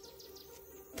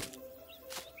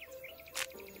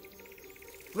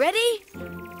 Ready?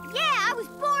 Yeah, I was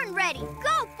born ready.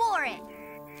 Go for it.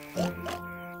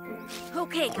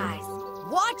 Okay, guys.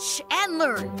 Watch and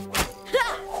learn.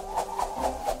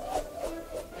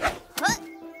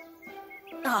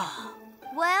 Oh,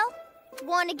 Well,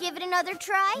 want to give it another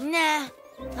try? nah,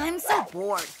 I'm so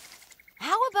bored.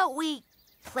 How about we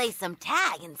play some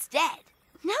tag instead?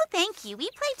 No, thank you. We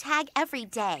play tag every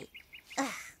day.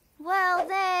 Well,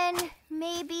 then,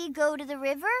 maybe go to the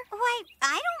river? Why,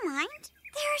 I don't mind.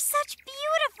 There are such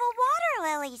beautiful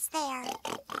water lilies there.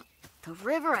 The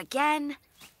river again?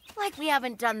 Like we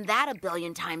haven't done that a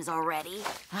billion times already.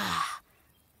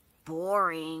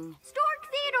 Boring. Stork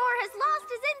Theodore has lost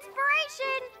his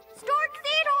inspiration! Stork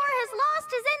Theodore has lost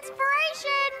his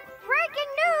inspiration!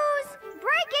 Breaking news!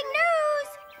 Breaking news!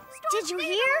 Did you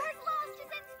hear?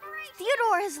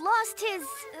 Theodore has lost his,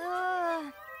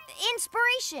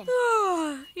 inspiration.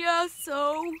 Yeah,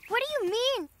 so? What do you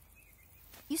mean?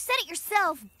 You said it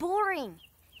yourself, boring.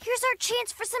 Here's our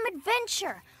chance for some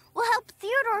adventure. We'll help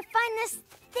Theodore find this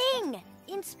thing.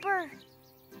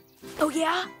 Oh,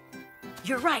 yeah?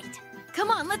 You're right.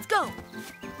 Come on, let's go.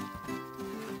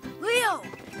 Leo,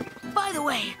 by the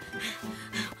way,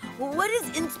 what is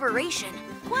inspiration?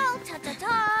 Well,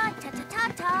 ta-ta-ta,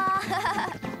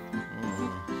 ta-ta-ta-ta.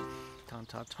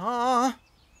 Ta-ta-ta,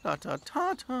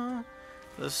 ta-ta-ta-ta.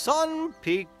 The sun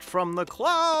peeked from the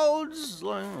clouds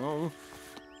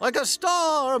like a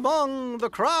star among the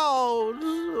crowds.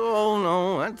 Oh,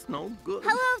 no, that's no good.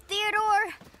 Hello,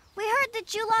 Theodore. We heard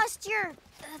that you lost your,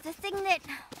 the thing that,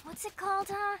 what's it called,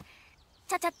 huh?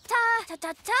 Ta-ta-ta,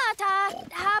 ta-ta-ta-ta.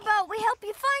 How about we help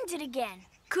you find it again?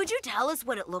 Could you tell us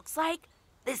what it looks like?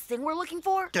 This thing we're looking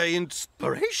for? The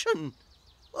inspiration.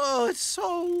 Oh, it's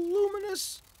so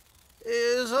luminous.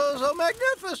 It's so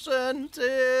magnificent.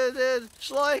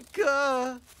 It's like,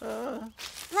 Like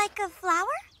a flower?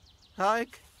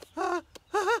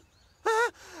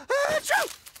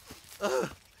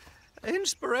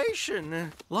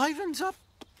 Inspiration livens up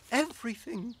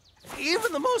everything.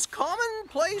 Even the most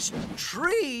commonplace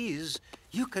trees.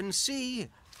 You can see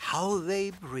how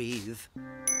they breathe.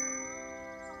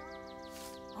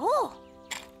 Oh!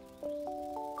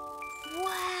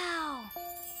 Wow!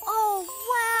 Oh,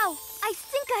 wow! I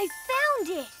think I found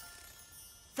it!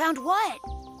 Found what?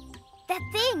 That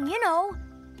thing, you know.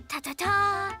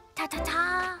 Ta-ta-ta,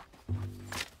 ta-ta-ta.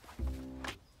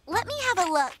 Let me have a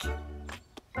look.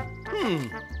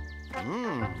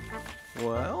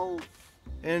 Well,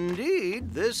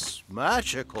 indeed, this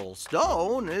magical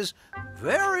stone is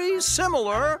very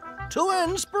similar to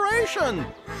inspiration.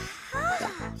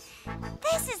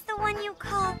 This is the one you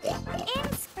call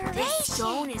inspiration. This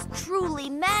stone is truly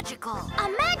magical. A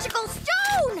magical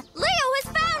stone! Leo has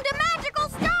found a magical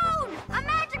stone! A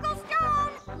magical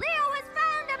stone! Leo has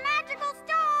found a magical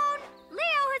stone!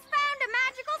 Leo has found a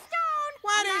magical stone!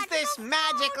 What is this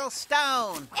magical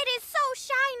stone? It is so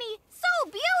shiny, so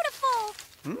beautiful!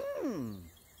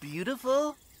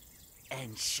 Beautiful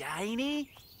and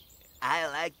shiny? I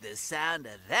like the sound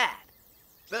of that.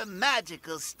 The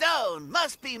magical stone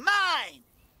must be mine!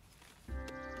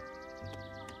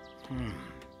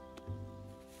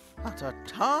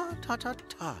 Ta-ta-ta,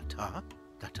 ta-ta-ta-ta,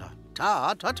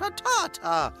 ta-ta-ta,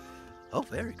 ta-ta-ta-ta. Oh,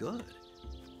 very good.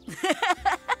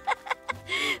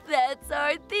 That's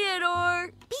our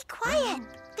Theodore. Be quiet.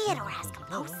 Theodore has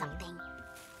composed something.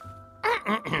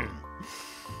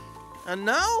 And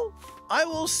now, I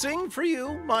will sing for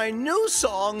you my new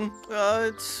song.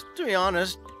 It's, to be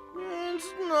honest,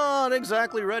 it's not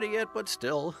exactly ready yet, but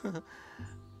still.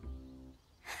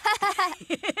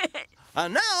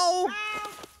 And now...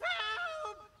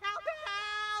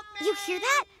 You hear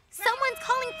that? Someone's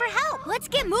calling for help. Let's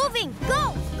get moving!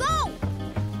 Go! Go!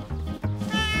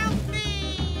 Help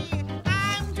me!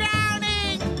 I'm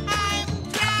drowning! I'm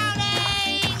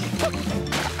drowning!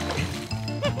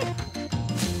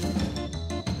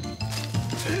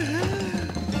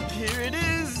 Here it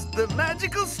is, the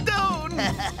magical stone!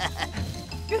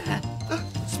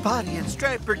 Spotty and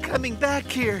Stripe are coming back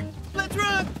here. Let's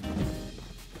run!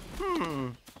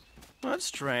 That's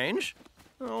strange.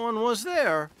 No one was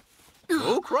there.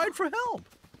 Who cried for help?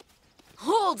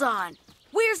 Hold on.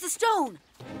 Where's the stone?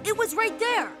 It was right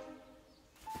there.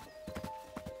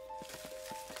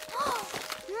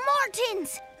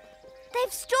 Martins!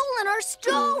 They've stolen our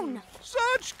stone!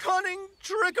 Such cunning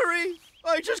trickery!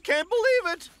 I just can't believe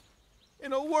it!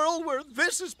 In a world where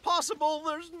this is possible,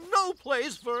 there's no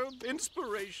place for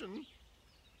inspiration.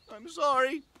 I'm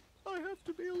sorry. I have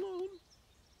to be alone.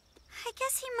 I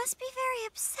guess he must be very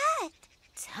upset.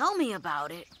 Tell me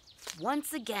about it.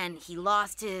 Once again, he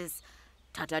lost his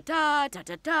ta-ta-ta,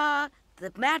 ta-ta-ta.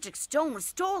 The magic stone was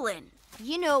stolen.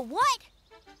 You know what?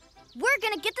 We're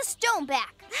gonna get the stone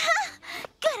back.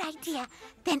 Good idea.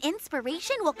 Then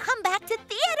inspiration will come back to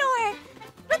Theodore.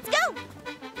 Let's go.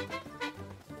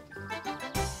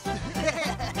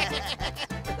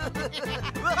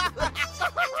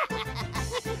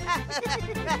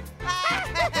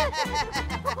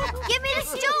 Give me the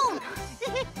stone!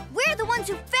 We're the ones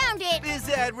who found it! Is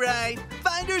that right?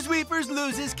 Finders weepers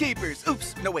loses keepers.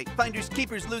 Oops, no wait, finders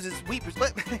keepers loses weepers.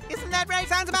 What? Isn't that right?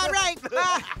 Sounds about right.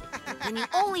 And you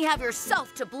only have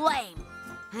yourself to blame.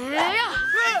 Give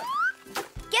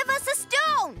us a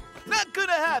stone! Not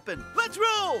gonna happen. Let's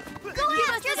roll. Go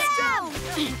after them!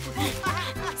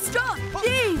 Stop,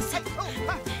 thieves!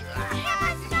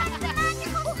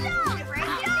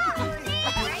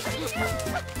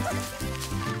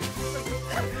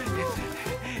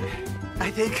 I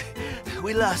think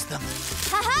we lost them.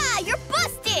 Ha-ha! You're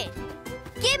busted!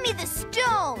 Give me the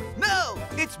stone! No,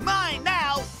 it's mine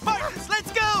now. Martins,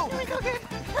 let's go.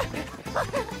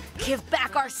 Give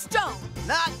back our stone!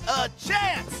 Not a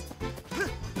chance.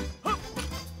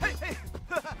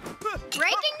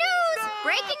 Breaking news!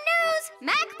 Breaking news!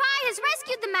 Magpie has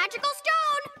rescued the magical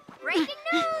stone! Breaking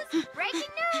news!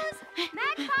 Breaking news!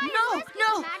 Magpie has rescued No,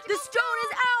 the magical the stone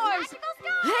is ours! Magical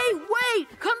stone! Hey, wait!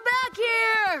 Come back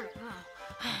here!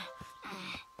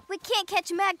 We can't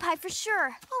catch Magpie for sure.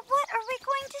 Well, what are we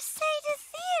going to say to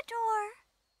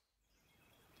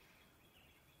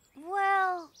Theodore?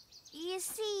 Well, you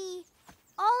see,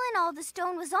 all in all, the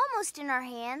stone was almost in our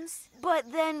hands.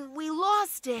 But then we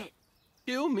lost it.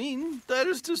 You mean that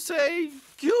is to say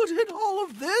you did all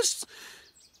of this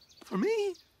for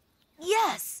me?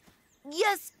 Yes.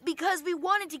 Yes, because we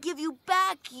wanted to give you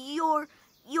back your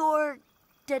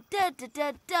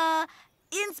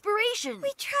inspiration.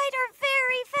 We tried our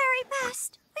very, very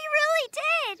best. We really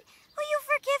did. Will you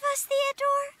forgive us,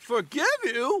 Theodore? Forgive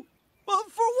you?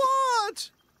 But for what?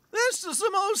 This is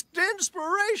the most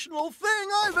inspirational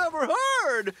thing I've ever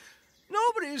heard.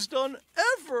 Nobody's done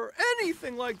ever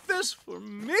anything like this for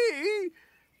me.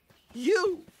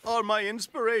 You are my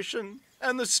inspiration,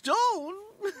 and the stone,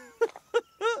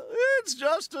 it's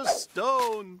just a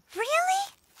stone.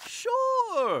 Really?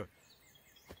 Sure.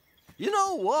 You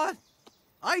know what?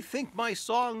 I think my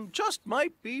song just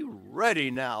might be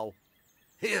ready now.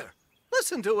 Here,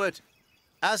 listen to it.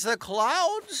 As the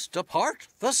clouds depart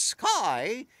the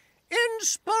sky,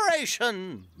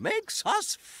 inspiration makes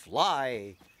us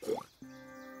fly.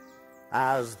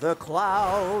 As the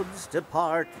clouds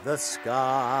depart the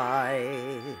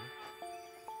sky,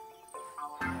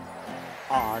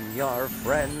 on your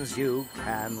friends you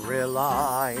can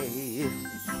rely.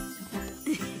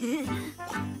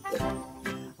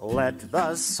 Let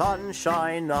the sun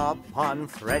shine upon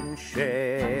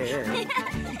friendship.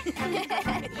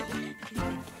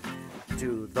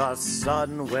 To the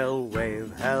sun we'll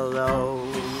wave hello.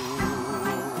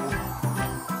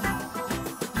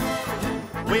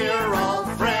 We're all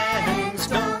friends,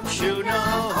 don't you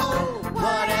know?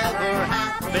 Whatever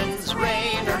happens,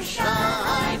 rain or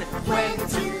shine, when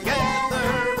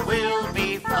together we'll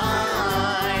be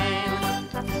fine.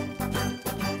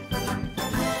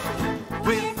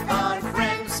 With our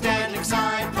friends standing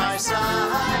side by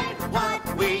side, what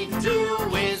we do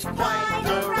is quite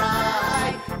the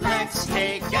ride. Let's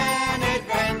take an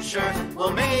adventure,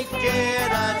 we'll make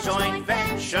it a joint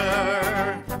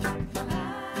venture.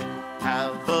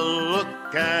 Have a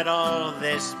look at all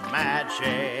this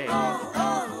magic.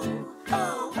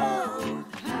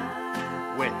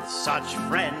 With such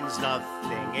friends,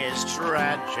 nothing is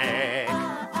tragic.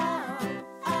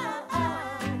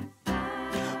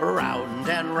 Round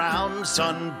and round,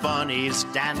 sun bunnies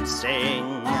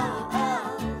dancing.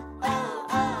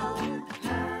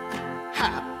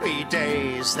 Happy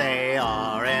days they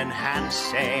are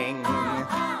enhancing.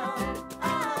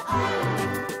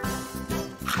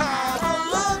 Have a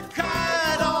look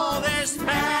at all this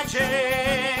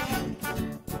magic.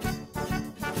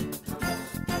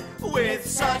 With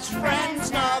such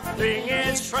friends, nothing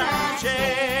is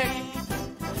tragic.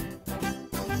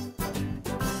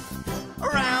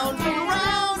 Round and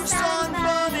round, sun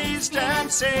bunnies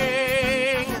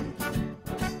dancing.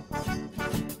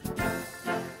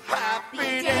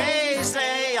 Happy days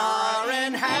they are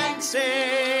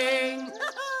enhancing.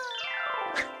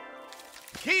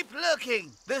 Keep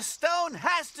looking. The stone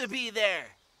has to be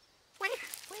there. Wait.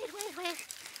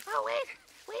 Oh, wait.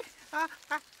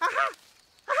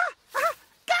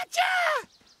 Gotcha!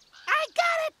 I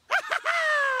got it!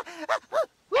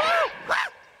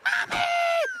 Mommy!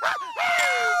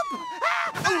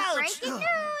 Help! Breaking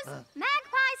news!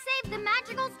 Magpie saved the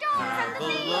magical stone from the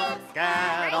thieves! Look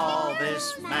at all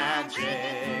this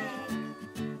magic.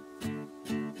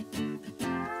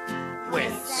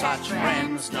 With such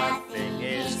friends, nothing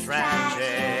is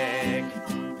tragic.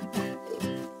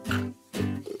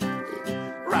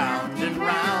 Round and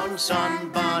round,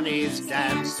 sun bunnies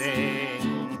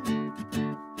dancing.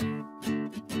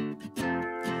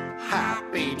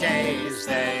 Happy days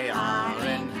they are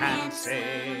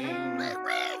enhancing.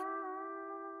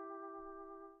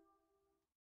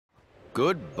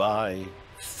 Goodbye,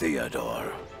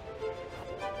 Theodore.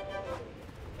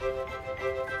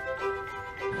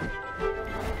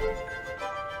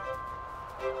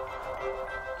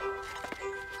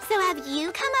 So have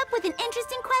you come up with an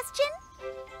interesting question?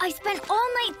 I spent all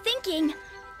night thinking,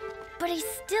 but I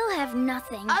still have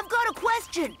nothing. I've got a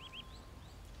question,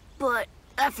 but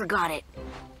I forgot it.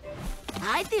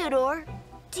 Hi, Theodore.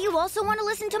 Do you also want to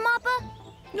listen to Mappa?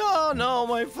 No,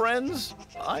 my friends.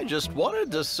 I just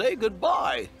wanted to say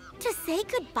goodbye. To say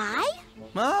goodbye?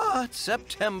 It's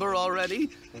September already.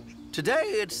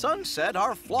 Today at sunset,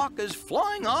 our flock is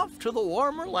flying off to the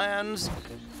warmer lands.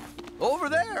 Over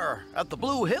there, at the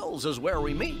Blue Hills, is where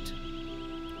we meet.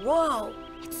 Whoa,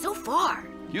 it's so far.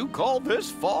 You call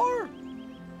this far?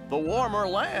 The warmer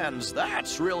lands,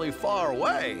 that's really far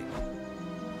away.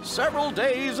 Several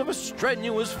days of a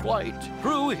strenuous flight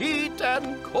through heat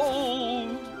and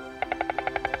cold.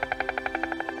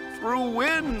 Through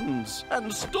winds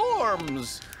and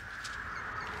storms.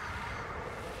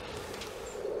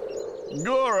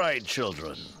 All right,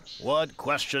 children. What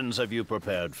questions have you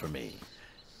prepared for me?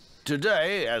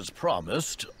 Today, as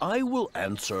promised, I will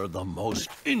answer the most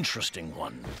interesting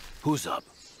one. Who's up?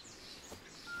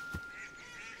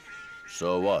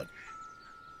 So what?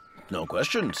 No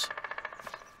questions?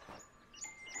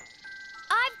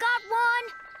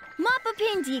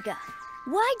 Pindiga,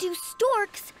 why do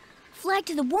storks fly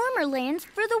to the warmer lands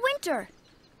for the winter?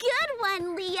 Good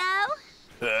one, Leo.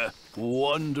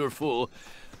 Wonderful.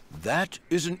 That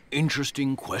is an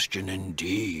interesting question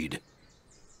indeed.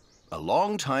 A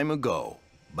long time ago,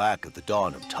 back at the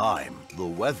dawn of time, the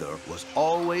weather was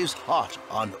always hot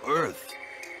on Earth.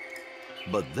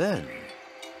 But then,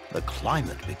 the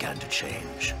climate began to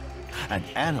change, and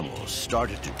animals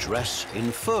started to dress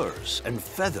in furs and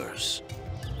feathers.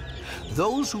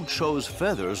 Those who chose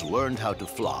feathers learned how to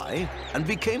fly and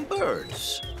became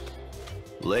birds.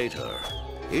 Later,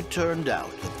 it turned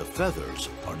out that the feathers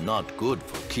are not good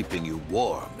for keeping you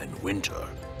warm in winter.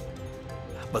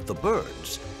 But the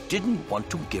birds didn't want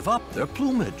to give up their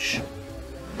plumage.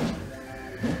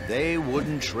 They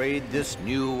wouldn't trade this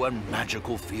new and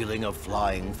magical feeling of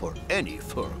flying for any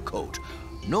fur coat,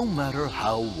 no matter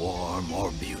how warm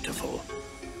or beautiful.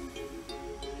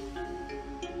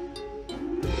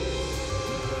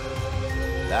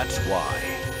 That's why,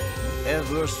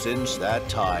 ever since that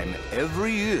time,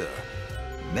 every year,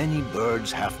 many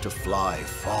birds have to fly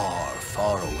far,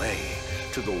 far away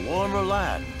to the warmer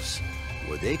lands,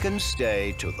 where they can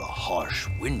stay till the harsh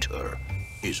winter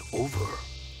is over.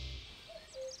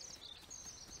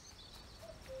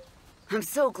 I'm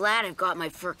so glad I've got my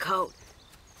fur coat.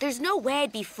 There's no way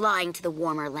I'd be flying to the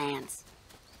warmer lands.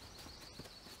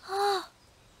 Oh,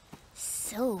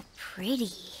 so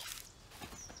pretty.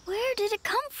 Where did it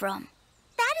come from?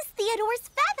 That is Theodore's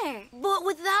feather. But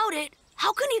without it,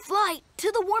 how can he fly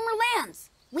to the warmer lands?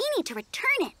 We need to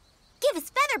return it. Give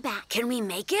his feather back. Can we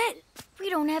make it? We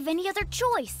don't have any other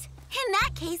choice. In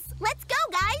that case, let's go,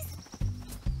 guys.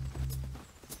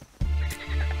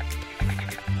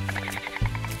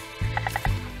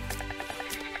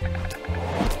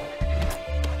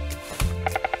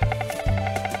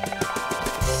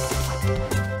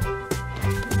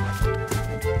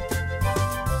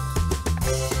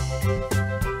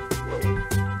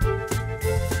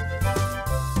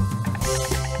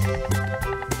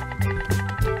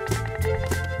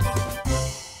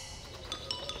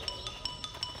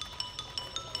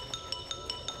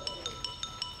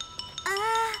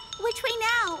 Which way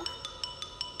now?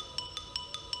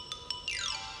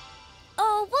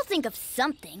 Oh, we'll think of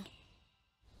something.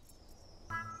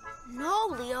 No,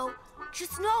 Leo.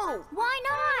 Just no. Why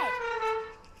not?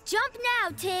 Jump now,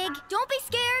 Tig. Don't be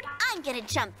scared. I'm gonna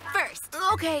jump first.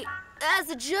 Okay, as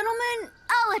a gentleman,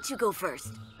 I'll let you go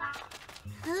first.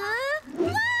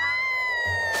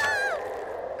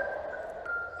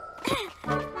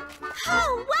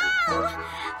 Oh, wow!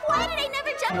 Why did I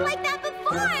never jump like that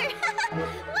before?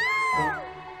 Woo!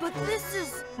 But this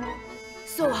is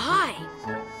so high.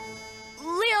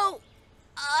 Leo,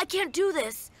 I can't do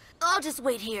this. I'll just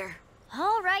wait here.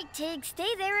 All right, Tig.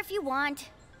 Stay there if you want.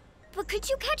 But could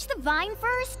you catch the vine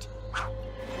first?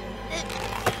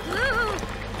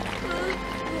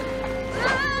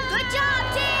 Good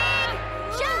job, Tig!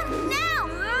 Jump now!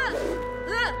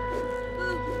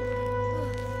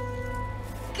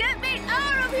 Get me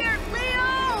out of here,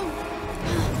 Leo!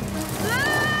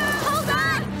 Hold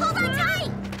on! Hold on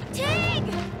tight! Tig!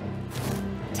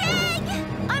 Tig!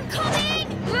 I'm coming!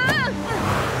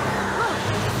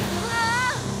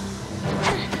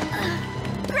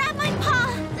 Grab my paw!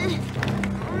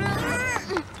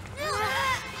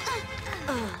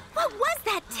 What was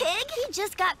that, Tig? He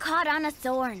just got caught on a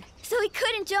thorn, so he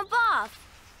couldn't jump off.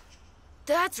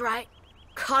 That's right.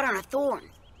 Caught on a thorn.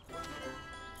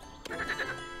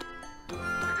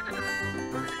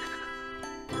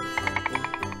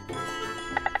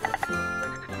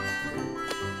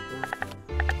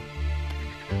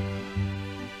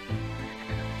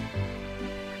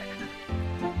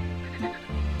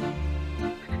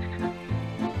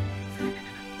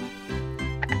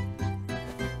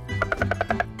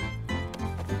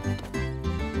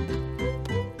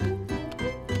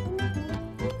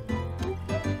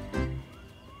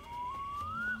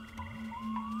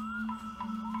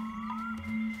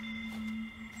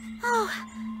 Oh,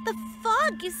 the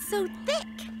fog is so thick.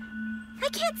 I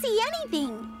can't see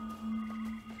anything.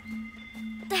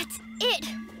 That's it.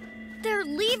 They're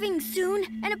leaving soon,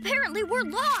 and apparently we're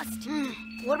lost.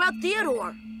 What about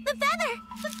Theodore? The feather!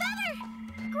 The feather!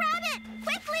 Grab it!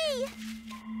 Quickly!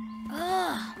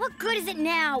 Ugh, what good is it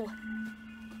now?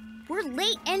 We're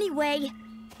late anyway.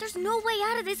 There's no way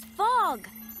out of this fog.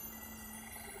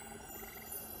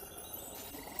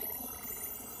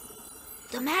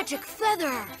 The magic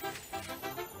feather.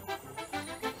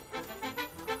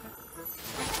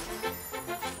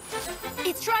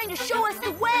 It's trying to show us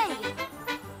the way.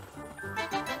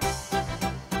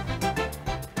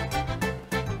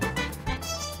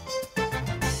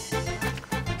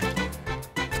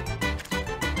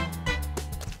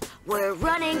 We're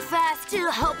running fast to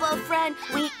help a friend.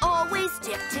 We always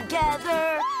stick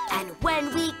together. And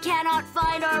when we cannot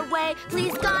find our way,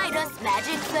 please guide us,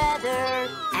 Magic Feather.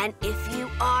 And if you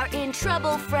are in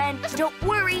trouble, friend, don't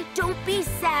worry, don't be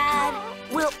sad.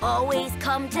 We'll always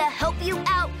come to help you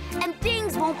out, and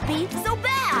things won't be so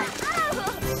bad.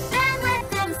 Then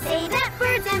let them say that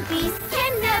birds and beasts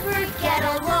can never get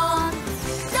along.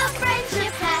 The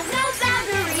friendship has no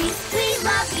boundaries. We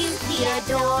love you,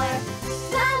 Theodore.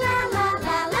 La la la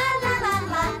la la la la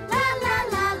la la la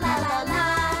la la la la.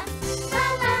 La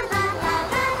la la la la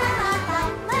la la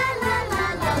la la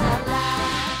la la la.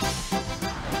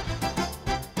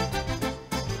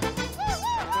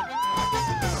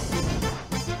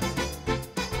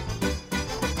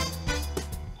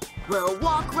 We'll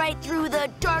walk right through the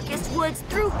darkest woods,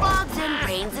 through fogs and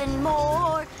rains and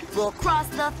more. We'll cross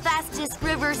the fastest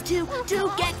rivers too, to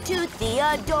get to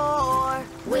Theodore.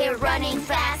 We're running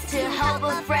fast to help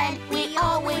a friend. We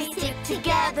always stick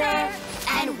together.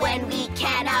 And when we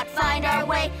cannot find our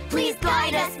way, please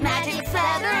guide us, Magic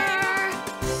Feather.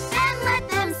 And let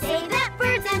them say that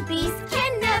birds and beasts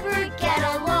can never get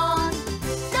along.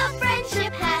 The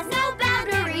friendship has no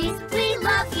boundaries. We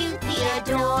love you,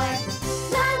 Theodore.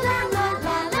 La la la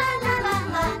la la la la la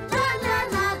la la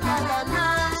la la la la.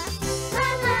 La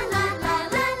la la la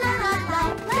la la la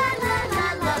la la la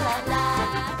la la la.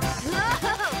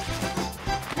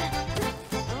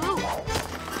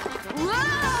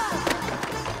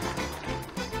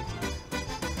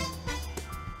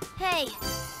 Hey,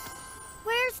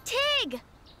 where's Tig?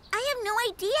 I have no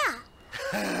idea.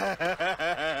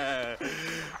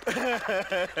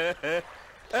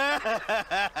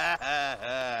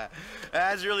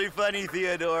 That's really funny,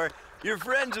 Theodore. You're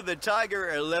friends with a tiger,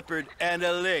 a leopard, and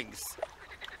a lynx.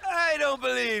 I don't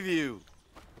believe you.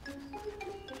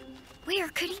 Where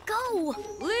could he go?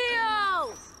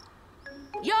 Leo!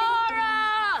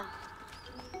 Yara!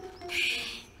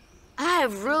 I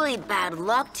have really bad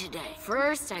luck today.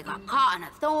 First, I got caught in a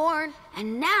thorn,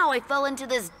 and now I fell into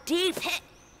this deep pit.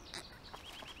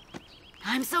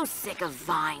 I'm so sick of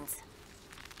vines.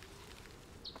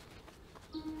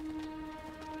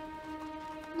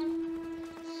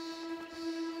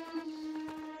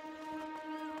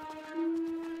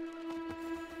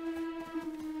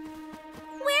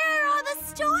 Where are all the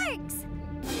storks?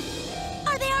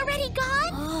 Are they already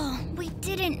gone? Oh, we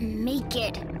didn't make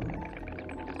it.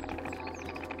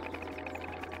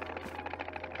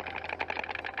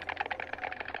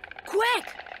 Quick!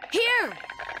 Here!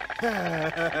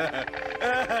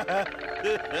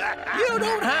 You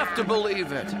don't have to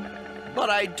believe it, but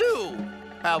I do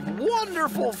have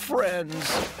wonderful friends.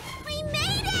 We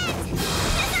made it!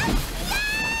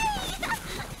 Yay!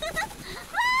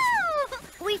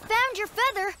 Woo! We found your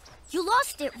feather. You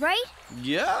lost it, right?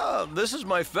 Yeah, this is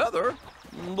my feather.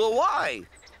 But why?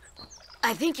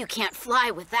 I think you can't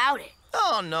fly without it.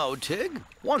 Oh, no, Tig.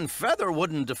 One feather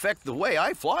wouldn't affect the way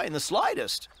I fly in the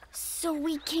slightest. So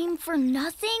we came for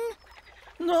nothing?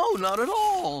 No, not at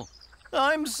all.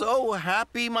 I'm so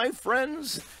happy, my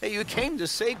friends, that you came to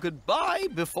say goodbye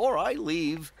before I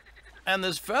leave. And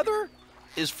this feather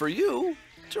is for you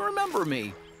to remember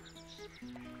me.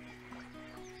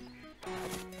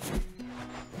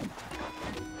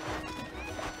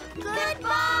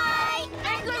 Goodbye!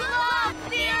 And good luck,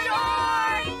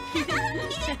 Theodore!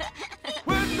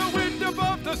 When the wind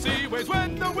above the sea waves,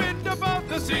 when the wind above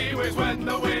the sea waves, when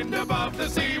the wind above the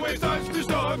sea waves starts to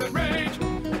storm and rage,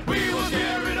 we will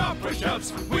scare it off with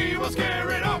shouts, we will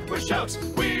scare it off with shouts,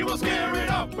 we will scare it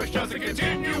off with shouts and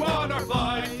continue on our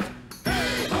flight.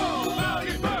 Hey ho,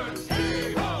 valiant birds!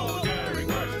 Hey ho, daring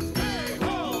birds! Hey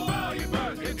ho, valiant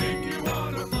birds! Continue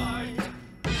on our flight.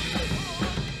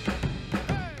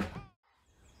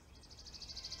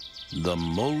 The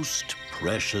most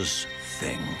precious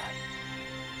thing.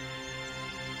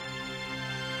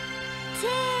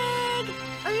 Tig!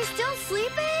 Are you still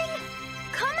sleeping?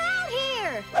 Come out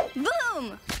here!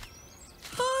 Boom!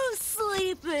 Who's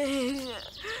sleeping?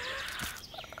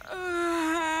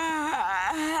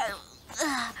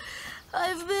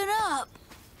 I've been up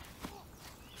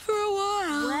for a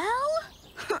while.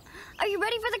 Well? Are you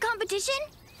ready for the competition?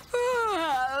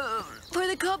 For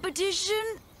the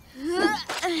competition?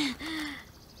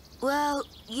 Well,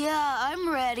 yeah, I'm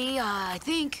ready, I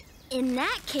think. In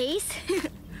that case,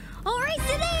 all right,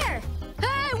 sit there!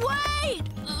 Hey, wait!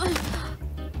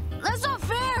 That's not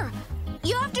fair!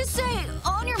 You have to say,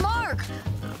 on your mark,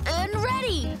 and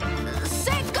ready,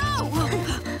 set, go!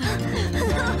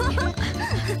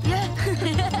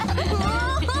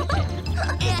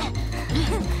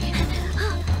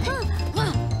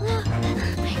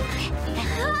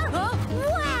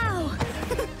 Wow!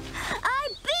 I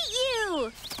beat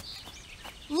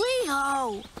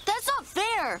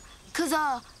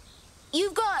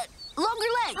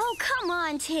twice. Oh, come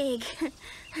on, Tig.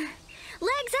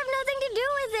 Legs have nothing to do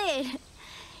with it.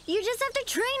 You just have to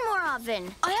train more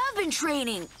often. I have been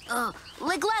training.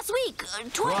 Like last week,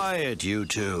 twice. Quiet, you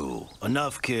two.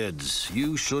 Enough, kids.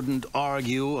 You shouldn't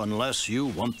argue unless you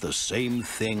want the same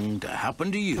thing to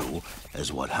happen to you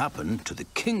as what happened to the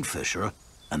kingfisher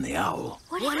and the owl.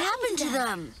 What happened to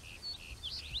them?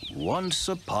 Once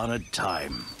upon a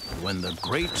time, when the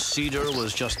great cedar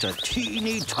was just a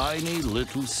teeny tiny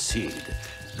little seed,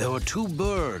 there were two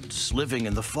birds living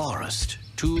in the forest,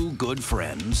 two good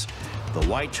friends, the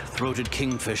white-throated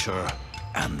kingfisher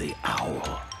and the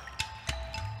owl.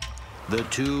 The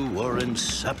two were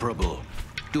inseparable,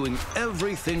 doing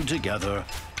everything together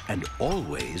and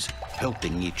always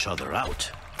helping each other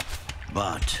out.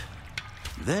 But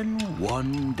then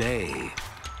one day,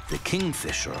 the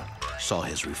kingfisher saw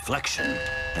his reflection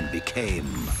and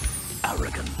became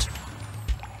arrogant.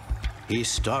 He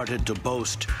started to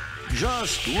boast,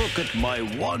 "Just look at my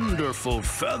wonderful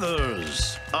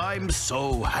feathers. I'm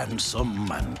so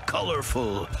handsome and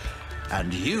colorful,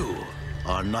 and you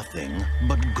are nothing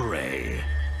but gray."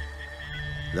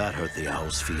 That hurt the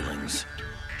owl's feelings,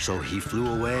 so he flew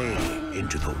away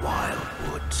into the wild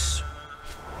woods.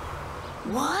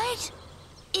 What?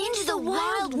 Into the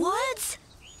wild woods?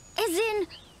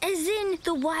 As in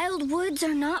the wild woods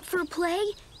are not for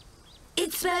play?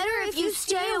 It's better if you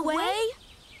stay away?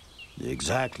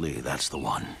 Exactly, that's the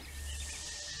one.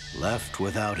 Left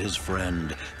without his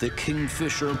friend, the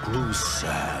kingfisher grew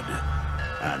sad.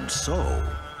 And so,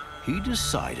 he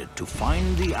decided to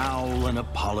find the owl and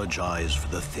apologize for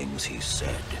the things he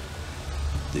said.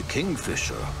 The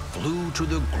kingfisher flew to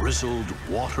the grizzled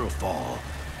waterfall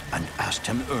and asked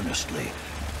him earnestly,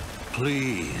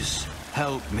 "Please,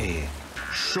 help me.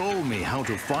 Show me how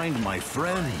to find my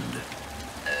friend."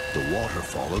 The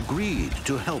waterfall agreed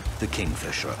to help the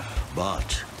kingfisher,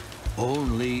 but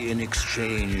only in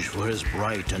exchange for his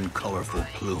bright and colorful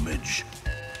plumage.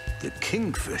 The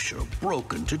kingfisher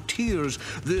broke into tears.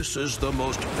 "This is the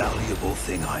most valuable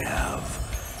thing I have."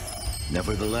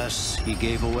 Nevertheless, he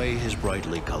gave away his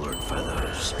brightly colored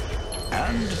feathers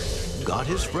and got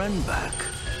his friend back.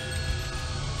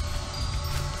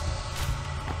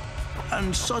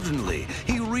 And suddenly,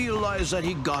 he realized that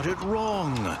he got it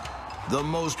wrong. The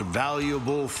most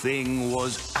valuable thing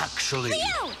was actually...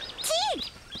 Leo! Tig!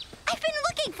 I've been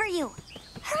looking for you.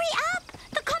 Hurry up!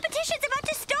 The competition's about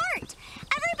to start.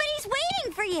 Everybody's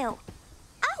waiting for you.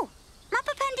 Oh,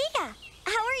 Mapa Pandiga,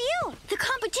 how are you? The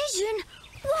competition?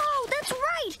 Whoa, that's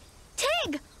right!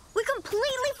 Tig, we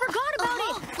completely forgot about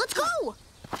it. Let's go!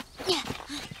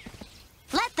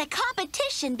 Let the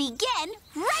competition begin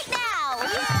right now!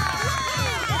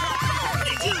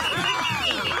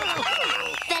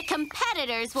 The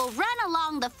competitors will run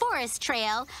along the forest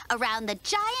trail around the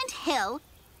giant hill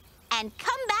and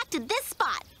come back to this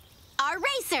spot. Our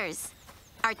racers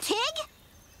are Tig,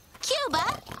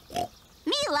 Cuba,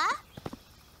 Mila,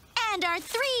 and our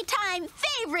three-time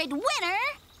favorite winner,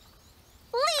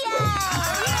 Leo!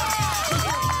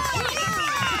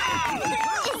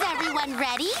 Is everyone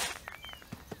ready?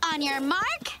 On your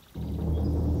mark,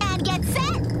 and get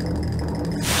set,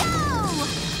 go!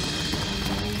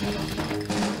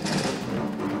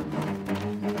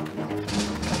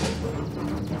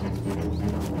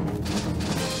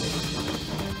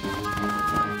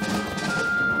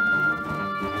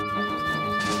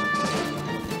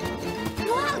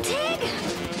 Wow, Tig!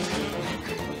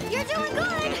 You're doing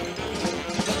good!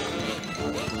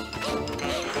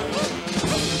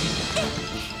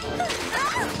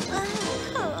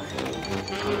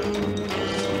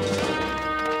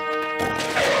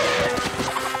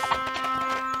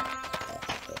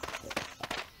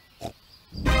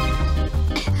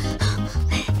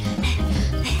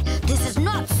 This is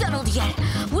not settled yet.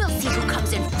 We'll see who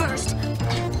comes in first.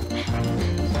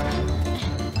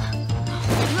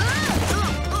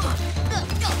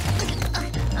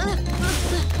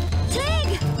 Tig!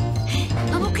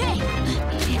 I'm okay.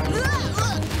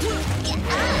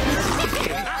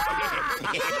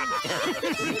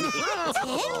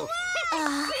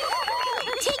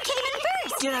 Tig came in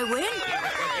first. Did I win?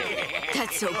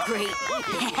 That's so great.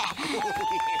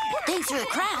 Thanks for the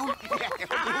crown.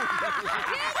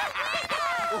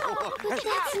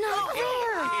 That's not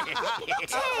fair!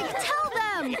 Tig, tell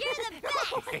them!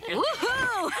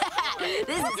 Woohoo!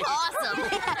 This is awesome.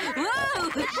 Woo!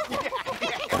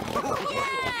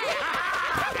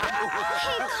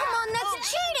 Hey, come on, that's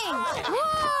cheating!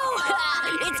 Woo!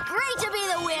 It's great to be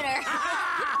the winner.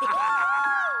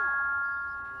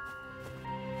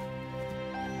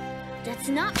 That's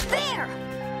not fair!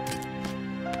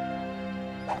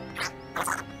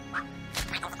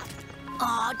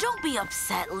 Aw, don't be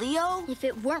upset, Leo. If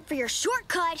it weren't for your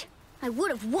shortcut, I would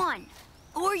have won.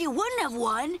 Or you wouldn't have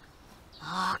won.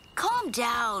 Calm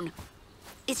down.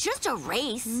 It's just a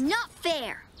race. Not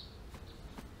fair.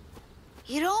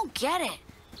 You don't get it.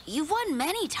 You've won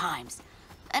many times,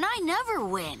 and I never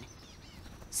win.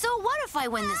 So what if I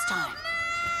win this time?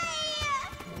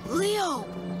 Leo,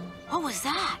 what was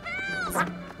that?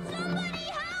 Somebody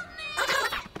help me!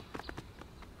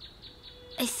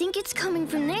 I think it's coming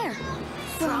from there.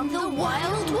 From the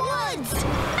wild woods!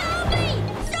 Help me!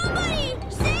 Somebody!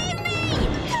 Save me!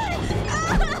 Help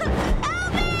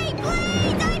me!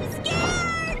 Please! I'm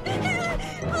scared!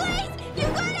 Please! You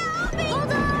gotta help me!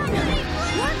 Hold on!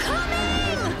 We're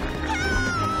coming!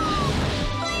 Help!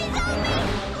 Please help me!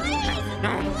 Please!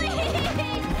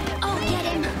 I'll get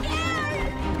him!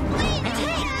 Please!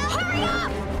 Tig! Hurry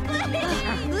up!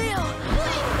 Leo,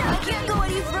 I can't go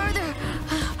any further.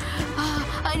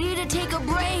 I need to take a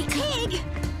break. Tig!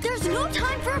 There's no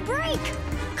time for a break!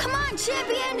 Come on,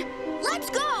 champion! Let's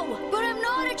go! But I'm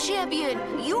not a champion.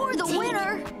 You're the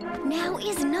winner. Now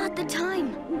is not the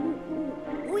time.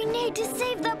 We need to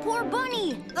save that poor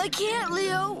bunny. I can't,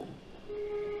 Leo.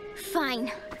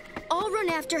 Fine. I'll run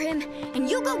after him, and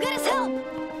you go get us help.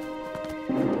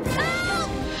 Help!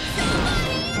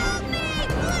 Somebody help me!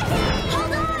 Please!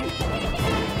 Hold on! Please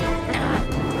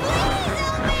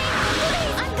help me!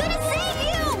 Please! I'm gonna save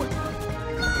you!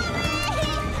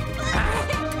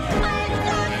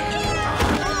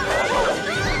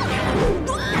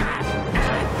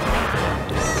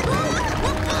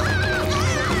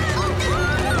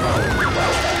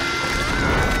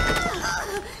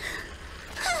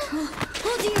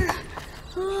 Oh dear!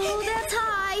 Oh, that's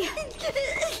high!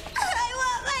 I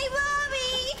want my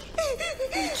mommy!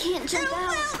 I can't jump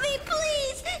out. Help me,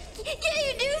 please! Can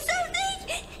you do something?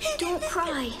 Don't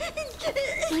cry.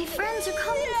 My friends are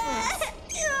coming for us.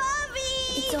 Mommy!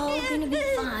 It's all gonna be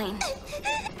fine.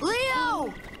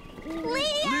 Leo!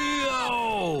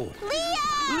 Leo! Leo!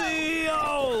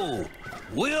 Leo!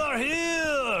 We are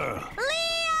here!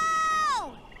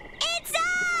 Leo! It's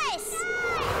us!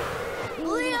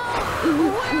 Leo!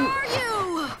 Where are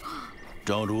you?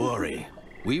 Don't worry.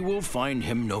 We will find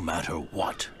him no matter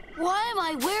what. Why am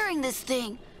I wearing this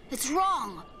thing? It's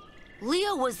wrong.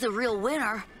 Leo was the real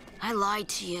winner. I lied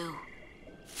to you.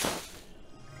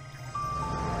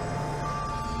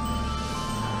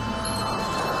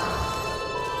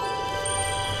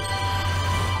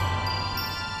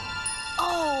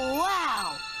 Oh,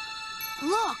 wow.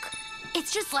 Look,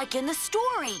 it's just like in the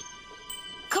story.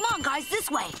 Come on, guys, this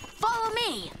way. Follow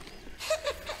me.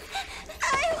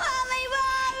 I want my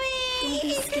mommy! Don't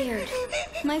be scared.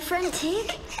 My friend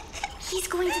Tig, he's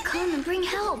going to come and bring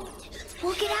help.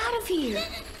 We'll get out of here.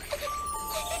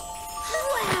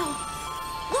 Wow!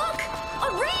 Look! A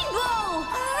rainbow! A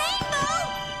rainbow?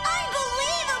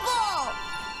 Unbelievable!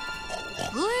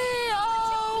 Leo!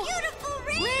 Beautiful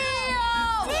rainbow! Leo!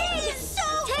 Tig! So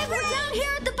Tig, we're down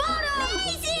here at the bottom!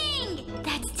 Amazing!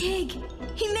 That's Tig.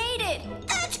 He made it!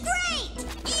 That's great!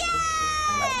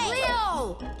 Yay!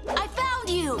 Leo! I found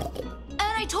you! And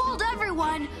I told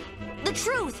everyone the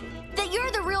truth, that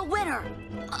you're the real winner.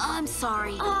 I'm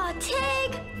sorry. Aw,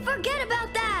 Tig! Forget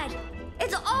about that!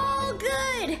 It's all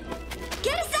good!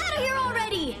 Get us out of here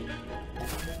already!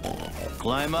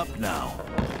 Climb up now,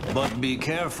 but be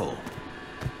careful.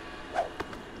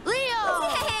 Leo!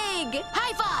 Tig!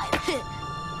 High five!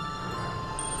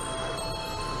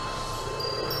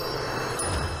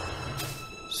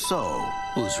 So,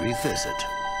 whose wreath is it?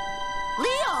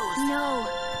 Leo's! No,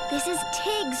 this is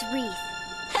Tig's wreath.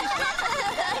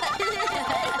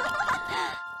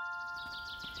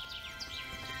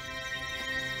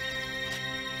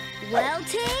 Well,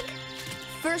 Tig,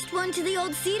 first one to the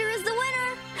old cedar is the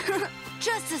winner.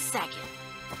 Just a second.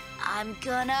 I'm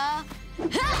gonna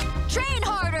train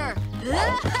harder.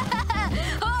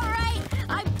 All right,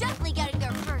 I'm definitely getting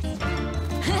there first.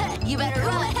 You better go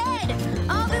ahead.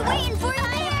 I'll be waiting for you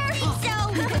there. So,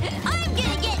 I'm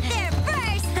gonna get there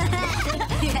first.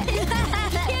 You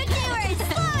two are as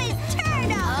slow as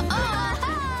turtles.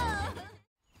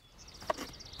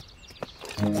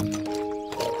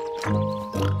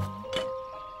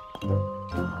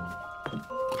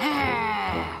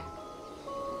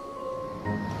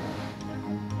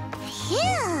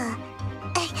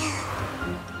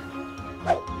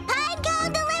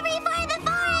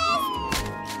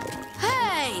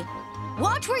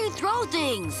 Watch where you throw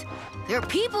things. There are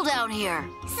people down here.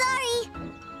 Sorry.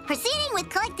 Proceeding with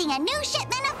collecting a new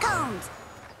shipment of cones.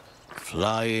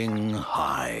 Flying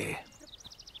high.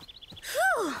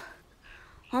 Phew.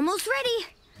 Almost ready.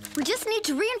 We just need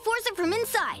to reinforce it from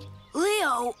inside.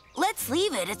 Leo, let's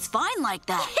leave it. It's fine like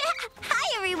that.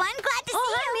 Hi, everyone.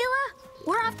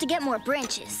 to get more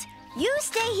branches. You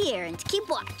stay here and keep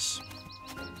watch.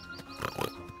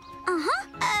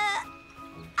 I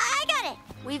got it.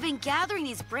 We've been gathering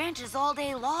these branches all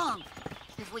day long.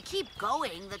 If we keep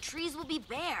going, the trees will be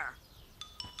bare.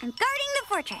 I'm guarding the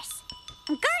fortress.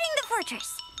 I'm guarding the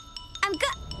fortress.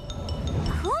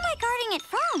 Who am I guarding it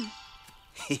from?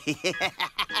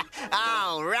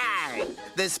 All right.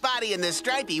 The Spotty and the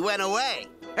Stripey went away.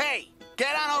 Hey,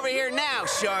 get on over here now,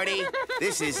 Shorty.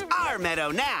 This is our meadow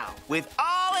now, with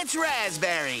all its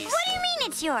raspberries. What do you mean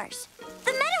it's yours?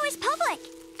 The meadow is public,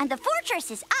 and the fortress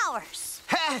is ours.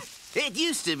 Ha! It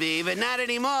used to be, but not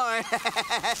anymore.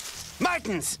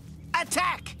 Martins,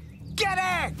 attack! Get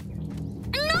her!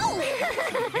 No!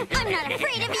 I'm not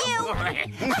afraid of you!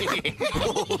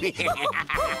 Oh,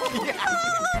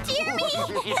 dear me!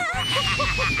 Yeah!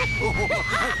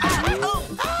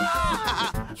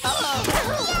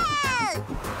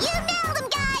 You nailed him,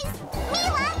 guys!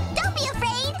 Mila, don't be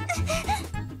afraid!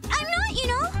 I'm not, you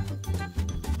know.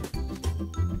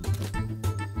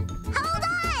 Hold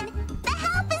on! The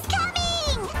help is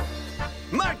coming!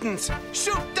 Martins,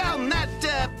 shoot down that,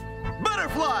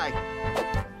 butterfly!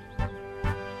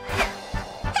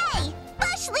 Hey,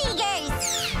 bush leaguers!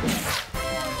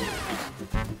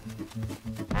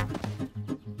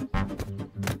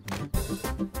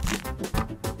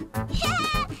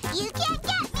 You can't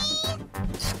get me!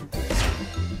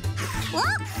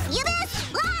 Whoa, you missed!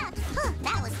 Ah,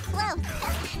 that was close.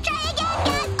 Try again,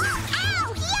 guys! Oh, ow!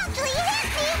 He actually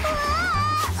hit me!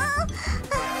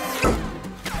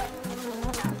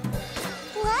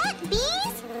 What?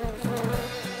 Bees?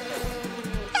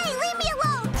 Hey, leave me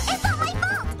alone! It's not my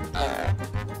fault!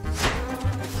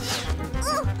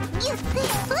 You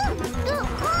think...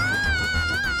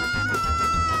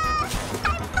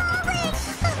 I'm falling!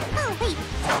 Oh, wait.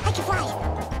 I can fly.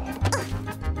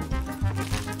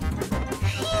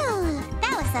 Phew,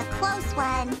 that was a close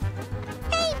one.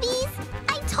 Hey, bees!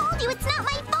 I told you it's not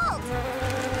my fault!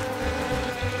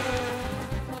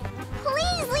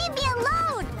 Please leave me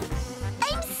alone!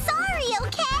 I'm sorry,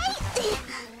 okay?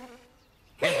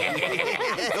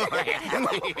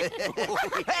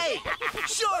 Hey,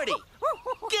 Shorty!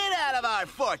 Get out of our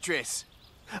fortress!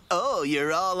 Oh,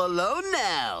 you're all alone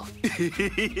now.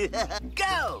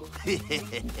 Go!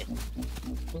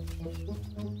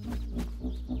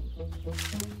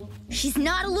 She's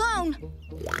not alone.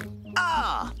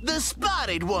 Ah, the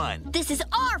spotted one. This is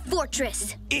our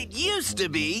fortress. It used to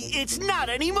be, it's not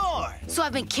anymore. So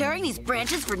I've been carrying these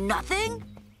branches for nothing?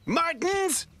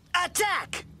 Martins,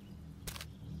 attack!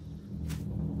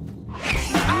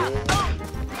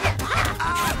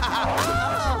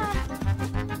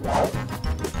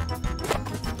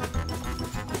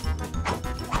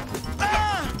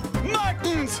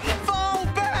 Martins, fall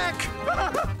back!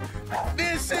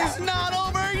 This is not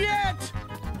over yet!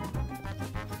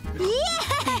 Yeah!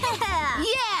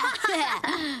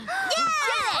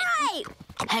 Right!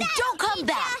 And don't come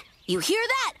back! You hear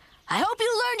that? I hope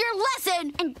you learned your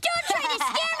lesson! And don't try to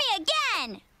scare me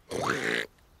again!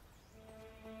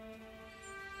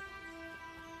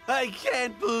 I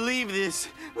can't believe this.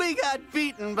 We got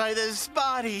beaten by the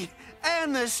Spotty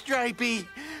and the Stripey.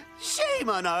 Shame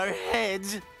on our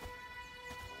heads.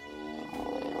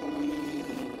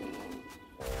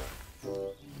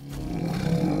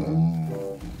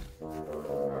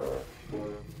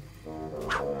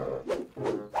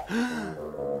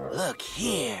 Look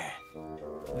here.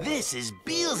 This is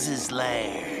Beelz's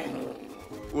lair.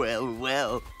 Well,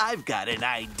 well, I've got an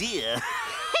idea.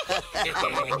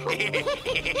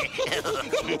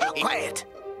 Quiet.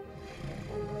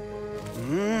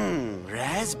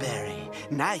 Raspberry.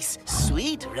 Nice,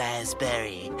 sweet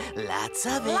raspberry. Lots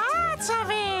of it. Lots of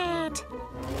it!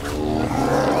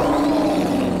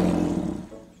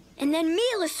 And then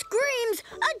Mila screams,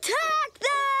 "Attack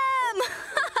them!"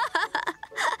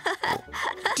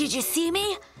 Did you see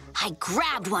me? I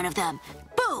grabbed one of them.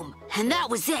 Boom! And that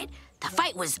was it. The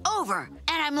fight was over.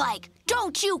 And I'm like,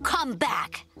 don't you come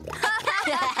back. It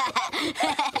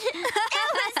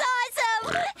was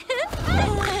awesome!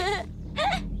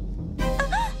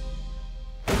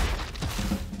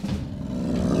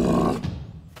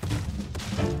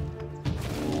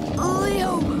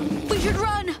 Leo, we should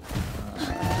run.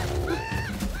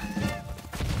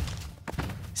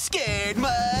 Scared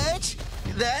much?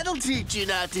 That'll teach you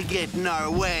not to get in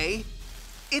our way.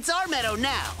 It's our meadow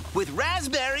now, with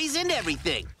raspberries and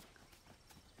everything.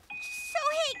 So,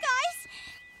 hey, guys,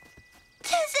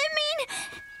 does it mean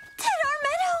that our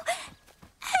meadow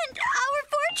and our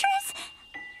fortress,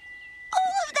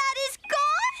 all of that is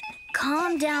gone?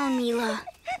 Calm down, Mila.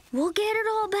 We'll get it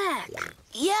all back.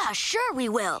 Yeah, sure we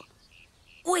will.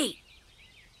 Wait,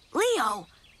 Leo,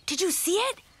 Did you see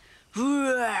it?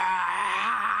 We're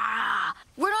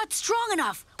not strong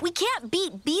enough. We can't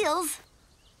beat Beals.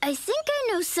 I think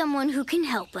I know someone who can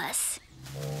help us.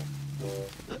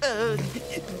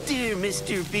 Dear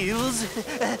Mr. Beals,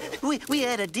 we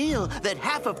had a deal that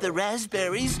half of the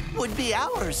raspberries would be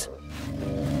ours.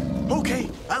 Okay.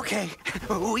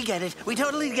 We get it. We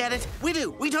totally get it. We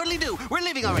do. We totally do. We're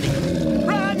leaving already.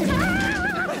 Run!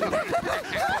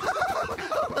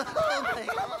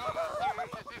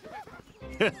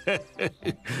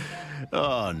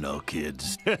 Oh, no,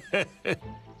 kids.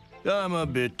 I'm a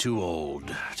bit too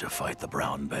old to fight the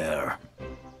brown bear.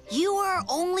 You are our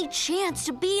only chance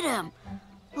to beat him.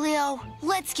 Leo,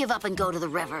 let's give up and go to the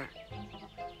river.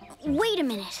 Wait a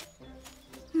minute.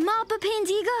 Mappa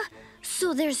Pandiga?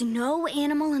 So there's no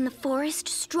animal in the forest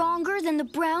stronger than the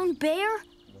brown bear?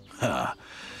 Ha.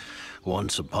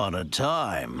 Once upon a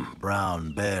time,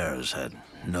 brown bears had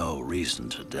no reason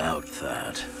to doubt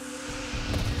that.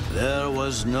 There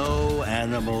was no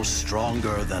animal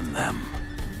stronger than them.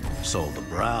 So the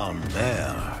brown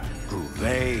bear grew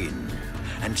vain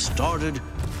and started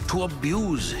to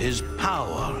abuse his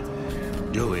power,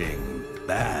 doing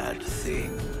bad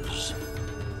things.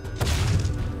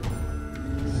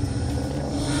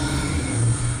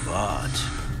 But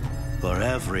for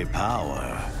every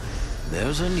power,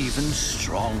 there's an even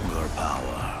stronger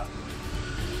power.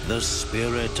 The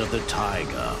spirit of the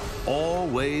taiga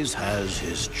always has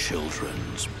his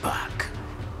children's back.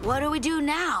 What do we do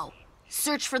now?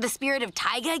 Search for the spirit of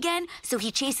Taiga again so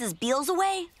he chases Beals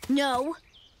away? No.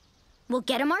 We'll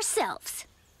get him ourselves.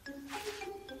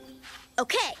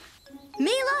 Okay.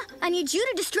 Mila, I need you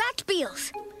to distract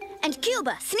Beals. And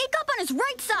Cuba, sneak up on his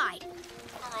right side.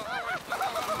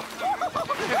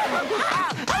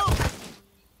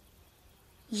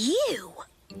 You?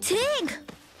 Tig!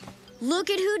 Look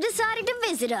at who decided to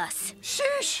visit us.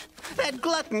 Shush! That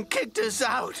glutton kicked us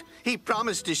out. He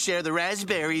promised to share the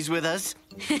raspberries with us.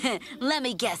 Let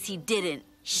me guess he didn't.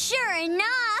 Sure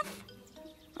enough.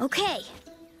 Okay.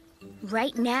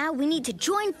 Right now, we need to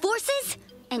join forces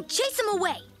and chase him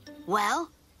away. Well,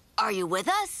 are you with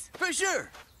us? For sure.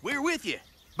 We're with you.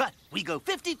 But we go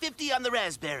 50-50 on the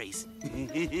raspberries.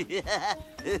 Hey,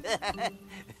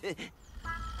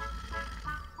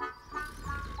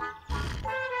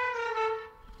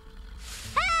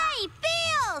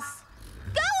 Beals!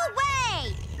 Go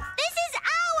away! This is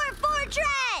our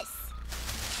fortress!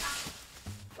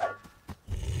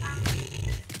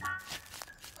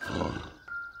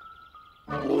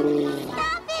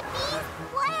 Stop it, Bees!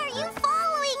 Why are you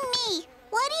following me?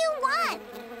 What do you want?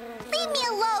 Leave me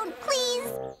alone, please!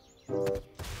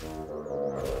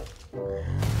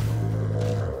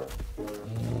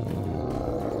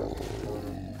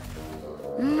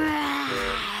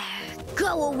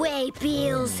 Go away,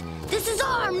 Beals. This is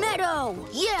our meadow.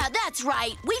 Yeah, that's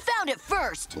right. We found it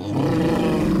first. Who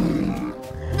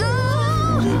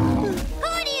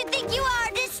do you think you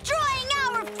are, destroying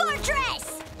our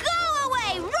fortress? Go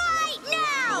away right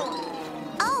now!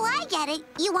 Oh, I get it.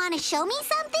 You want to show me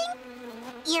something?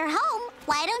 You're home.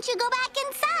 Why don't you go back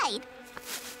inside?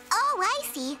 Oh, I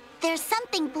see. There's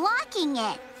something blocking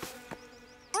it.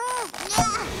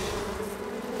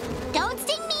 Don't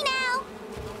sting me now.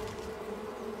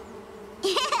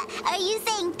 Are you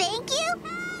saying thank you?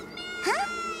 Huh?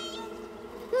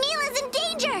 Mila's in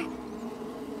danger.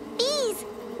 Bees,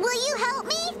 will you help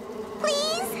me?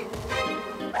 Please?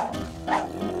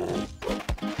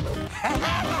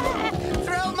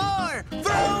 Throw more!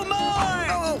 Throw more!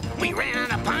 Oh, we ran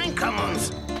out of pine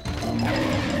cones.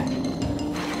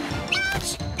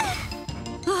 Ouch!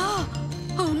 Oh,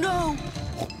 no.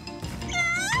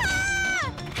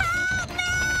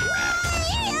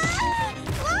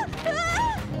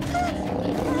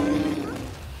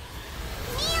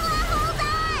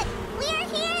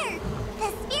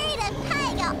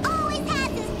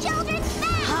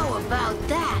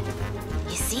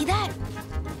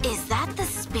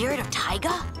 Spirit of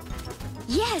Taiga?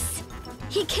 Yes,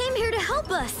 he came here to help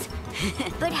us.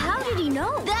 But how did he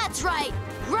know? That's right.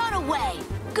 Run away.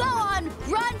 Go on,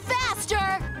 run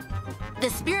faster. The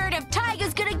spirit of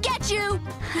Taiga's gonna get you.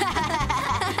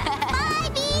 Bye,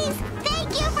 Bees.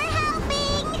 Thank you for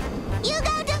helping. You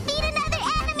go defeat another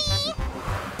enemy.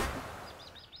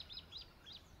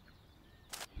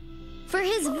 For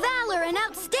his valor and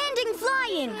outstanding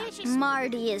flying,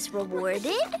 Marty is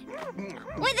rewarded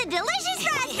with a delicious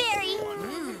raspberry.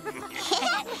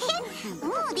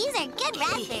 Ooh, these are good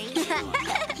raspberries.